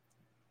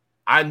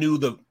 I knew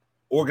the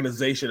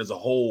organization as a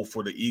whole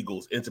for the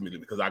Eagles intimately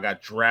because I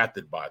got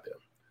drafted by them.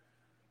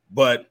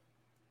 But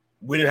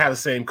we didn't have the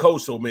same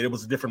coach, so it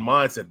was a different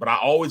mindset. But I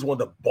always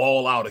wanted to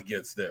ball out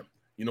against them.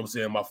 You know what I'm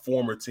saying? My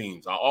former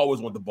teams. I always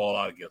wanted to ball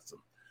out against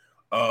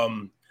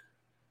them.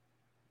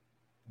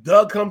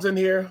 Doug comes in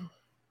here.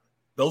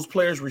 Those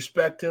players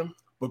respect him.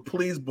 But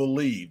please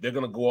believe they're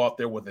going to go out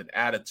there with an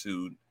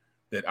attitude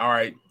that, all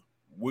right,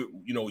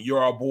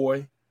 you're our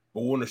boy,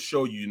 but we want to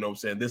show you, what I'm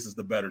saying, this is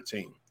the better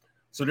team.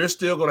 So they're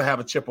still going to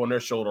have a chip on their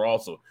shoulder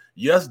also.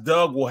 Yes,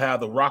 Doug will have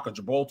the Rock of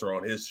Gibraltar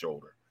on his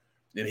shoulder.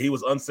 And he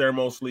was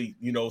unceremoniously,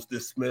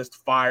 dismissed,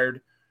 fired,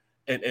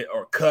 and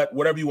or cut,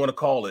 whatever you want to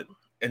call it.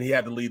 And he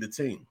had to lead the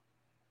team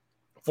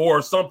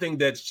for something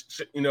that,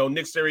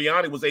 Nick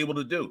Sirianni was able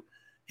to do.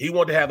 He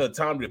wanted to have the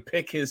time to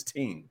pick his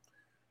team,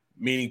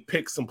 meaning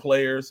pick some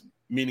players,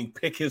 meaning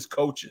pick his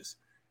coaches.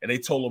 And they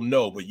told him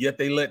no, but yet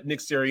they let Nick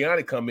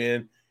Sirianni come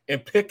in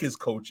and pick his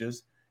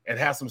coaches and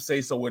have some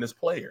say-so in his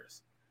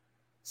players.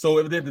 So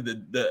evidently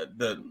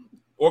the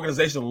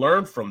organization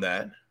learned from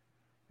that.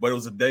 But it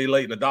was a day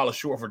late and a dollar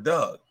short for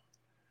Doug.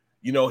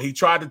 He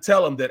tried to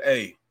tell him that,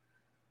 hey,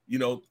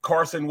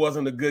 Carson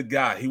wasn't a good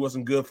guy. He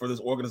wasn't good for this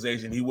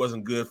organization. He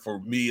wasn't good for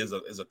me as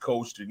a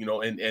coach,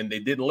 and they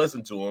didn't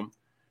listen to him,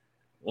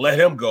 let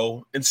him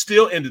go, and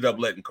still ended up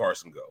letting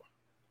Carson go.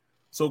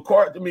 So,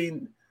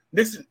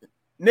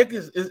 Nick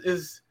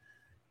is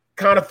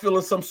kind of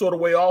feeling some sort of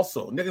way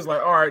also. Nick is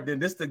like, all right, then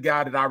this is the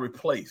guy that I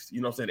replaced.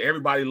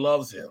 Everybody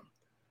loves him.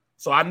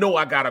 So I know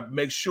I got to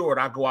make sure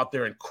that I go out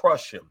there and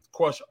crush him,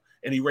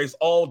 and erase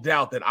all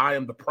doubt that I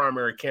am the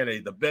primary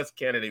candidate, the best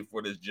candidate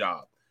for this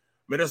job.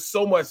 There's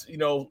so much,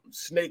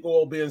 snake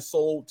oil being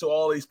sold to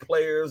all these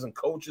players and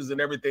coaches and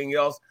everything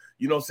else.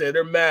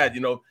 They're mad.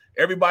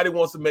 Everybody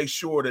wants to make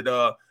sure that,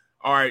 all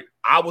right,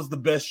 I was the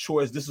best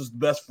choice. This was the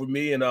best for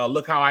me. And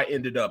look how I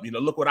ended up.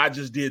 Look what I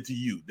just did to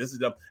you. It's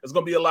going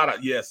to be a lot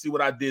of, see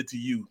what I did to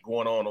you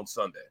going on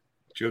Sunday.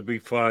 Should be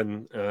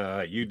fun.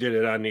 You did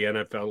it on the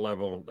NFL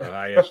level. The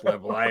highest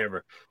level I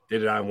ever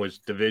did it on was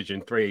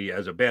Division III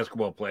as a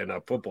basketball player,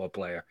 not football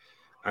player.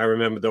 I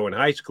remember, though, in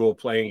high school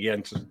playing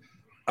against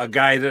a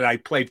guy that I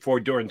played for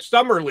during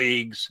summer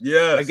leagues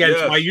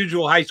against my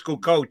usual high school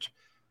coach.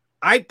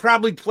 I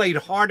probably played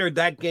harder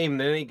that game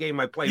than any game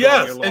I played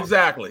all year long.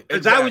 Exactly.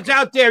 Because I was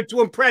out there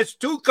to impress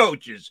two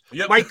coaches,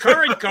 my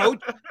current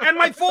coach and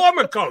my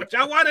former coach.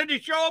 I wanted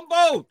to show them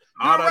both.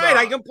 You're right,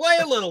 I can play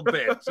a little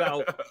bit.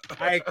 So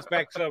I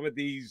expect some of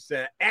these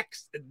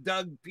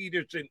ex-Doug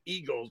Peterson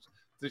Eagles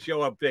to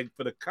show up big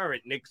for the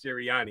current Nick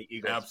Sirianni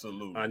Eagles.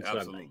 Absolutely. On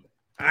Sunday.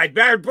 All right,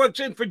 Barrett Brooks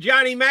in for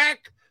Johnny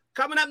Mack.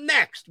 Coming up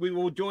next, we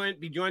will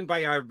be joined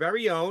by our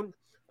very own,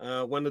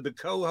 one of the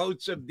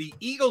co-hosts of the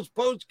Eagles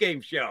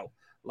postgame show,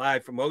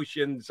 live from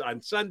Oceans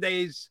on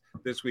Sundays.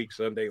 This week,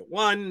 Sunday at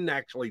 1,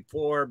 actually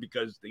 4,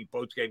 because the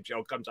post-game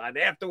show comes on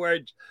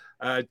afterwards.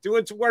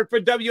 Doing some work for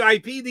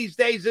WIP these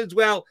days as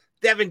well.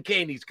 Devin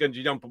Caney's going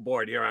to jump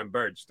aboard here on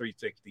Birds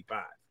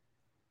 365.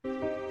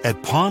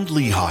 At Pond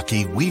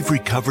Lehocky, we've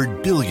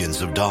recovered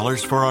billions of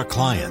dollars for our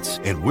clients,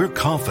 and we're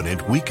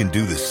confident we can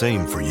do the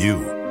same for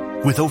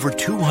you. With over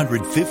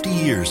 250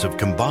 years of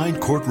combined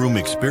courtroom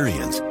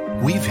experience,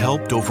 we've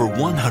helped over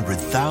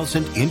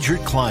 100,000 injured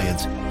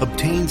clients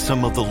obtain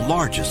some of the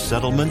largest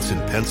settlements in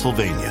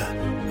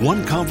Pennsylvania.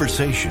 One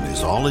conversation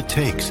is all it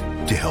takes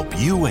to help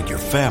you and your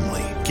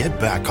family get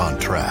back on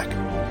track.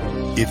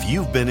 If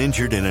you've been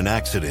injured in an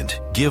accident,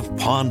 give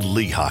Pond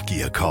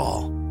Lehocky a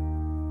call.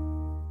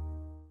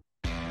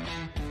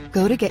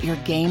 Go to get your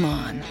game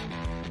on.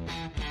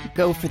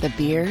 Go for the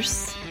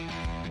beers.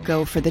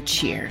 Go for the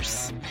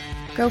cheers.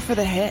 Go for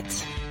the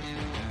hit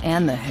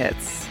and the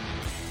hits.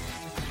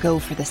 Go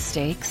for the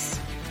stakes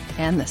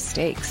and the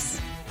stakes.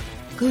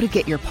 Go to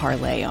get your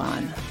parlay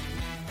on.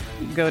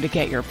 Go to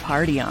get your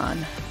party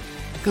on.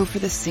 Go for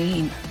the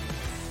scene.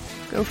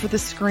 Go for the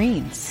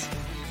screens.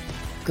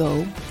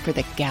 Go for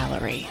the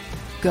gallery.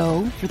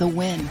 Go for the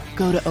win.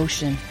 Go to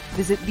Ocean.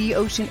 Visit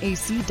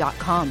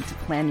theoceanac.com to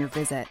plan your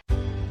visit.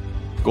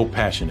 Go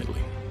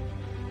passionately.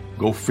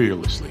 Go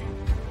fearlessly.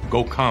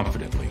 Go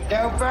confidently.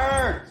 Go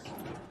Birds!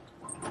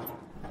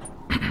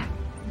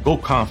 Go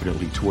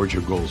confidently towards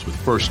your goals with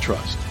First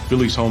Trust,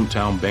 Philly's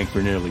hometown bank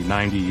for nearly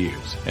 90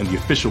 years, and the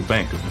official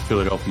bank of the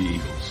Philadelphia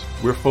Eagles.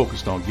 We're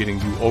focused on getting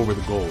you over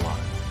the goal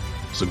line.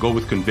 So go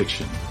with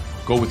conviction.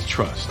 Go with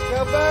trust.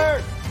 Go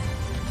Birds!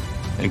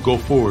 And go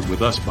forward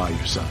with us by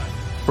your side.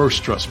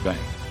 First Trust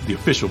Bank, the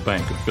official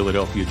bank of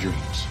Philadelphia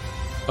Dreams.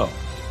 Oh,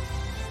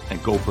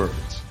 and go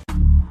Birds.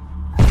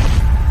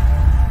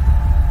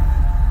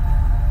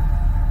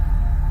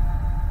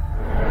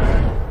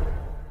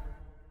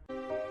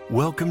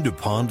 Welcome to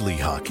Pond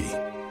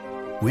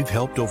Lehocky. We've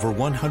helped over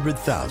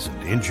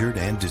 100,000 injured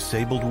and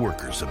disabled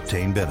workers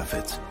obtain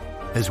benefits,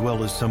 as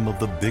well as some of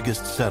the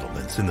biggest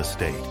settlements in the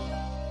state.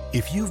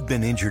 If you've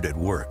been injured at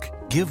work,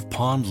 give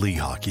Pond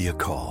Lehocky a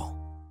call.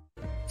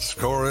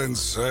 Score and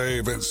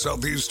save in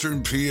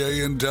southeastern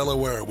PA and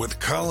Delaware with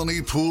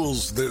Colony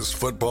Pools this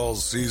football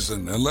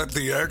season, and let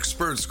the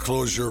experts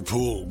close your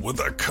pool with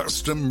a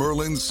custom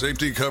Merlin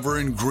safety cover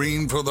in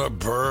green for the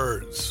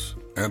birds.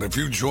 And if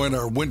you join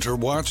our Winter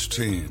Watch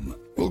team,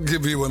 we'll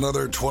give you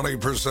another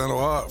 20%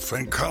 off,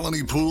 and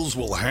Colony Pools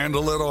will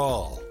handle it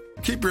all.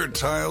 Keep your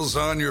tiles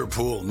on your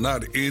pool,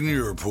 not in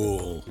your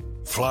pool.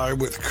 Fly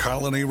with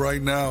Colony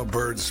right now,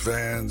 Birds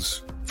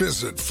fans.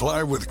 Visit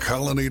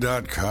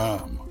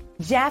flywithcolony.com.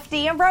 Jeff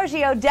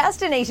D'Ambrosio,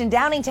 Destination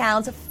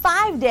Downingtown's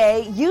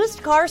 5-day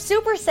used car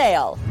super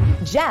sale.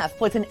 Jeff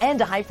puts an end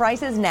to high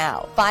prices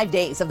now. 5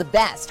 days of the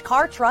best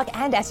car, truck,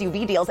 and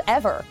SUV deals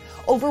ever.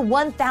 Over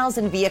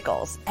 1,000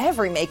 vehicles,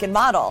 every make and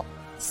model.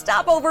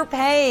 Stop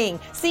overpaying.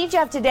 See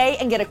Jeff today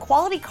and get a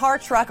quality car,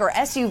 truck, or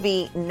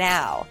SUV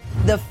now.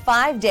 The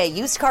 5-day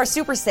used car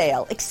super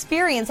sale.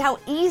 Experience how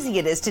easy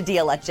it is to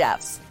deal at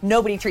Jeff's.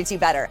 Nobody treats you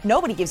better.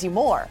 Nobody gives you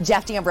more.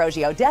 Jeff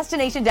D'Ambrosio,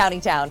 Destination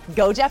Downingtown.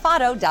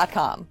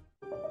 GoJeffAuto.com.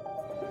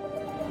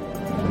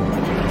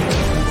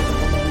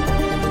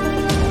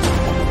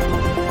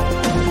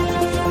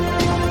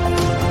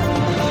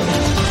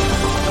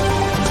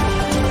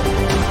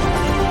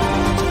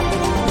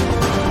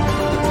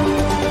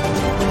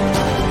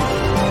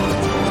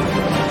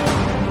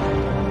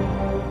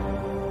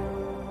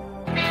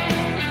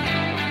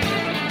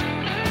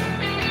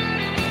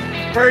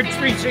 Birds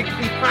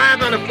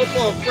 365 on a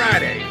football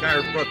Friday.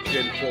 Barrett Brooks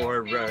in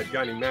for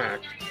Johnny Mack.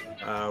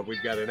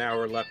 We've got an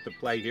hour left to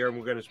play here, and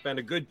we're going to spend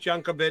a good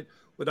chunk of it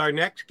with our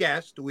next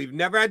guest. We've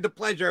never had the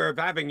pleasure of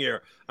having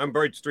here on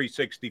Birds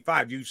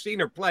 365. You've seen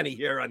her plenty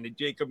here on the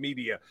Jacob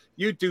Media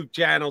YouTube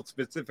channel,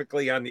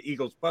 specifically on the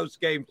Eagles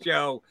postgame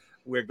show.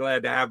 We're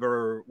glad to have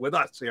her with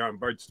us here on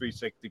Birds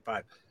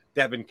 365.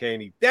 Devin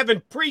Caney. Devin,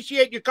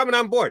 appreciate you coming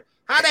on board.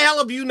 How the hell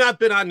have you not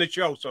been on the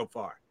show so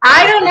far?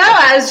 I don't know.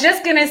 I was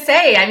just going to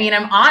say, I mean,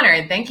 I'm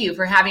honored. Thank you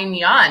for having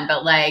me on.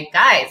 But, like,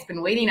 guys,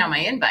 been waiting on my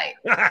invite.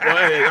 Well,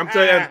 hey, I'm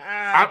telling you,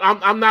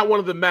 I'm not one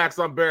of the Macs.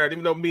 I'm Barrett.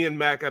 Even though me and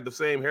Mac had the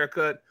same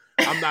haircut,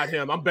 I'm not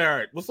him. I'm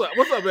Barrett. What's up,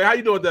 man? How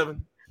you doing,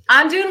 Devin?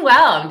 I'm doing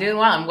well.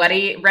 I'm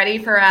ready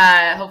for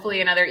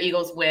hopefully another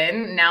Eagles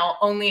win. Now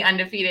only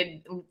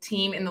undefeated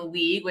team in the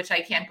league, which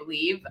I can't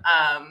believe.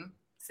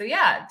 So,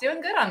 yeah,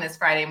 doing good on this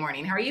Friday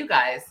morning. How are you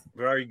guys?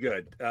 Very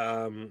good.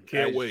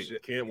 Can't wait.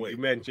 You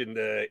mentioned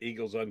the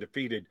Eagles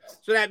undefeated.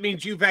 So that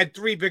means you've had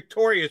 3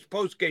 victorious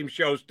postgame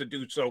shows to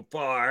do so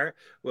far.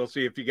 We'll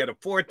see if you get a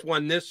 4th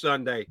one this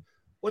Sunday.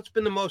 What's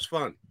been the most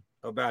fun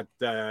about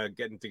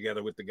getting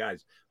together with the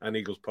guys on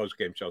Eagles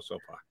postgame show so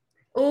far?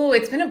 Oh,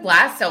 it's been a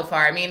blast so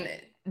far. I mean,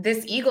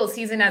 this Eagles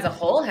season as a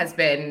whole has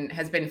been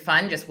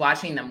fun just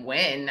watching them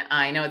win.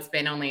 I know it's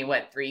been only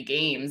 3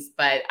 games,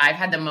 but I've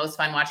had the most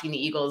fun watching the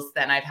Eagles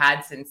than I've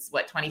had since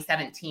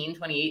 2017,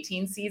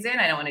 2018 season.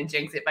 I don't want to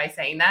jinx it by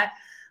saying that.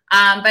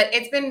 But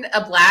it's been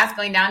a blast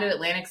going down to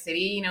Atlantic City.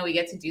 You know, we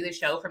get to do the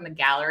show from the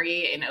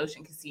gallery in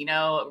Ocean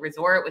Casino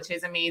Resort, which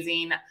is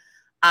amazing.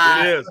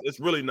 It is. It's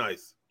really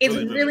nice. It's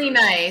really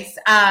nice.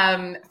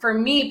 For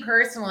me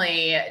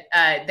personally,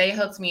 they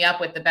hooked me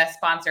up with the best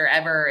sponsor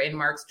ever in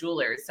Mark's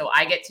Jewelers. So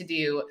I get to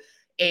do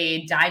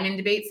a diamond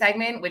debate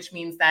segment, which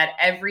means that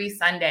every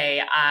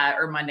Sunday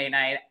or Monday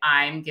night,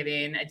 I'm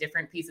given a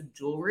different piece of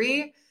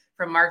jewelry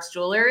from Mark's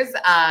Jewelers.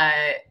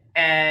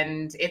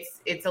 And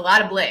it's a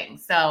lot of bling.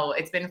 So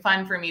it's been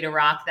fun for me to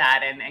rock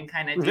that and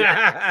kind of do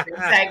that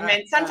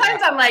segment.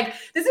 Sometimes I'm like,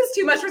 this is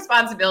too much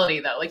responsibility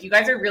though. Like, you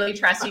guys are really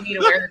trusting me to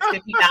wear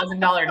this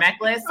 $50,000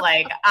 necklace.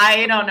 Like,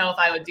 I don't know if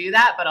I would do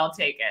that, but I'll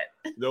take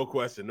it. No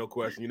question.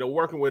 You know,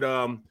 working with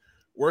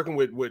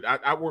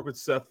I worked with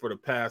Seth for the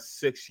past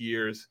 6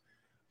 years.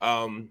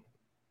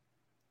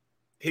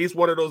 He's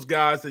one of those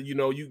guys that, you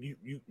know, you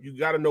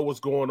got to know what's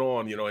going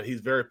on, you know, and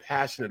he's very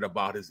passionate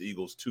about his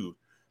Eagles too.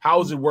 How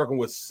is it working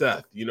with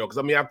Seth? You know, because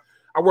I mean,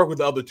 I worked with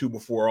the other two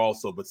before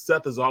also, but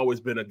Seth has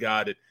always been a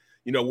guy that,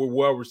 you know, we're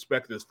well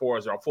respected as far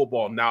as our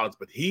football knowledge,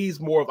 but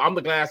he's more of, I'm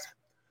the glass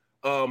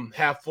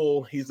half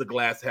full, he's the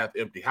glass half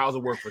empty. How's it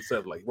work for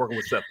Seth, like working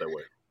with Seth that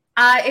way?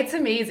 It's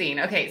amazing.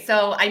 Okay,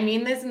 so I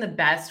mean this in the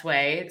best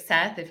way.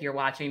 Seth, if you're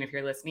watching, if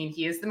you're listening,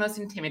 he is the most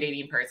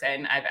intimidating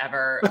person I've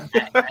ever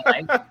met in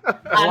my life.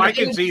 I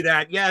can see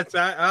that. Yes,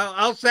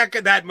 I'll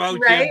second that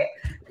motion. Right?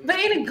 But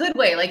in a good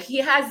way. Like, he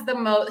has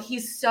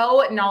he's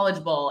so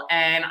knowledgeable.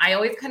 And I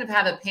always kind of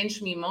have a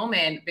pinch me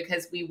moment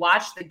because we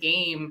watched the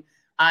game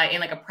in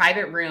like a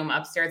private room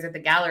upstairs at the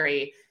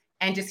gallery,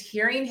 and just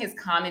hearing his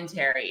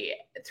commentary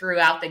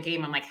throughout the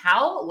game, I'm like,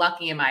 how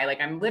lucky am I? Like,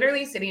 I'm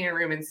literally sitting in a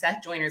room and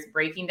Seth Joyner's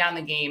breaking down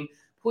the game,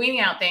 pointing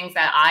out things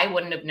that I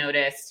wouldn't have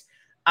noticed.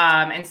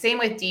 And same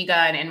with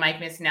D-Gun and Mike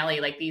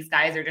Missinelli. Like, these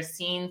guys are just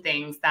seeing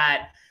things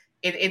that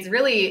it's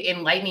really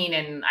enlightening,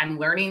 and I'm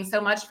learning so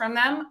much from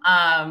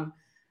them.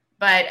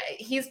 But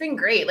he's been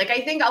great. Like,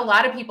 I think a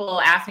lot of people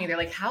ask me, they're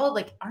like, how,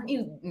 like, aren't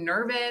you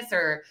nervous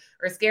or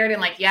scared?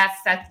 And like, yes,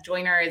 Seth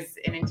Joyner is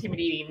an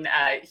intimidating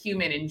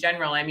human in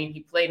general. I mean, he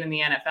played in the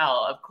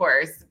NFL, of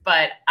course,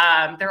 but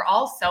they're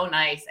all so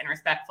nice and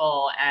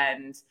respectful.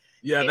 And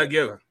yeah,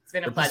 it's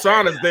been a the pleasure.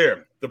 persona's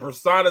there. The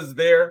persona's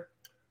there.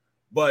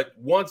 But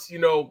once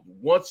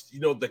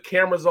the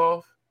camera's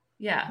off,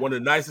 yeah, one of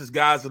the nicest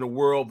guys in the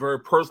world, very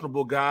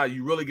personable guy.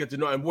 You really get to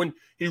know. And when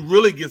he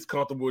really gets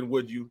comfortable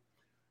with you,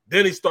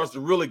 then he starts to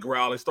really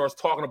growl and starts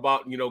talking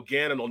about, you know,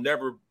 Gannon will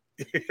never,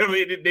 I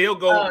mean, they'll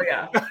go. Oh,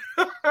 yeah.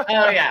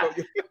 Oh, yeah.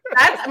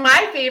 That's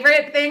my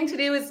favorite thing to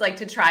do, is like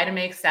to try to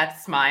make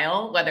Seth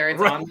smile, whether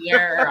it's on the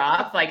air or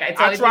off. Like, it's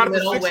always a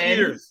little win.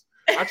 Years.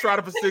 I tried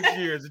it for 6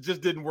 years. It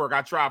just didn't work.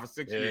 I tried for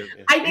 6 years.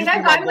 I think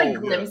I've gotten like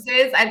glimpses.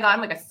 Yeah. I've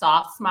gotten like a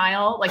soft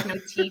smile, like no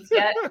teeth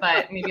yet,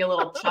 but maybe a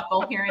little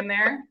chuckle here and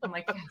there. I'm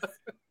like, yes.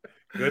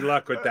 Good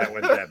luck with that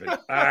one, Devin. All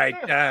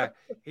right.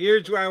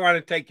 Here's where I want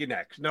to take you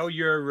next. Know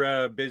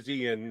you're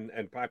busy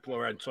and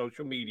popular on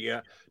social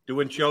media,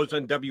 doing shows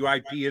on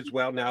WIP as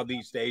well now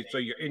these days, so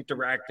you're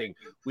interacting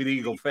with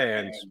Eagle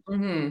fans.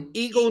 Mm-hmm.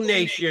 Eagle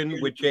Nation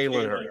with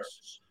Jalen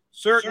Hurts.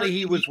 Certainly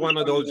he was one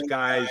of those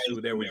guys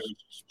who there was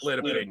split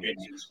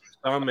opinions.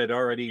 Some had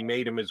already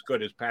made him as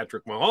good as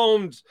Patrick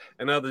Mahomes,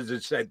 and others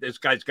had said, this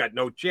guy's got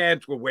no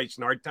chance. We're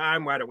wasting our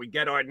time. Why don't we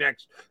get our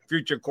next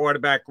future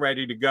quarterback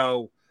ready to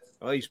go?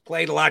 Well, he's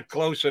played a lot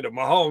closer to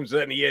Mahomes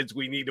than he is.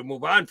 We need to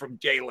move on from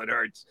Jalen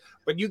Hurts.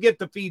 But you get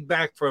the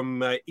feedback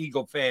from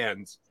Eagle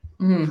fans.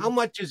 Mm-hmm. How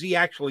much has he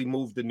actually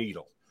moved the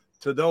needle?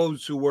 To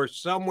those who were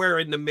somewhere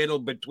in the middle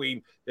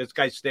between, this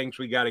guy stinks,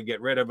 we got to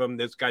get rid of him,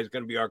 this guy's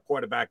going to be our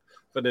quarterback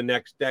for the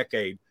next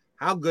decade.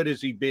 How good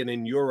has he been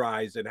in your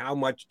eyes, and how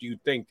much do you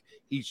think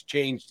he's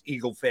changed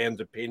Eagle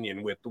fans'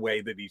 opinion with the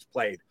way that he's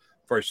played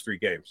first 3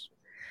 games?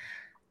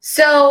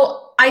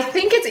 So I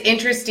think it's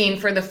interesting,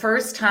 for the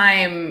first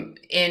time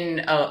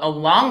in a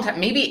long time,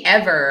 maybe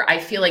ever, I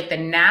feel like the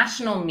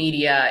national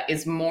media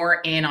is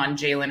more in on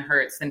Jalen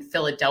Hurts than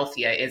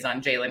Philadelphia is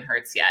on Jalen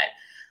Hurts yet.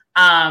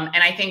 And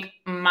I think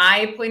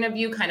my point of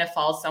view kind of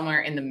falls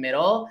somewhere in the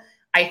middle.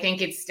 I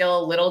think it's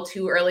still a little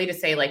too early to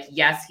say, like,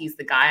 yes, he's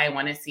the guy. I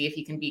want to see if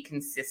he can be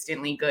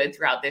consistently good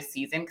throughout this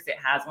season, because it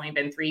has only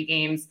been 3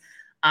 games.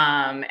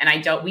 And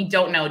we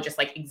don't know just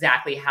like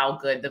exactly how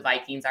good the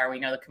Vikings are. We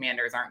know the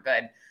Commanders aren't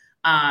good.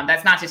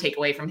 That's not to take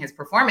away from his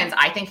performance.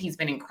 I think he's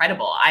been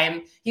incredible.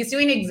 He's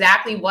doing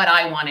exactly what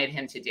I wanted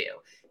him to do.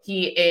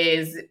 He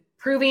is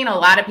proving a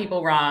lot of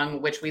people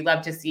wrong, which we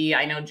love to see.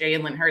 I know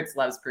Jalen Hurts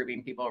loves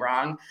proving people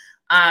wrong.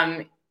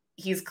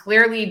 He's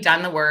clearly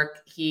done the work.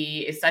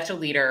 He is such a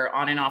leader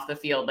on and off the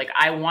field. Like,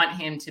 I want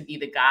him to be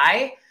the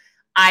guy.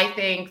 I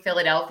think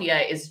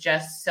Philadelphia is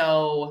just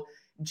so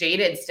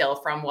jaded still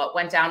from what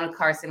went down with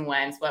Carson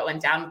Wentz, what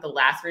went down with the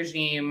last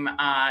regime,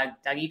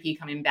 Dougie P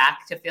coming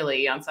back to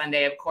Philly on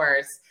Sunday, of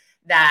course,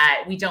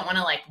 that we don't want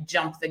to like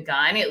jump the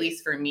gun, at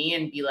least for me,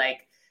 and be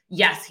like,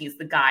 yes, he's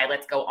the guy,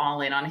 let's go all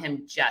in on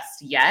him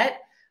just yet.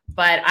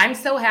 But I'm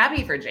so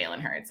happy for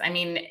Jalen Hurts. I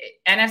mean,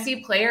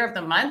 NFC Player of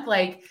the Month,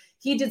 like,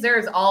 he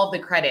deserves all of the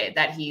credit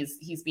that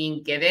he's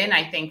being given.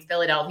 I think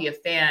Philadelphia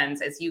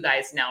fans, as you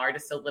guys know, are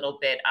just a little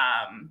bit,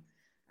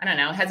 I don't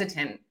know,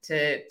 hesitant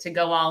to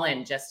go all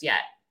in just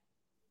yet.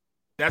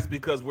 That's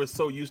because we're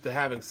so used to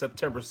having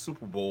September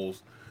Super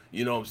Bowls,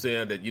 you know what I'm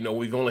saying, that, you know,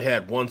 we've only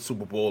had one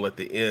Super Bowl at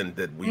the end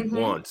that we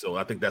won. So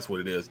I think that's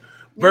what it is.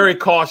 Very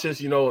cautious,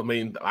 you know, I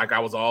mean, like I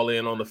was all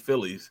in on the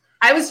Phillies.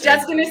 I was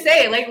just going to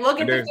say, like, look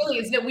at the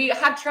Phillies. That we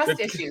have trust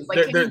issues.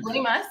 Like, can you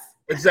blame us?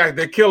 Exactly.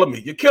 They're killing me.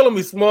 You're killing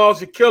me,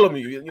 Smalls. You're killing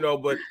me, you know,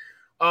 but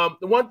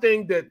the one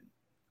thing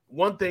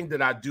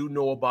that I do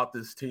know about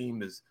this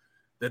team is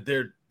that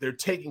they're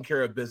taking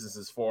care of business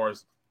as far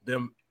as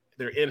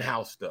their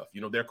in-house stuff.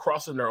 You know, they're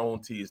crossing their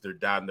own T's, they're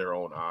dotting their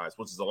own I's,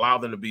 which has allowed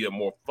them to be a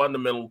more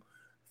fundamental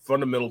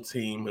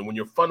team. And when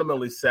you're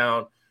fundamentally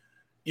sound,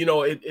 you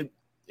know, it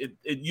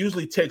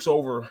usually takes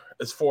over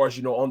as far as,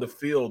 you know, on the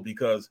field,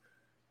 because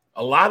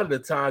a lot of the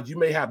times you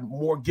may have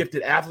more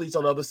gifted athletes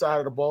on the other side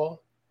of the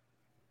ball.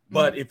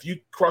 But if you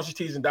cross your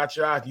T's and dot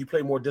your I's, you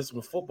play more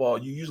disciplined football,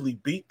 you usually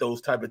beat those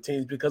type of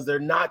teams because they're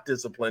not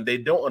disciplined. They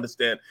don't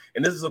understand.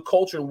 And this is a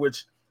culture in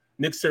which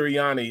Nick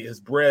Sirianni has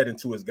bred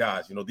into his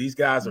guys. You know, these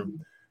guys are,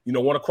 you know,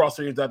 want to cross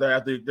their T's out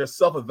there. Their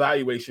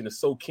self-evaluation is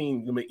so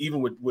keen, I mean,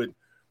 even with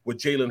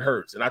Jalen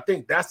Hurts. And I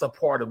think that's a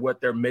part of what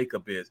their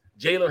makeup is.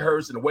 Jalen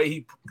Hurts and the way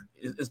he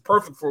is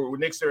perfect for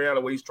Nick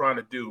Sirianni, what he's trying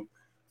to do,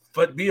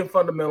 but being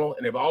fundamental,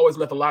 and they've always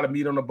left a lot of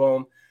meat on the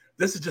bone.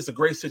 This is just a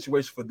great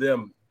situation for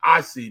them,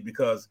 I see,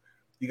 because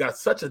you got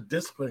such a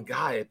disciplined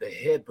guy at the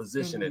head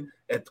position and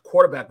at the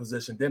quarterback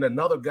position, then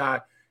another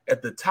guy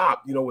at the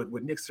top, you know,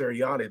 with Nick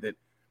Sirianni, that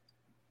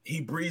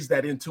he breathes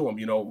that into him,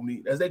 you know,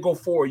 as they go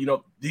forward. You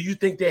know, do you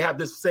think they have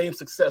this same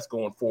success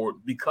going forward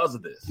because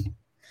of this?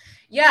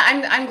 Yeah,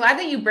 I'm glad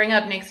that you bring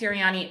up Nick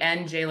Sirianni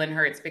and Jalen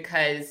Hurts,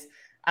 because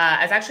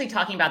I was actually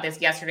talking about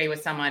this yesterday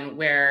with someone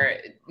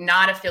where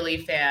not a Philly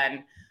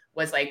fan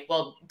was like,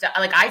 well,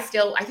 like I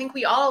think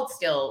we all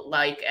still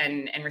like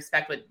and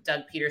respect what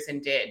Doug Peterson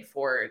did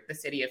for the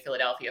city of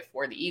Philadelphia,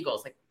 for the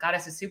Eagles, like got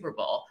us a Super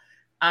Bowl.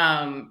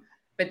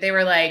 But they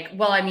were like,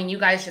 well, I mean, you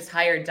guys just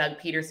hired Doug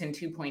Peterson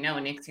 2.0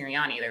 and Nick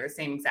Sirianni. They're the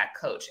same exact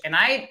coach. And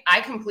I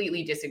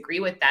completely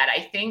disagree with that.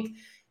 I think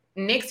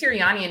Nick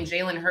Sirianni and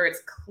Jalen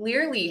Hurts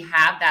clearly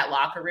have that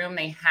locker room.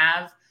 They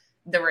have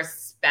the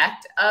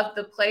respect of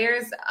the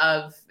players,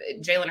 of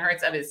Jalen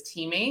Hurts, of his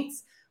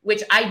teammates,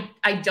 which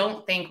I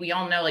don't think, we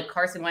all know, like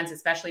Carson Wentz,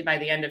 especially by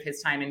the end of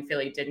his time in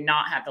Philly, did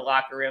not have the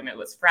locker room. It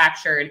was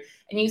fractured.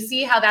 And you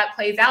see how that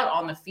plays out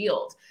on the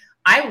field.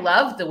 I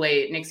love the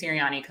way Nick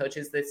Sirianni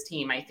coaches this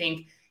team. I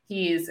think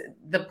he's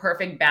the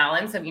perfect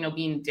balance of, you know,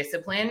 being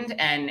disciplined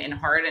and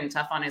hard and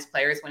tough on his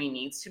players when he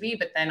needs to be,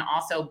 but then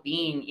also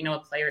being, you know, a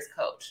player's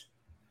coach.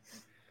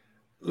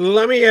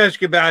 Let me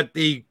ask you about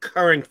the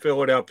current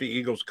Philadelphia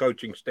Eagles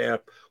coaching staff,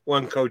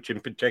 one coach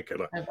in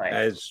particular,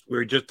 as we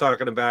were just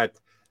talking about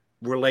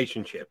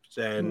relationships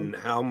and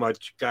how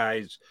much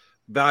guys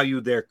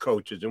value their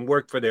coaches and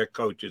work for their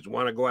coaches,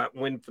 want to go out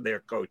and win for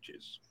their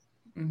coaches.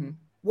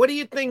 What do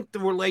you think the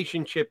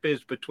relationship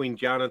is between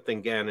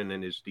Jonathan Gannon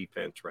and his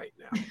defense right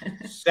now?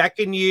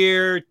 Second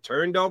year,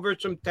 turned over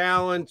some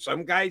talent,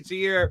 some guys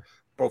here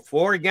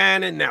before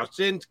Gannon, now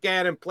since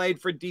Gannon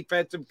played for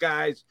defensive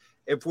guys.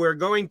 If we're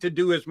going to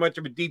do as much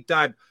of a deep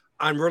dive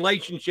on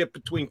relationship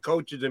between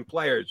coaches and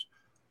players,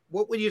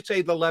 what would you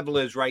say the level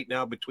is right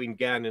now between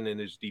Gannon and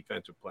his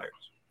defensive players?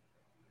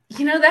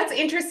 You know, that's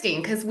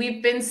interesting because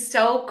we've been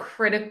so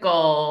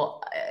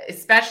critical,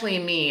 especially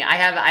me.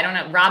 I don't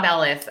know, Rob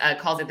Ellis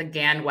calls it the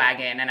Gann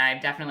wagon, and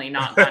I've definitely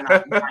not gone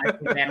on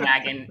the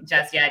bandwagon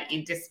just yet,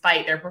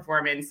 despite their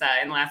performance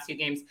in the last few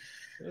games.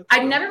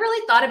 I've never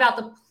really thought about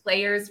the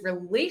players'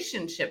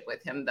 relationship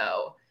with him,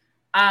 though.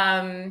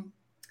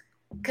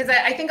 Because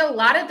I think a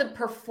lot of the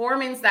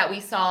performance that we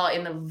saw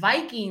in the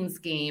Vikings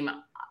game,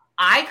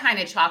 I kind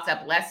of chalked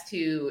up less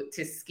to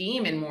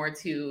scheme and more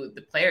to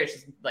the players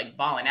just like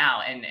balling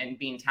out and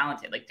being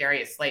talented. Like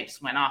Darius Slade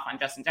just went off on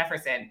Justin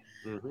Jefferson.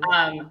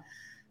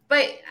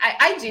 But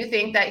I do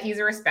think that he's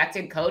a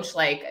respected coach.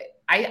 Like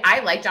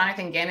I like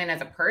Jonathan Gannon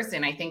as a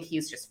person. I think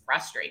he's just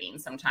frustrating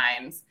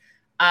sometimes.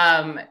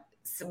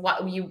 So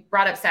what you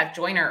brought up Seth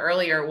Joyner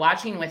earlier,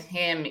 watching with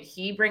him,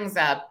 he brings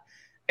up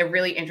a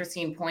really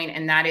interesting point,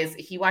 and that is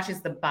he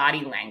watches the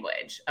body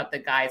language of the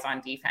guys on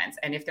defense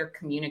and if they're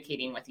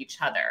communicating with each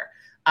other,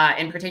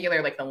 in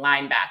particular, like the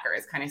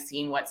linebackers, kind of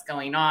seeing what's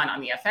going on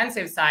the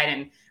offensive side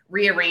and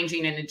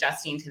rearranging and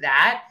adjusting to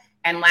that.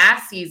 And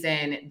last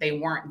season, they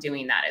weren't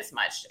doing that as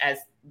much as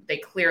they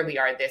clearly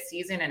are this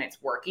season, and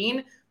it's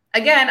working.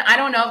 Again, I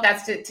don't know if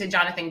that's to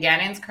Jonathan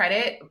Gannon's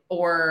credit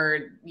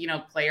or, you know,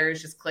 players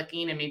just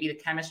clicking and maybe the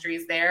chemistry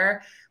is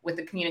there with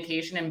the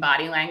communication and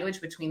body language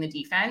between the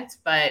defense,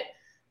 but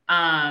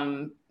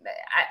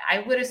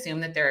I would assume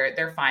that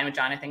they're fine with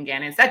Jonathan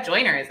Gannon. Seth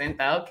Joyner isn't,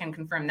 though, can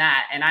confirm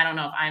that. And I don't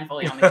know if I'm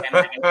fully on the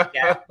bandwagon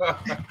yet.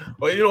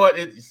 Well, you know what?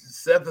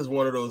 Seth is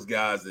one of those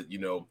guys that, you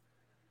know,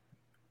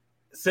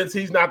 since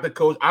he's not the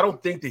coach, I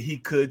don't think that he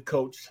could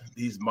coach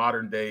these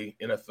modern day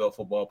NFL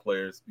football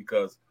players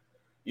because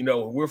you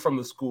know, we're from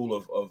the school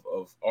of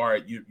all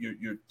right,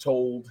 you're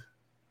told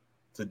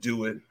to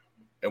do it,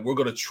 and we're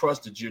going to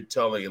trust that you're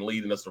telling and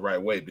leading us the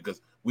right way,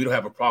 because we don't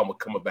have a problem with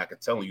coming back and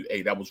telling you,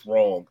 hey, that was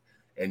wrong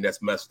and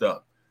that's messed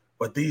up.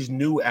 But these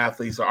new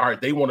athletes are all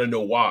right, they want to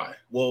know why.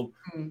 Well,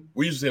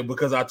 we used to say,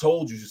 because I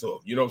told you so.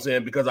 You know what I'm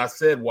saying? Because I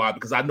said why,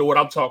 because I know what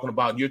I'm talking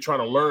about. And you're trying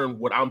to learn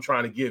what I'm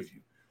trying to give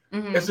you.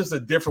 It's just a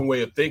different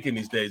way of thinking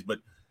these days. But,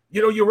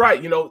 you know, you're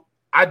right. You know,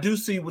 I do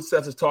see what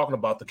Seth is talking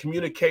about, the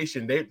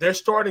communication. They're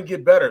starting to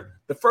get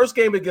better. The first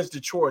game against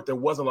Detroit, there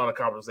wasn't a lot of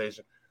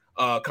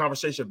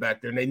conversation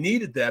back there. And they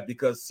needed that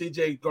because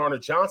C.J.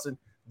 Gardner-Johnson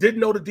didn't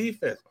know the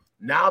defense.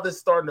 Now they're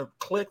starting to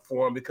click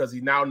for him because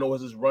he now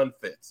knows his run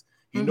fits.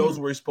 He knows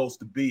where he's supposed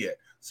to be at.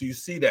 So you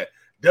see that.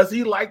 Does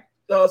he like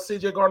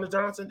C.J.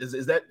 Gardner-Johnson?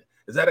 Is that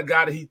a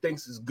guy that he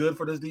thinks is good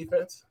for this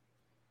defense?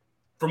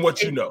 From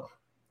what you know.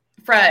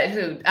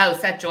 Who? Oh,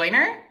 Seth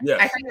Joyner? Yes.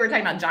 I thought you were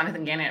talking about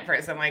Jonathan Gannon at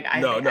first. I'm like,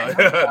 no.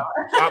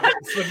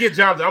 Forget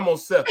Jonathan. I'm on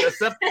Seth.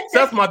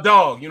 Seth's my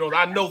dog. You know,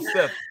 I know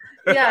Seth.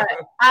 Yeah.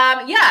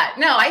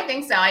 No, I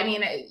think so. I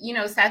mean, you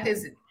know, Seth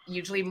is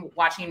usually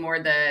watching more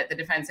the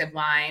defensive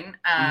line,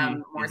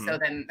 more so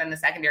than the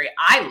secondary.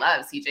 I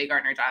love CJ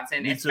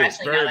Gardner-Johnson,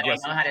 especially now that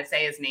aggressive. I know how to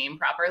say his name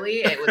properly.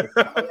 It was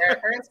there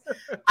at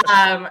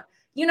first.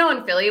 You know,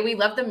 in Philly, we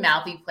love the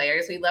mouthy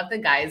players. We love the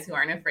guys who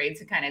aren't afraid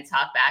to kind of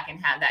talk back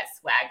and have that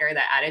swagger,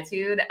 that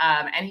attitude.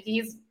 And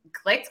he's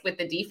clicked with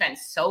the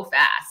defense so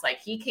fast.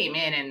 Like, he came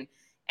in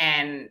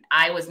and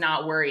I was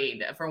not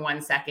worried for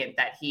 1 second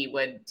that he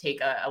would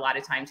take a lot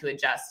of time to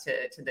adjust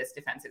to this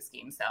defensive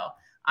scheme. So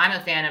I'm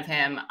a fan of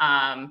him.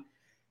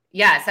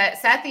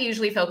 Seth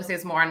usually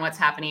focuses more on what's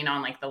happening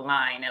on like the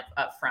line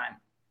up front.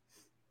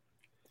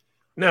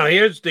 Now,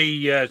 here's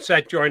the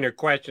Seth Joyner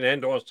question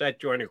and all Seth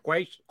Joyner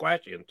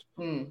questions.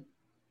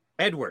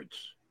 Edwards,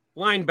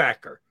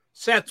 linebacker,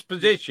 Seth's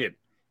position,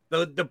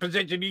 the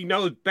position he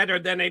knows better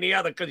than any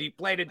other because he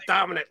played it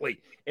dominantly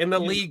in the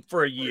league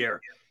for a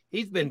year.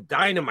 He's been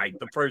dynamite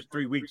the first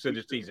 3 weeks of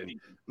the season.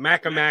 My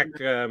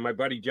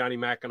buddy Johnny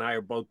Mack and I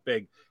are both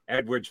big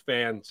Edwards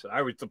fans.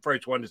 I was the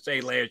first one to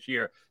say last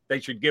year they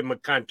should give him a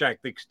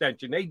contract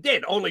extension. They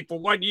did, only for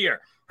 1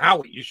 year.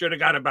 Howie, you should have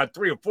got about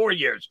 3 or 4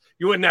 years.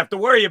 You wouldn't have to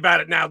worry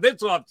about it now this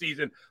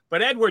offseason.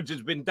 But Edwards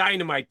has been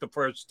dynamite the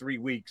first 3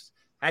 weeks.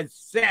 Has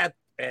Seth,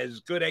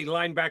 as good a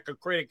linebacker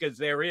critic as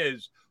there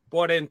is,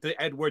 bought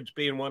into Edwards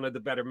being one of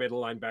the better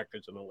middle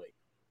linebackers in the league?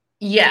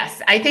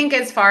 Yes, I think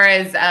as far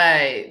as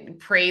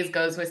praise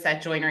goes with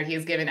Seth Joyner,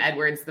 he's given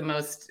Edwards the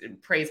most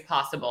praise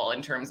possible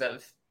in terms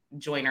of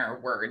Joyner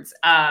words.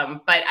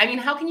 But I mean,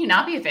 how can you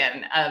not be a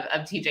fan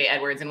of TJ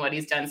Edwards and what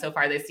he's done so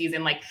far this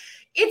season? Like,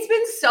 it's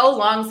been so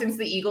long since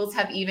the Eagles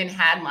have even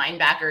had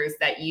linebackers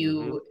that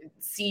you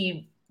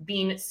see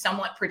being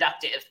somewhat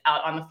productive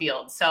out on the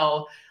field.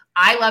 So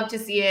I love to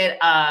see it.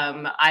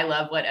 I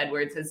love what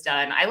Edwards has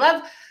done.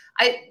 I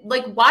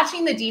like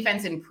watching the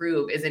defense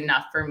improve is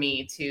enough for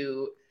me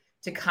to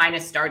kind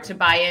of start to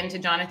buy into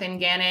Jonathan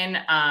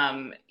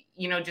Gannon.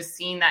 You know, just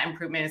seeing that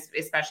improvement,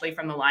 especially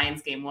from the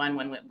Lions game one,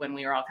 when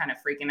we were all kind of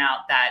freaking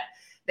out that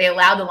they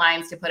allowed the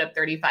Lions to put up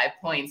 35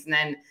 points. And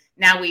then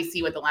now we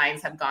see what the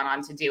Lions have gone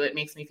on to do. It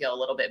makes me feel a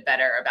little bit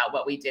better about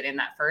what we did in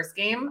that first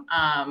game.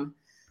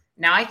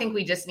 Now I think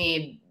we just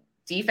need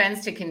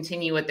defense to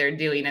continue what they're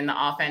doing and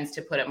the offense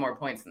to put up more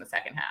points in the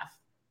second half.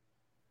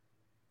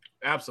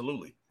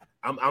 Absolutely.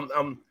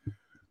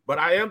 But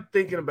I am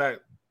thinking about,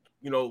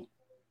 you know,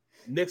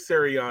 Nick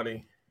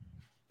Sirianni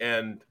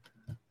and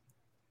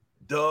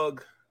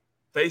Doug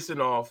facing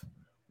off.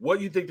 What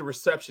do you think the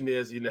reception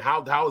is? You know,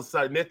 how is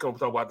Nick going to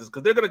talk about this?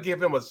 Because they're going to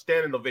give him a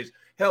standing ovation.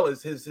 Hell,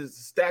 his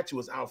statue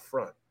is out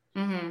front.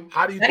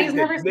 How do you think he's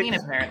never seen,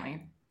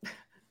 apparently?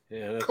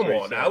 Yeah, come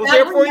on now. I was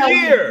there for a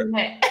year.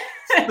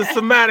 The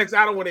semantics,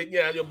 I don't want to.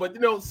 Yeah, but you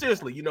know,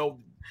 seriously, you know,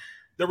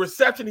 the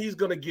reception he's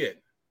going to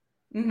get.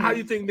 How do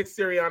you think Nick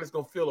Sirianni is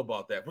going to feel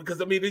about that?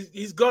 Because I mean,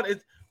 he's going to.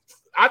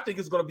 I think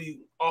it's going to be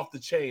off the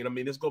chain. I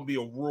mean, it's going to be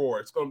a roar.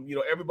 It's going to, you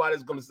know,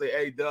 everybody's going to say,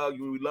 "Hey, Doug,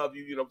 we love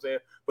you." You know what I'm saying?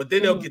 But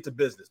then they'll get to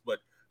business. But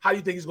how do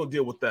you think he's going to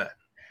deal with that?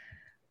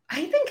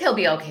 I think he'll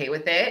be okay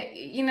with it.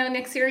 You know,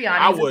 Nick Sirianni.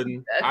 I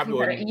wouldn't.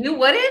 You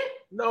wouldn't?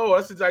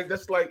 No,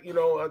 that's like you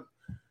know,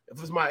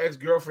 if it's my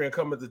ex-girlfriend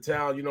coming to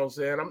town, you know what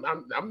I'm saying?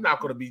 I'm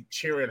not going to be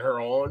cheering her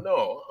on.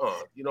 No,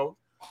 you know.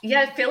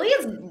 Yeah, Philly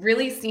has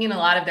really seen a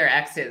lot of their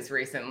exes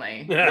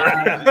recently.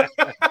 Kind of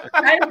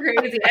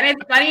crazy. And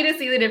it's funny to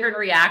see the different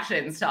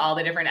reactions to all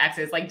the different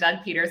exes. Like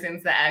Doug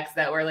Peterson's the ex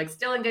that we're like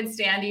still in good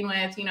standing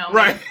with, you know.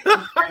 Right.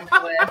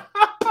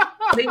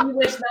 They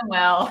wish them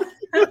well.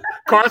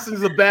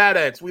 Carson's a bad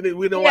ex. We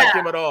don't like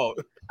him at all.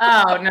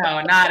 Oh,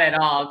 no, not at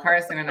all.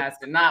 Carson and us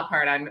did not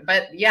part on.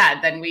 But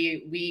yeah, then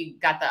we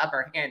got the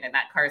upper hand in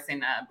that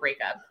Carson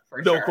breakup.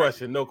 For no sure.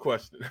 question. No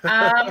question.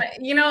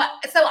 You know,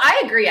 so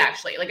I agree,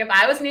 actually. Like, if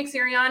I was Nick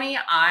Sirianni,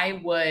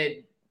 I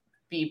would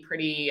be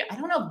pretty, I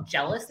don't know if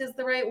jealous is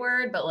the right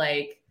word, but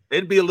like.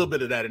 It'd be a little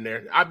bit of that in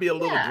there. I'd be a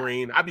little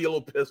green. I'd be a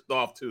little pissed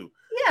off, too.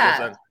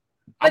 Yeah.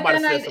 I might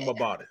have said something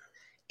about it.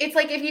 it's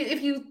like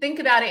if you think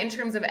about it in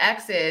terms of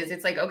exes,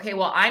 it's like, okay,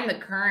 well, I'm the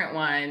current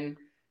one.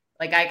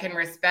 Like I can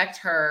respect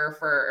her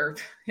or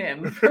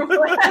him for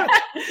what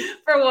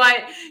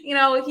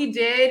he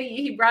did.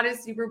 He brought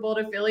his Super Bowl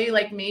to Philly.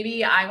 Like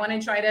maybe I want to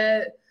try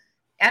to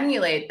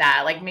emulate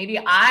that. Like maybe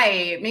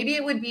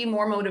it would be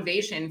more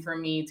motivation for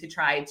me to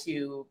try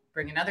to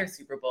bring another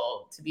Super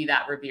Bowl to be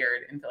that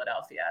revered in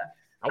Philadelphia.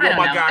 I want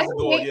my guys to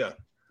go. Yeah.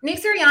 Nick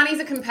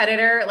Sirianni's a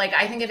competitor. Like,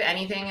 I think if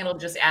anything, it'll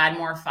just add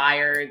more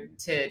fire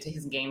to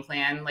his game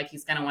plan. Like,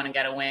 he's going to want to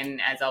get a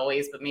win as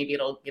always, but maybe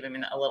it'll give him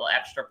a little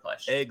extra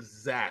push.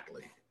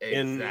 Exactly.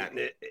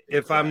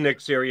 If I'm Nick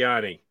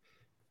Sirianni,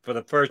 for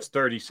the first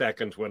 30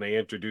 seconds when they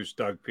introduce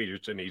Doug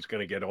Peterson, he's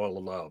going to get all the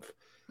love.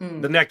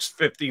 The next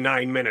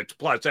 59 minutes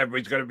plus,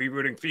 everybody's going to be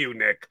rooting for you,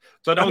 Nick.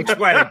 So don't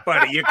sweat it,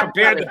 buddy. You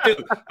compare the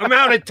two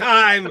amount of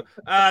time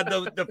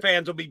the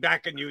fans will be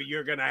backing you.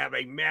 You're going to have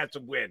a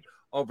massive win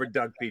over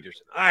Doug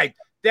Peterson. All right,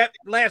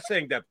 last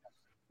thing, Deb.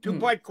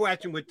 Two-part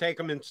question would take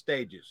them in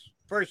stages.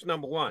 First,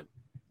 number one,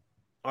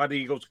 are the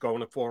Eagles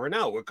going to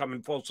 4-0? We're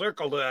coming full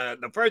circle to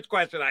the first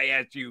question I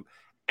asked you,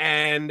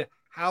 and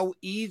how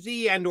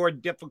easy and or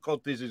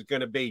difficult this is going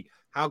to be.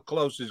 How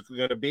close is it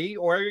going to be?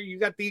 Or you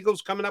got the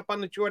Eagles coming up on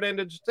the short end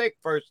of the stick,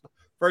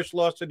 first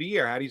loss of the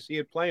year. How do you see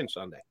it playing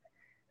Sunday?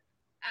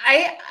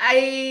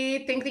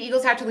 I think the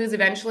Eagles have to lose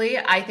eventually.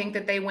 I think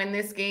that they win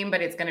this game,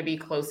 but it's going to be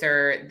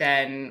closer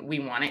than we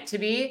want it to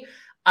be.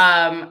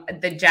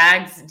 The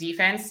Jags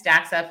defense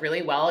stacks up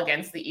really well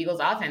against the Eagles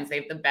offense. They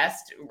have the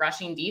best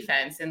rushing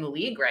defense in the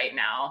league right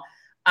now.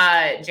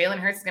 Jalen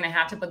Hurts is going to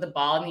have to put the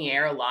ball in the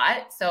air a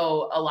lot.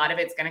 So a lot of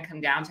it's going to come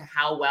down to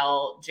how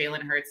well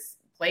Jalen Hurts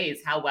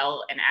plays, how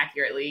well and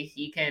accurately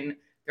he can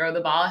throw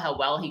the ball, how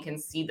well he can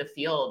see the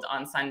field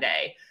on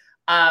Sunday.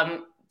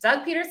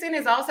 Doug Peterson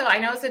is also, I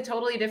know it's a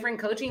totally different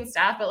coaching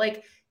staff, but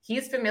like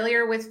he's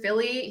familiar with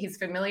Philly. He's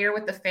familiar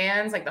with the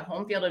fans. Like the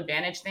home field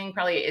advantage thing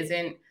probably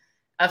isn't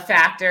a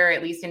factor,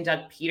 at least in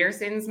Doug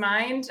Peterson's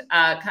mind,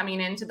 coming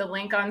into the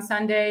link on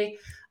Sunday.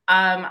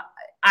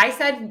 I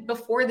said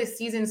before the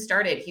season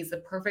started, he's the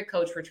perfect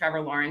coach for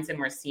Trevor Lawrence, and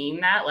we're seeing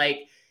that.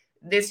 Like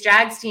this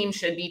Jags team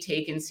should be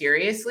taken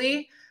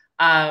seriously.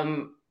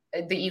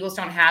 The Eagles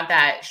don't have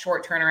that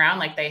short turnaround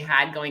like they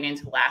had going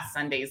into last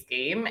Sunday's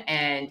game.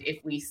 And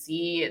if we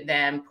see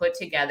them put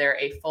together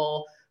a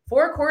full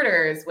 4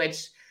 quarters,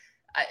 which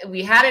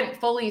we haven't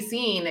fully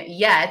seen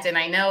yet, and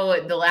I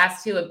know the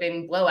last 2 have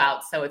been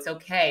blowouts, so it's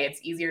okay.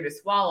 It's easier to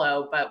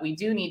swallow, but we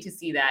do need to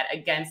see that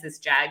against this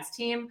Jags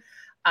team.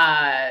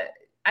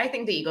 I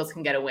think the Eagles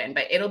can get a win,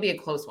 but it'll be a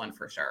close one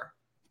for sure.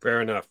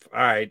 Fair enough.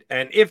 All right.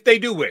 And if they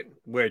do win,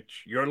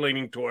 which you're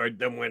leaning toward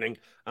them winning,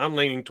 I'm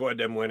leaning toward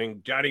them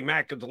winning. Johnny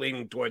Mack is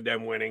leaning toward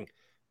them winning.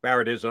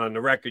 Barrett isn't on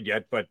the record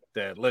yet, but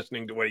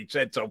listening to what he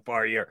said so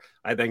far here,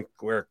 I think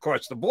we're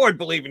across the board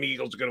believing the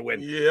Eagles are going to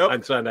win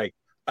on Sunday.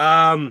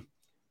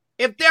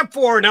 If they're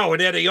 4-0 and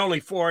they're the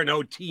only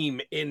 4-0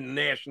 team in the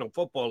National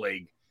Football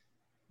League,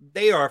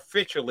 they are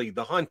officially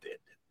the hunted.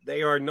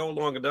 They are no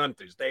longer the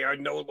hunters. They are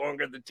no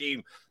longer the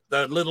team,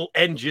 the little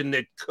engine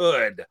that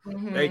could.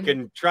 Mm-hmm. They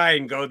can try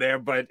and go there,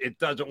 but it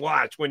doesn't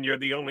watch when you're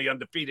the only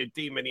undefeated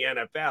team in the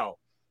NFL.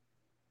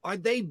 Are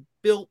they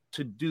built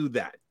to do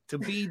that? To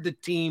be the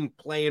team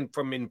playing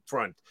from in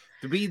front,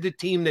 to be the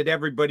team that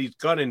everybody's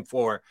gunning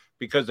for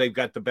because they've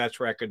got the best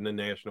record in the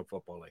National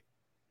Football League?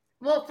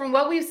 Well, from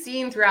what we've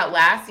seen throughout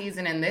last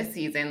season and this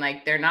season,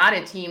 like they're not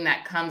a team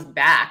that comes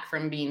back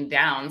from being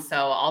down. So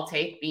I'll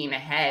take being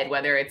ahead,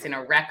 whether it's in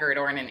a record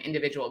or in an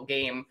individual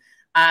game.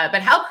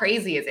 But how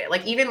crazy is it?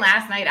 Like even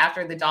last night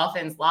after the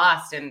Dolphins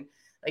lost and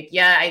like,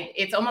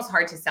 it's almost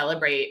hard to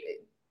celebrate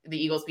the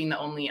Eagles being the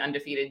only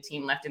undefeated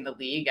team left in the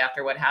league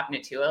after what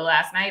happened to Tua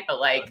last night. But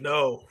like,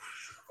 no,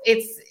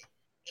 it's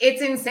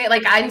insane.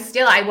 Like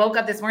I woke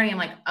up this morning. I'm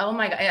like, oh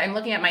my God, I'm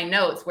looking at my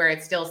notes where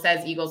it still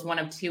says Eagles, one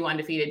of 2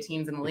 undefeated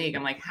teams in the league.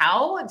 I'm like,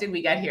 how did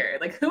we get here?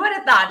 Like who would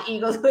have thought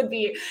Eagles would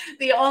be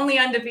the only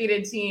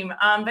undefeated team?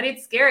 But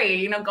it's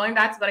scary, going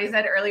back to what I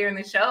said earlier in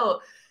the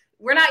show,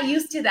 we're not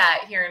used to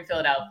that here in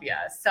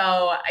Philadelphia. So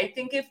I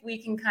think if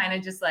we can kind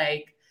of just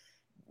like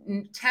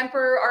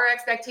temper our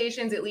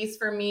expectations, at least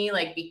for me,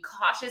 like be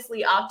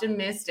cautiously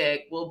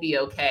optimistic, we'll be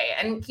okay.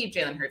 And keep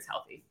Jalen Hurts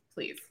healthy,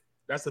 please.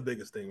 That's the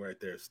biggest thing right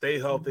there. Stay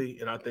healthy,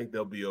 and I think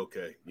they'll be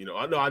okay.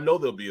 I know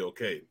they'll be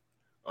okay.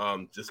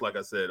 Just like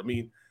I said, I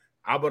mean,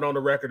 I've been on the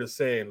record of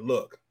saying,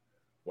 look,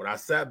 when I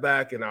sat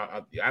back and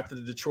after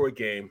the Detroit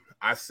game,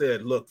 I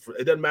said, look,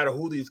 it doesn't matter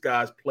who these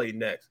guys play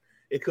next.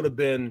 It could have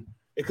been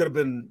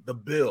the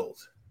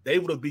Bills. They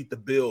would have beat the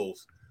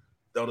Bills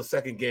on the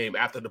second game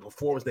after the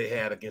performance they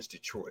had against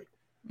Detroit.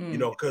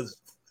 Because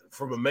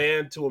from a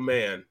man to a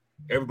man,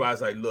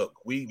 everybody's like, look,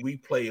 we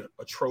played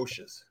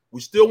atrocious.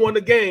 We still won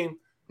the game,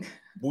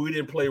 but we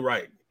didn't play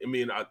right. I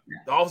mean,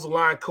 the offensive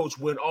line coach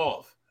went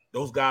off.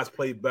 Those guys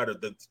played better.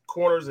 The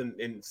corners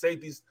and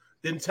safeties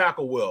didn't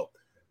tackle well.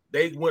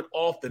 They went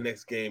off the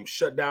next game,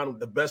 shut down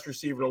the best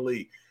receiver in the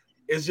league.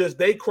 It's just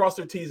they cross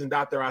their T's and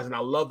dot their I's, and I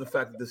love the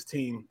fact that this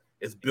team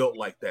is built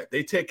like that.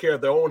 They take care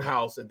of their own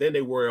house, and then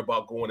they worry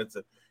about going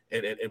into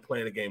and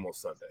playing a game on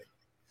Sunday.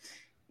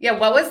 Yeah,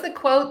 what was the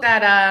quote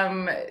that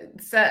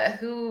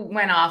who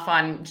went off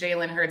on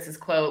Jalen Hurts'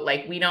 quote?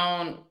 Like, we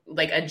don't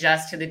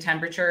adjust to the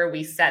temperature,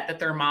 we set the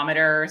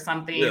thermometer or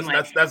something.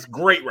 Yes, that's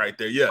great right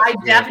there. Yeah. I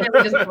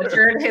definitely just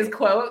butchered his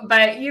quote,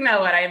 but you know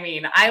what I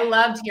mean. I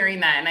loved hearing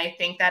that. And I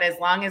think that as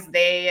long as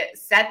they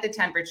set the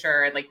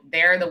temperature, like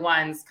they're the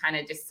ones kind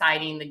of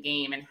deciding the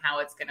game and how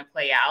it's gonna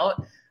play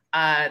out,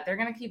 they're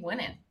gonna keep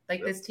winning.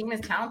 Like this team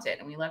is talented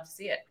and we love to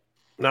see it.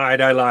 All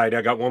right, I lied.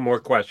 I got one more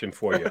question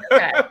for you.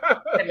 Okay.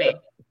 Hit me.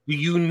 Do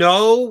you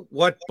know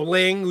what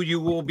bling you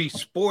will be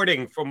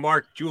sporting from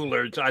Mark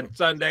Jewelers on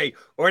Sunday?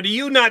 Or do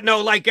you not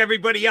know like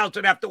everybody else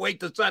and have to wait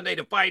till Sunday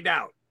to find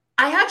out?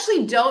 I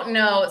actually don't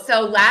know.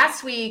 So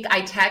last week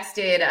I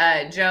texted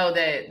Joe,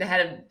 the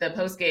head of the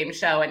post-game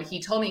show, and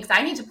he told me, because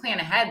I need to plan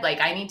ahead.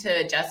 Like I need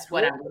to adjust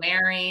what I'm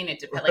wearing. It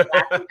depends. Like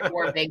last week I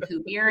wore big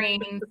hoop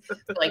earrings.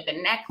 So like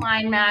the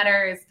neckline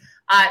matters.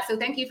 So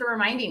thank you for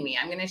reminding me.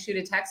 I'm going to shoot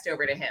a text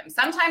over to him.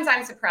 Sometimes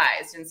I'm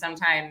surprised and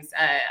sometimes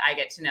I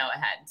get to know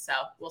ahead. So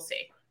we'll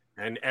see.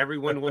 And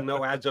everyone will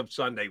know as of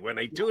Sunday when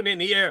they tune in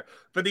here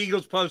for the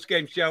Eagles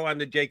postgame show on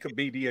the Jacob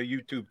Media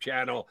YouTube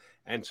channel.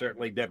 And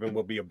certainly Devin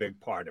will be a big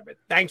part of it.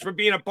 Thanks for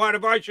being a part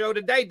of our show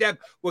today, Deb.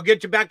 We'll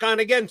get you back on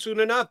again soon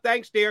enough.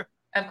 Thanks, dear.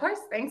 Of course.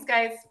 Thanks,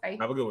 guys. Bye.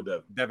 Have a good one,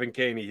 Devin. Devin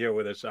Caney here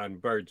with us on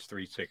Birds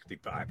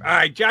 365. All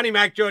right, Johnny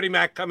Mac, Jody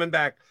Mac coming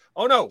back.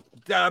 Oh, no,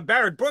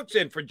 Barrett Brooks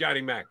in for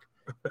Johnny Mac.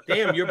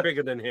 Damn, you're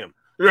bigger than him.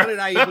 How did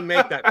I even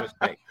make that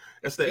mistake?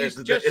 It's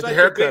the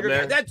haircut,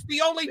 man. That's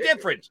the only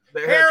difference.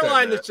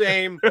 Hairline the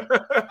same.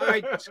 All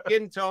right,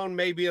 skin tone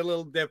maybe a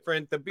little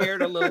different. The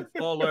beard a little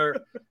fuller.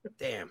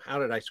 Damn, how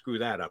did I screw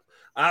that up?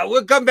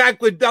 We'll come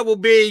back with Double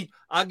B.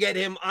 I'll get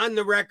him on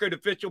the record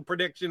official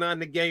prediction on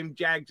the game,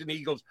 Jags and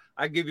Eagles.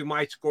 I'll give you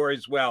my score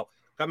as well.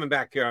 Coming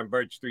back here on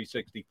Birds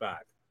 365.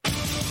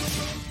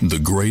 The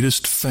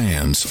greatest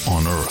fans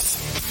on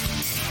earth.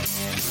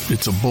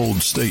 It's a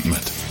bold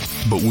statement,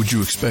 but would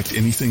you expect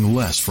anything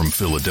less from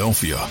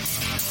Philadelphia?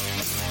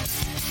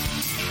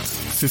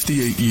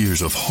 58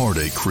 years of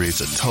heartache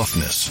creates a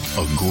toughness,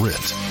 a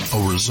grit,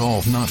 a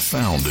resolve not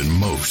found in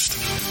most.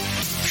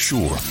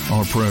 Sure,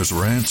 our prayers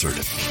were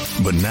answered,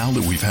 but now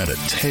that we've had a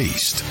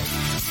taste,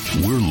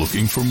 we're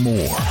looking for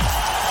more.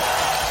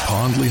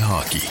 Pond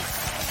Lehocky,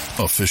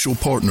 official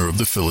partner of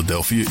the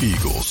Philadelphia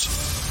Eagles.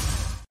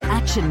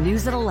 Action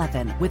News at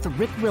 11 with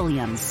Rick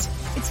Williams.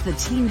 It's the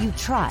team you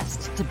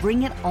trust to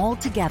bring it all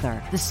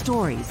together. The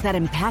stories that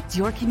impact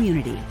your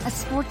community, a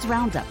sports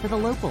roundup for the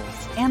locals,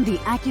 and the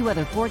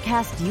AccuWeather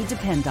forecast you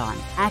depend on.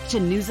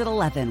 Action News at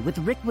 11 with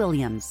Rick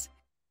Williams.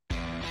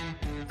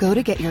 Go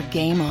to get your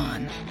game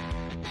on.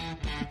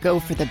 Go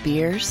for the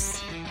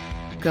beers.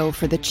 Go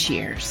for the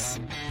cheers.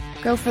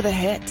 Go for the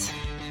hit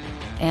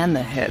and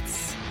the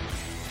hits.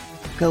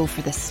 Go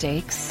for the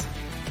stakes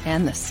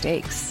and the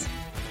stakes.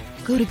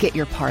 Go to get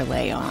your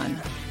parlay on.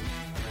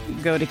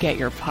 Go to get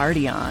your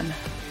party on.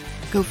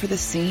 Go for the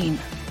scene.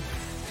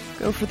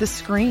 Go for the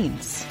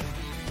screens.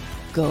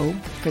 Go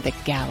for the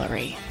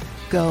gallery.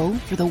 Go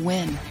for the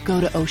win.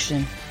 Go to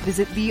Ocean.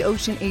 Visit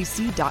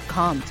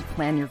theoceanac.com to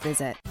plan your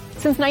visit.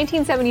 Since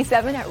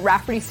 1977 at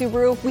Rafferty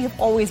Subaru, we have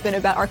always been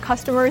about our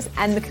customers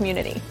and the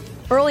community.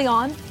 Early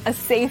on, a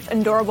safe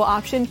and durable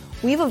option,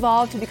 we've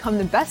evolved to become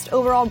the best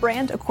overall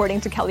brand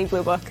according to Kelley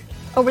Blue Book.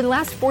 Over the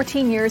last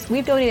 14 years,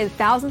 we've donated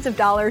thousands of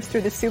dollars through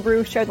the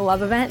Subaru Share the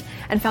Love event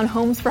and found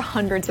homes for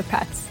hundreds of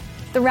pets.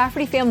 The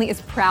Rafferty family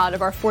is proud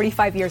of our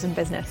 45 years in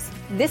business.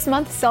 This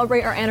month,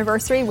 celebrate our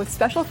anniversary with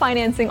special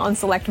financing on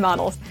select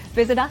models.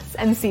 Visit us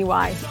and see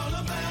why.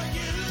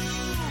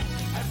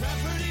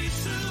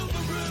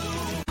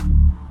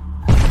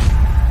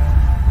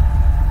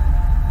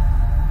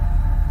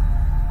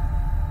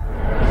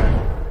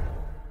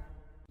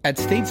 At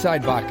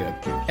Stateside Vodka,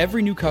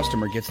 every new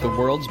customer gets the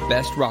world's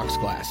best rocks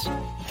glass.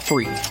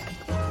 Free.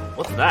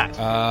 What's that?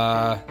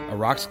 A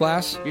rocks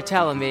glass? You're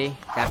telling me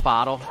that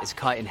bottle is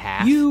cut in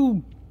half?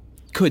 You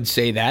could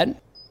say that.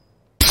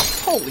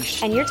 Holy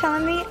shit. And you're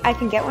telling me I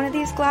can get one of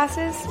these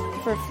glasses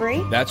for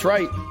free? That's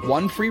right.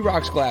 One free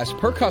rocks glass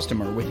per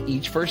customer with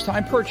each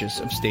first-time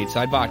purchase of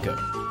Stateside Vodka.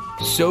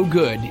 So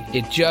good,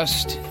 it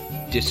just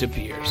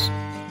disappears.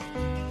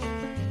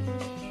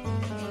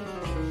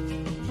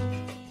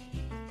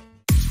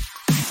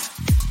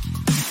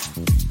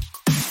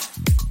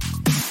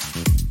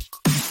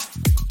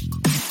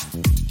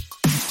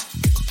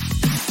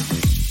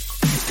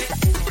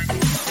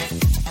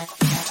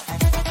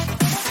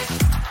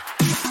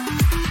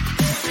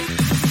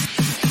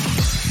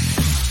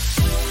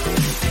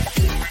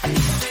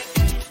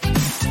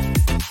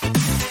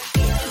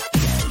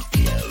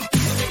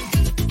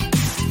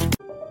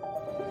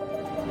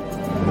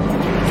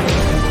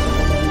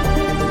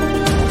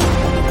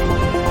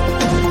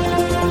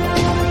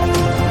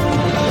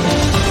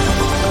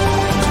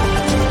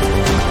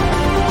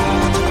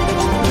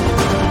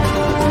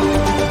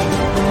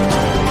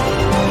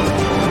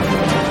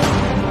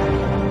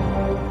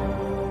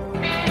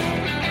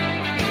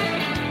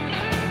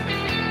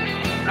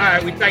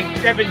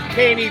 Devin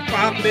Caney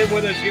popping in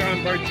with us here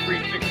on Birds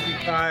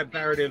 365.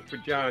 Barrett in for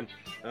John.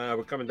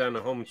 We're coming down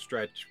the home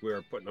stretch.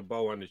 We're putting a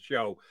bow on the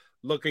show.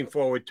 Looking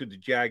forward to the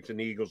Jags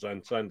and Eagles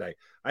on Sunday.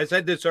 I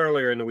said this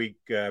earlier in the week,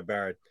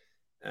 Barrett.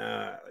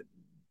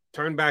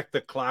 Turn back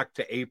the clock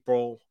to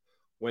April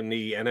when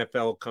the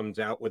NFL comes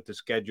out with the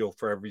schedule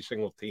for every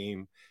single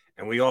team,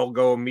 and we all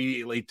go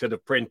immediately to the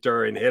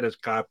printer and hit a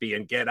copy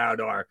and get out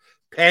our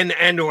pen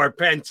and or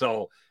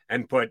pencil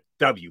and put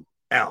WL,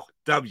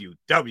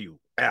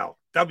 WWL,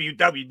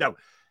 WWW.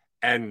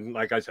 And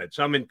like I said,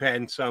 some in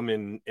pen, some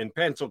in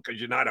pencil because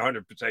you're not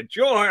 100%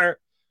 sure.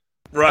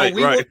 Right,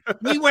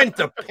 we went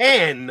to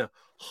pen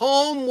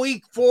home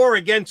week 4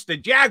 against the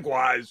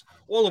Jaguars.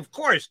 Well, of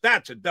course,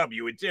 that's a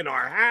W. It's in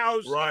our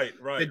house. Right.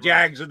 The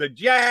Jags are the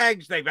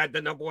Jags. They've had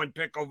the number 1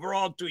 pick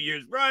overall 2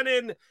 years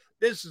running.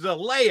 This is a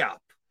layup.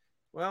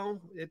 Well,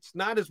 it's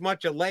not as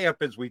much a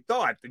layup as we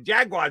thought. The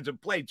Jaguars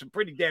have played some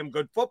pretty damn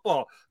good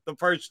football the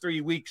first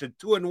 3 weeks. At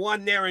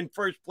 2-1, they're in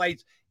first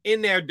place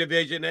in their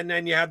division. And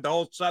then you have the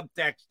whole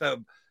subtext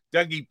of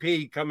Dougie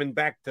P coming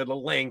back to the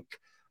link.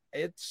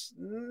 It's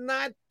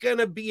not going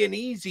to be an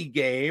easy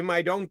game.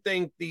 I don't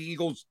think the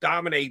Eagles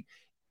dominate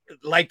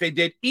like they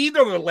did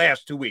either of the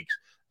last 2 weeks.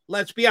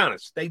 Let's be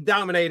honest. They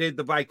dominated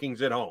the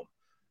Vikings at home.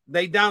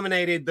 They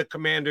dominated the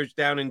Commanders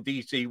down in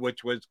D.C.,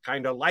 which was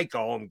kind of like a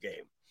home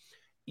game.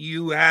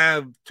 You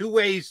have 2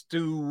 ways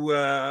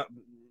to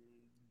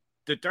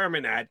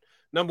determine that.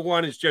 Number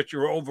one is just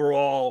your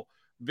overall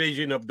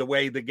vision of the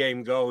way the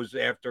game goes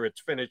after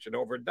it's finished and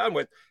over and done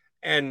with.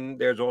 And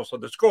there's also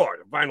the score,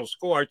 the final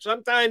score.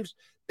 Sometimes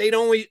they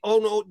don't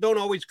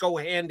always go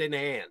hand in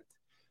hand.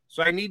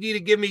 So I need you to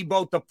give me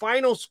both the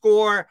final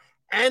score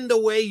and the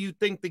way you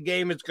think the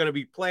game is going to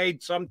be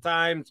played.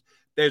 Sometimes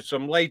there's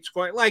some late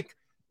scoring. Like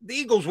the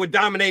Eagles were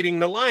dominating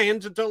the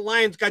Lions until the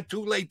Lions got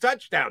 2 late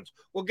touchdowns.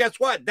 Well, guess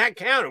what? That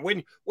counted.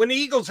 When the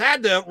Eagles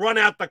had to run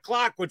out the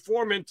clock with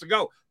 4 minutes to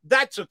go,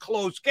 that's a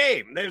close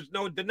game. There's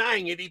no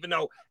denying it, even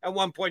though at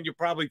one point you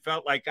probably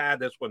felt like,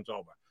 this one's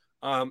over.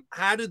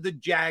 How did the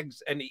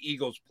Jags and the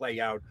Eagles play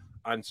out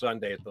on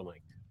Sunday at the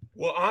Link?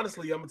 Well,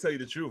 honestly, I'm gonna tell you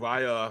the truth.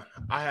 I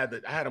had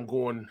them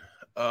going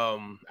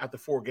after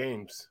 4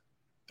 games,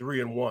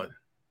 3-1,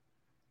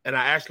 and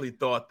I actually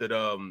thought that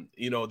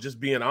just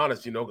being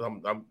honest,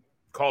 I'm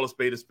call a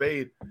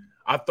spade.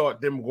 I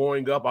thought them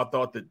going up. I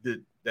thought that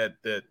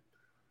the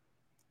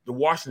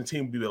Washington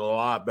team would be a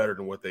lot better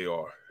than what they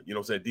are. You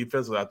know what I'm saying?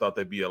 Defensively, I thought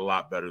they'd be a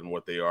lot better than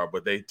what they are,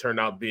 but they turned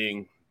out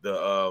being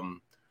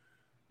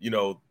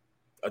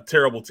a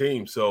terrible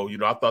team. So,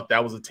 I thought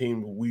that was a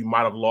team we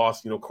might have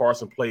lost.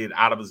 Carson played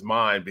out of his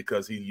mind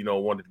because he,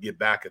 wanted to get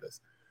back at us.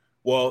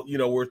 Well,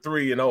 we're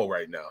 3-0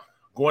 right now.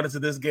 Going into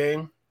this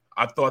game,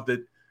 I thought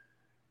that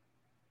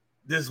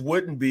this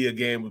wouldn't be a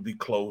game would be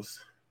close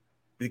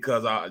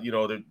because,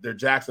 they're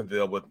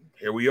Jacksonville, but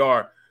here we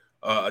are.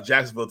 A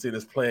Jacksonville team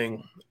is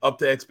playing up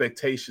to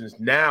expectations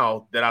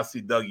now that I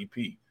see Dougie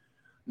P.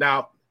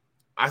 Now,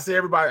 I see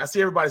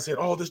everybody saying,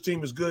 oh, this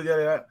team is good.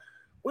 Yeah.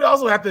 We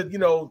also have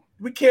to,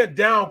 we can't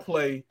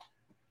downplay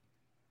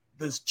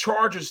this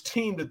Chargers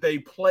team that they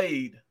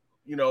played,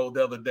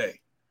 the other day.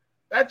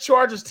 That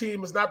Chargers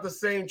team is not the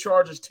same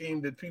Chargers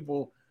team that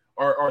people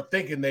are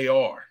thinking they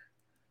are.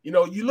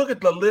 You look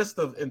at the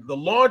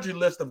laundry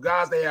list of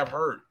guys they have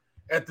hurt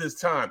at this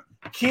time.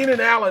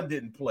 Keenan Allen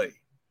didn't play.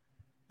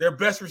 Their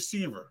best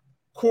receiver.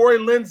 Corey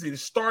Lindsey, the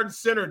starting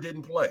center,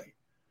 didn't play.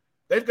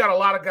 They've got a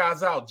lot of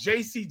guys out.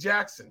 J.C.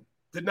 Jackson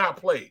did not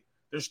play.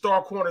 Their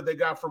star corner they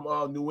got from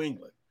New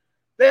England.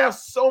 They have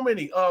so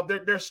many.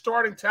 Their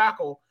starting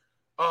tackle,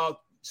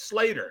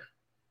 Slater,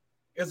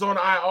 is on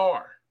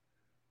IR.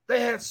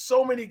 They had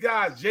so many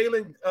guys.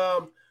 Jalen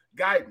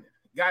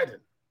Guyton.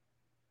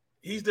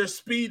 He's their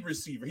speed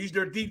receiver. He's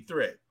their deep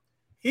threat.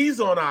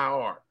 He's on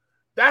IR.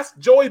 That's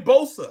Joey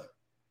Bosa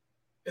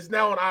is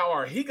now on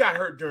IR. He got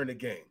hurt during the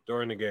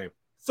game.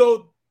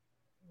 So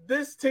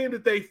this team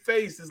that they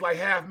face is like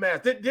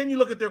half-mast. Then you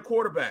look at their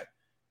quarterback.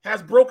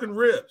 Has broken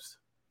ribs.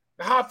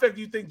 Now, how effective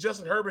do you think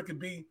Justin Herbert could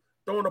be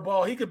throwing the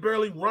ball? He could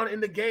barely run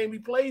in the game he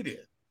played in.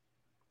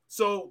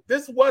 So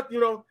this is what,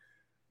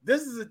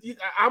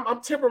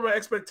 I'm tempering my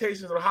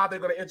expectations on how they're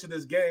going to enter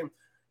this game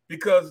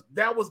because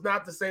that was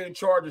not the same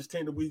Chargers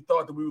team that we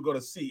thought that we were going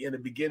to see in the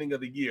beginning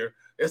of the year.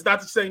 It's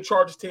not the same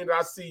Chargers team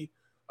that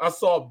I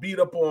saw beat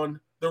up on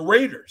the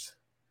Raiders,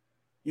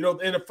 in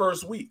the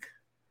first week.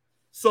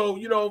 So,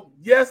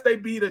 yes, they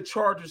beat a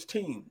Chargers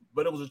team,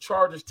 but it was a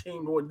Chargers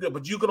team that wasn't good.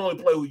 But you can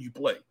only play who you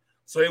play.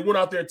 So they went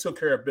out there and took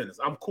care of business.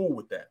 I'm cool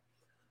with that.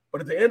 But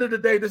at the end of the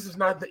day, this is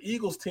not the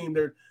Eagles team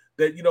that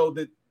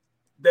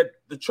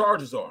the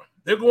Chargers are.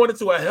 They're going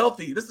into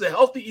this is a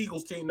healthy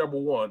Eagles team, number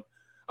one,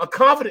 a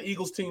confident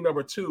Eagles team,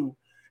 number two,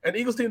 an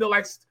Eagles team that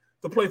likes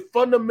to play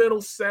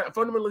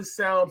fundamentally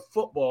sound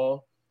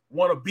football,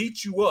 want to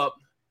beat you up,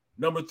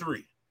 number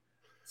three.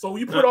 So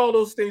you put all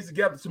those things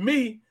together. To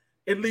me,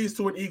 it leads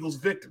to an Eagles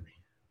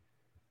victory.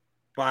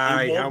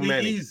 By how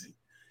many? Easy.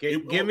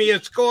 Give me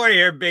a score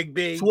here, Big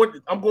B.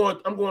 I'm going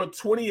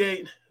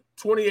 28-21.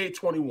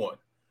 28-21.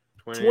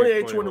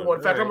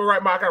 In fact, I got to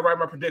write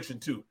my prediction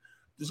too.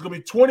 This is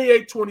going to be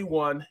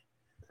 28-21.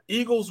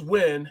 Eagles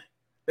win.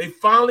 They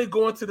finally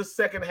go into the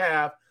second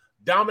half,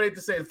 dominate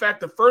the second. In fact,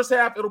 the first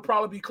half, it'll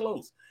probably be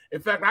close.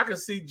 In fact, I can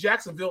see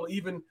Jacksonville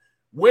even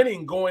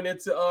winning going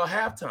into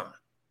halftime.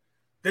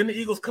 Then the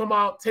Eagles come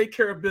out, take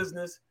care of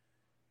business,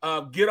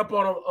 get up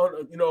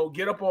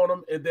on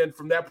them, and then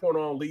from that point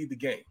on, lead the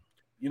game.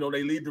 They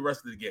lead the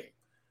rest of the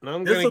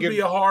game. This will be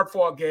a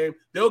hard-fought game.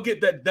 They'll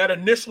get that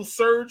initial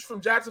surge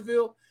from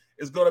Jacksonville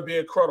is going to be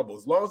incredible.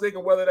 As long as they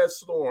can weather that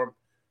storm,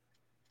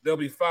 they'll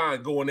be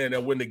fine going in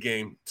and win the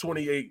game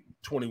 28-21.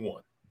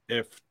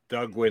 If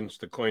Doug wins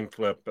the coin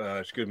flip,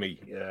 then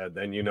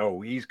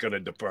he's going to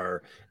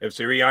defer. If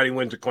Sirianni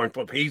wins the coin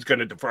flip, he's going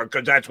to defer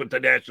because that's what the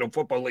National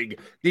Football League.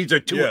 These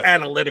are two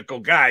analytical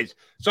guys.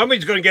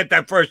 Somebody's going to get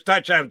that first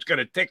touchdown. It's going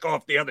to tick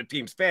off the other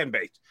team's fan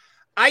base.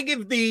 I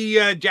give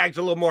the Jags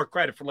a little more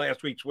credit for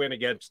last week's win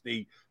against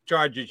the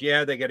Chargers.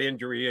 Yeah, they got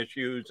injury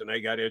issues and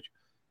they got issues.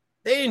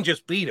 They didn't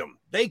just beat them.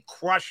 They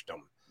crushed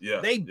them. Yeah,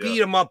 they beat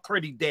them up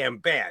pretty damn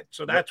bad.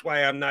 So that's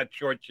why I'm not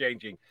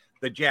shortchanging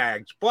the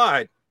Jags.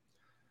 But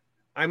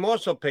I'm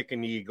also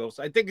picking the Eagles.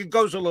 I think it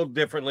goes a little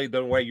differently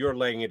than the way you're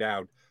laying it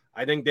out.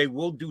 I think they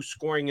will do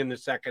scoring in the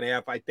second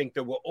half. I think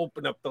they will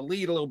open up the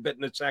lead a little bit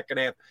in the second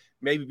half,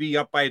 maybe be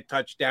up by a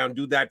touchdown,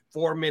 do that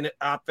 4-minute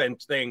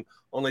offense thing,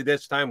 only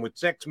this time with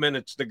 6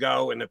 minutes to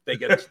go. And if they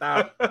get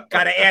stopped,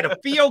 got to add a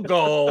field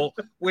goal,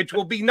 which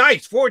will be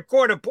nice. Fourth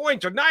quarter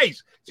points are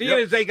nice, seeing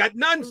as they got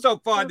none so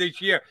far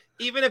this year.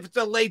 Even if it's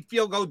a late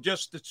field goal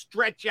just to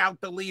stretch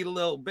out the lead a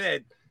little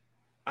bit,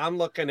 I'm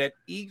looking at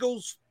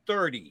Eagles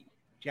 30.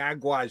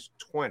 Jaguars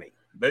 20.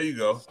 There you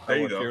go.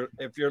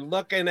 If you're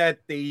looking at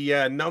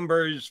the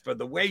numbers for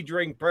the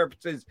wagering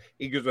purposes,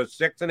 Eagles are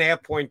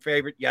 6.5-point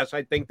favorite. Yes,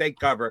 I think they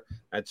cover.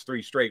 That's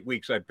 3 straight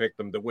weeks I picked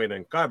them to win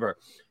and cover.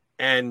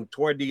 And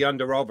toward the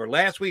under-over.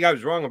 Last week I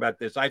was wrong about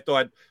this. I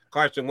thought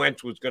Carson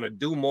Wentz was going to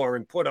do more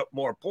and put up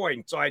more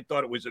points, so I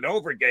thought it was an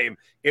over game.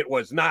 It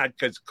was not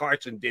because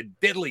Carson did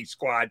diddly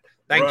squad.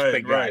 Thanks,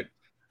 big guy.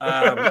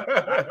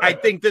 I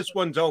think this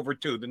one's over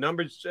too. The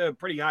number's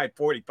pretty high,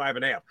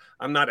 45.5.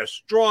 I'm not a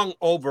strong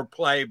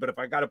overplay, but if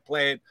I got to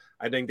play it,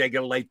 I think they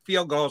get a late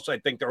field goal. So I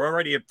think they're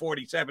already at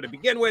 47 to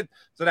begin with.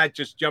 So that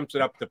just jumps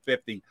it up to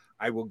 50.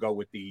 I will go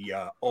with the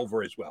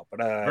over as well. But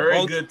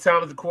very good,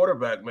 talented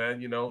quarterback, man.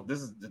 This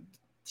is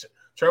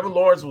Trevor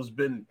Lawrence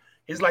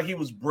he's like he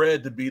was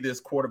bred to be this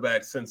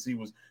quarterback since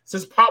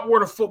Pop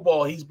Warner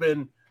football. He's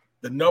been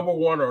the number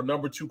 1 or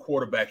number 2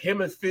 quarterback.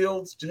 Him and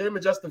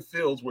Justin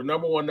Fields were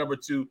number 1, number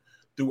 2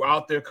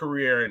 throughout their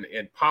career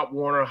in Pop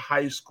Warner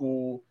high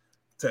school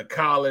to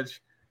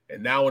college,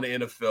 and now in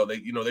the NFL.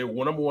 They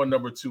were number 1,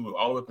 number 2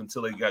 all the way up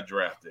until they got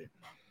drafted.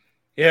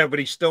 Yeah, but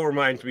he still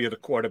reminds me of the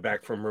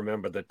quarterback from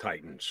Remember the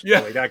Titans.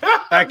 Yeah, that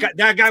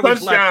guy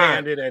was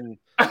left-handed and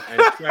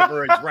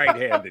Trevor is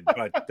right-handed,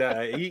 but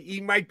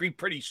he might be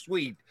pretty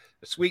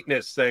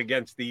sweetness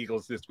against the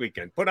Eagles this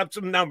weekend. Put up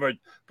some numbers,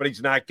 but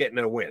he's not getting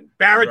a win.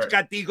 Barrett's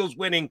got the Eagles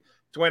winning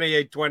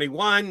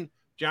 28-21.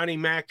 Johnny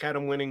Mack had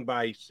him winning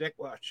by 6.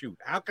 Well, shoot,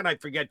 how can I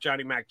forget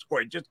Johnny Mack's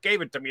score? He just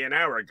gave it to me an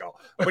hour ago.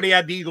 But he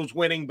had the Eagles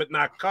winning but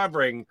not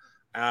covering.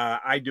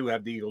 I do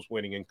have the Eagles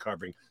winning and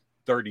covering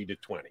 30-20.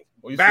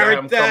 Well,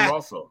 Barrett,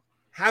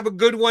 have a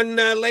good one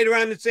later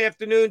on this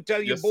afternoon.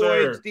 Tell your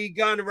boys, D.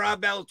 Gunn and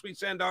Rob Ellis, we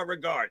send our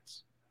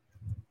regards.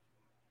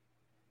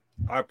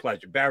 Our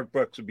pleasure. Barrett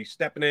Brooks will be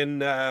stepping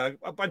in a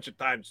bunch of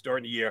times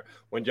during the year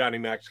when Johnny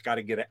Mac's got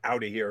to get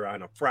out of here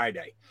on a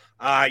Friday.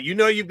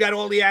 You've got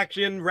all the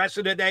action rest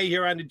of the day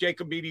here on the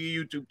Jacob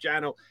Media YouTube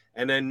channel,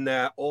 and then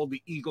all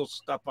the Eagles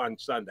stuff on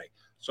Sunday.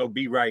 So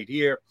be right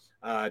here.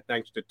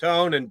 Thanks to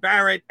Tone and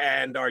Barrett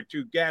and our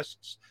 2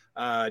 guests,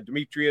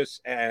 Demetrius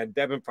and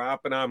Devin, for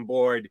hopping on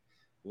board.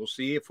 We'll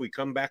see if we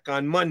come back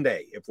on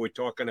Monday, if we're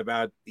talking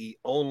about the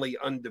only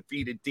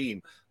undefeated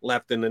team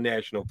left in the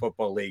National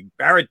Football League.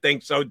 Barrett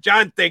thinks so.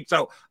 John thinks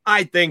so.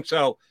 I think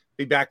so.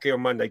 Be back here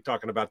Monday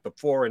talking about the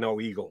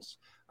 4-0 Eagles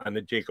on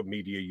the Jacob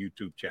Media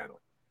YouTube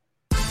channel.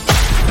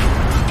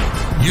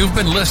 You've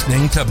been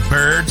listening to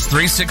Birds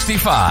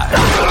 365,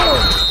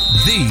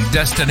 the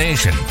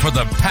destination for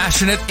the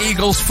passionate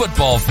Eagles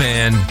football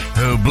fan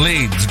who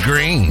bleeds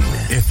green.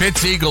 If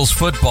it's Eagles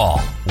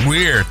football,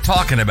 we're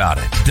talking about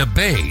it.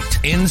 Debate,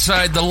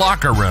 inside the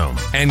locker room,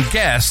 and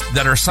guests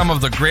that are some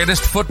of the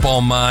greatest football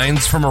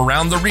minds from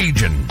around the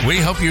region. We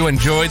hope you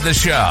enjoyed the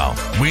show.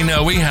 We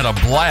know we had a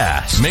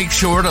blast. Make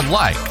sure to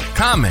like,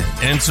 comment,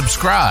 and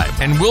subscribe,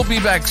 and we'll be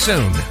back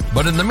soon.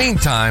 But in the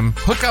meantime,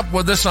 hook up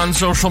with us on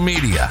social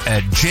media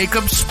at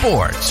Jacob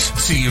Sports.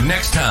 See you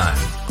next time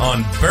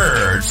on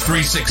Birds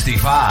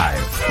 365.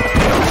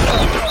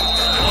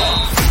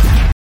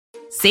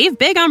 Save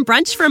big on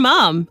brunch for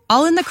mom,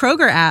 all in the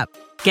Kroger app.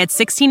 Get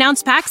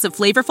 16-ounce packs of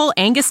flavorful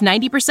Angus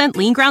 90%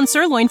 lean ground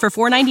sirloin for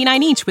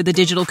 $4.99 each with a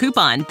digital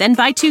coupon. Then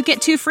buy 2, get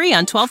 2 free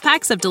on 12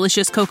 packs of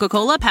delicious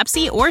Coca-Cola,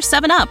 Pepsi, or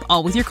 7-Up,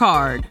 all with your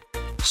card.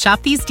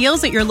 Shop these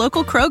deals at your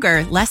local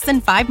Kroger, less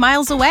than 5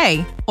 miles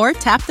away. Or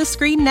tap the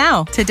screen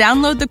now to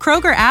download the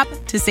Kroger app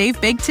to save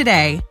big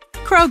today.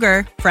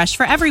 Kroger, fresh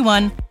for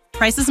everyone.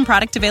 Prices and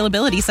product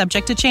availability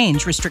subject to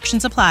change.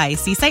 Restrictions apply.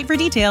 See site for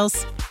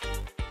details.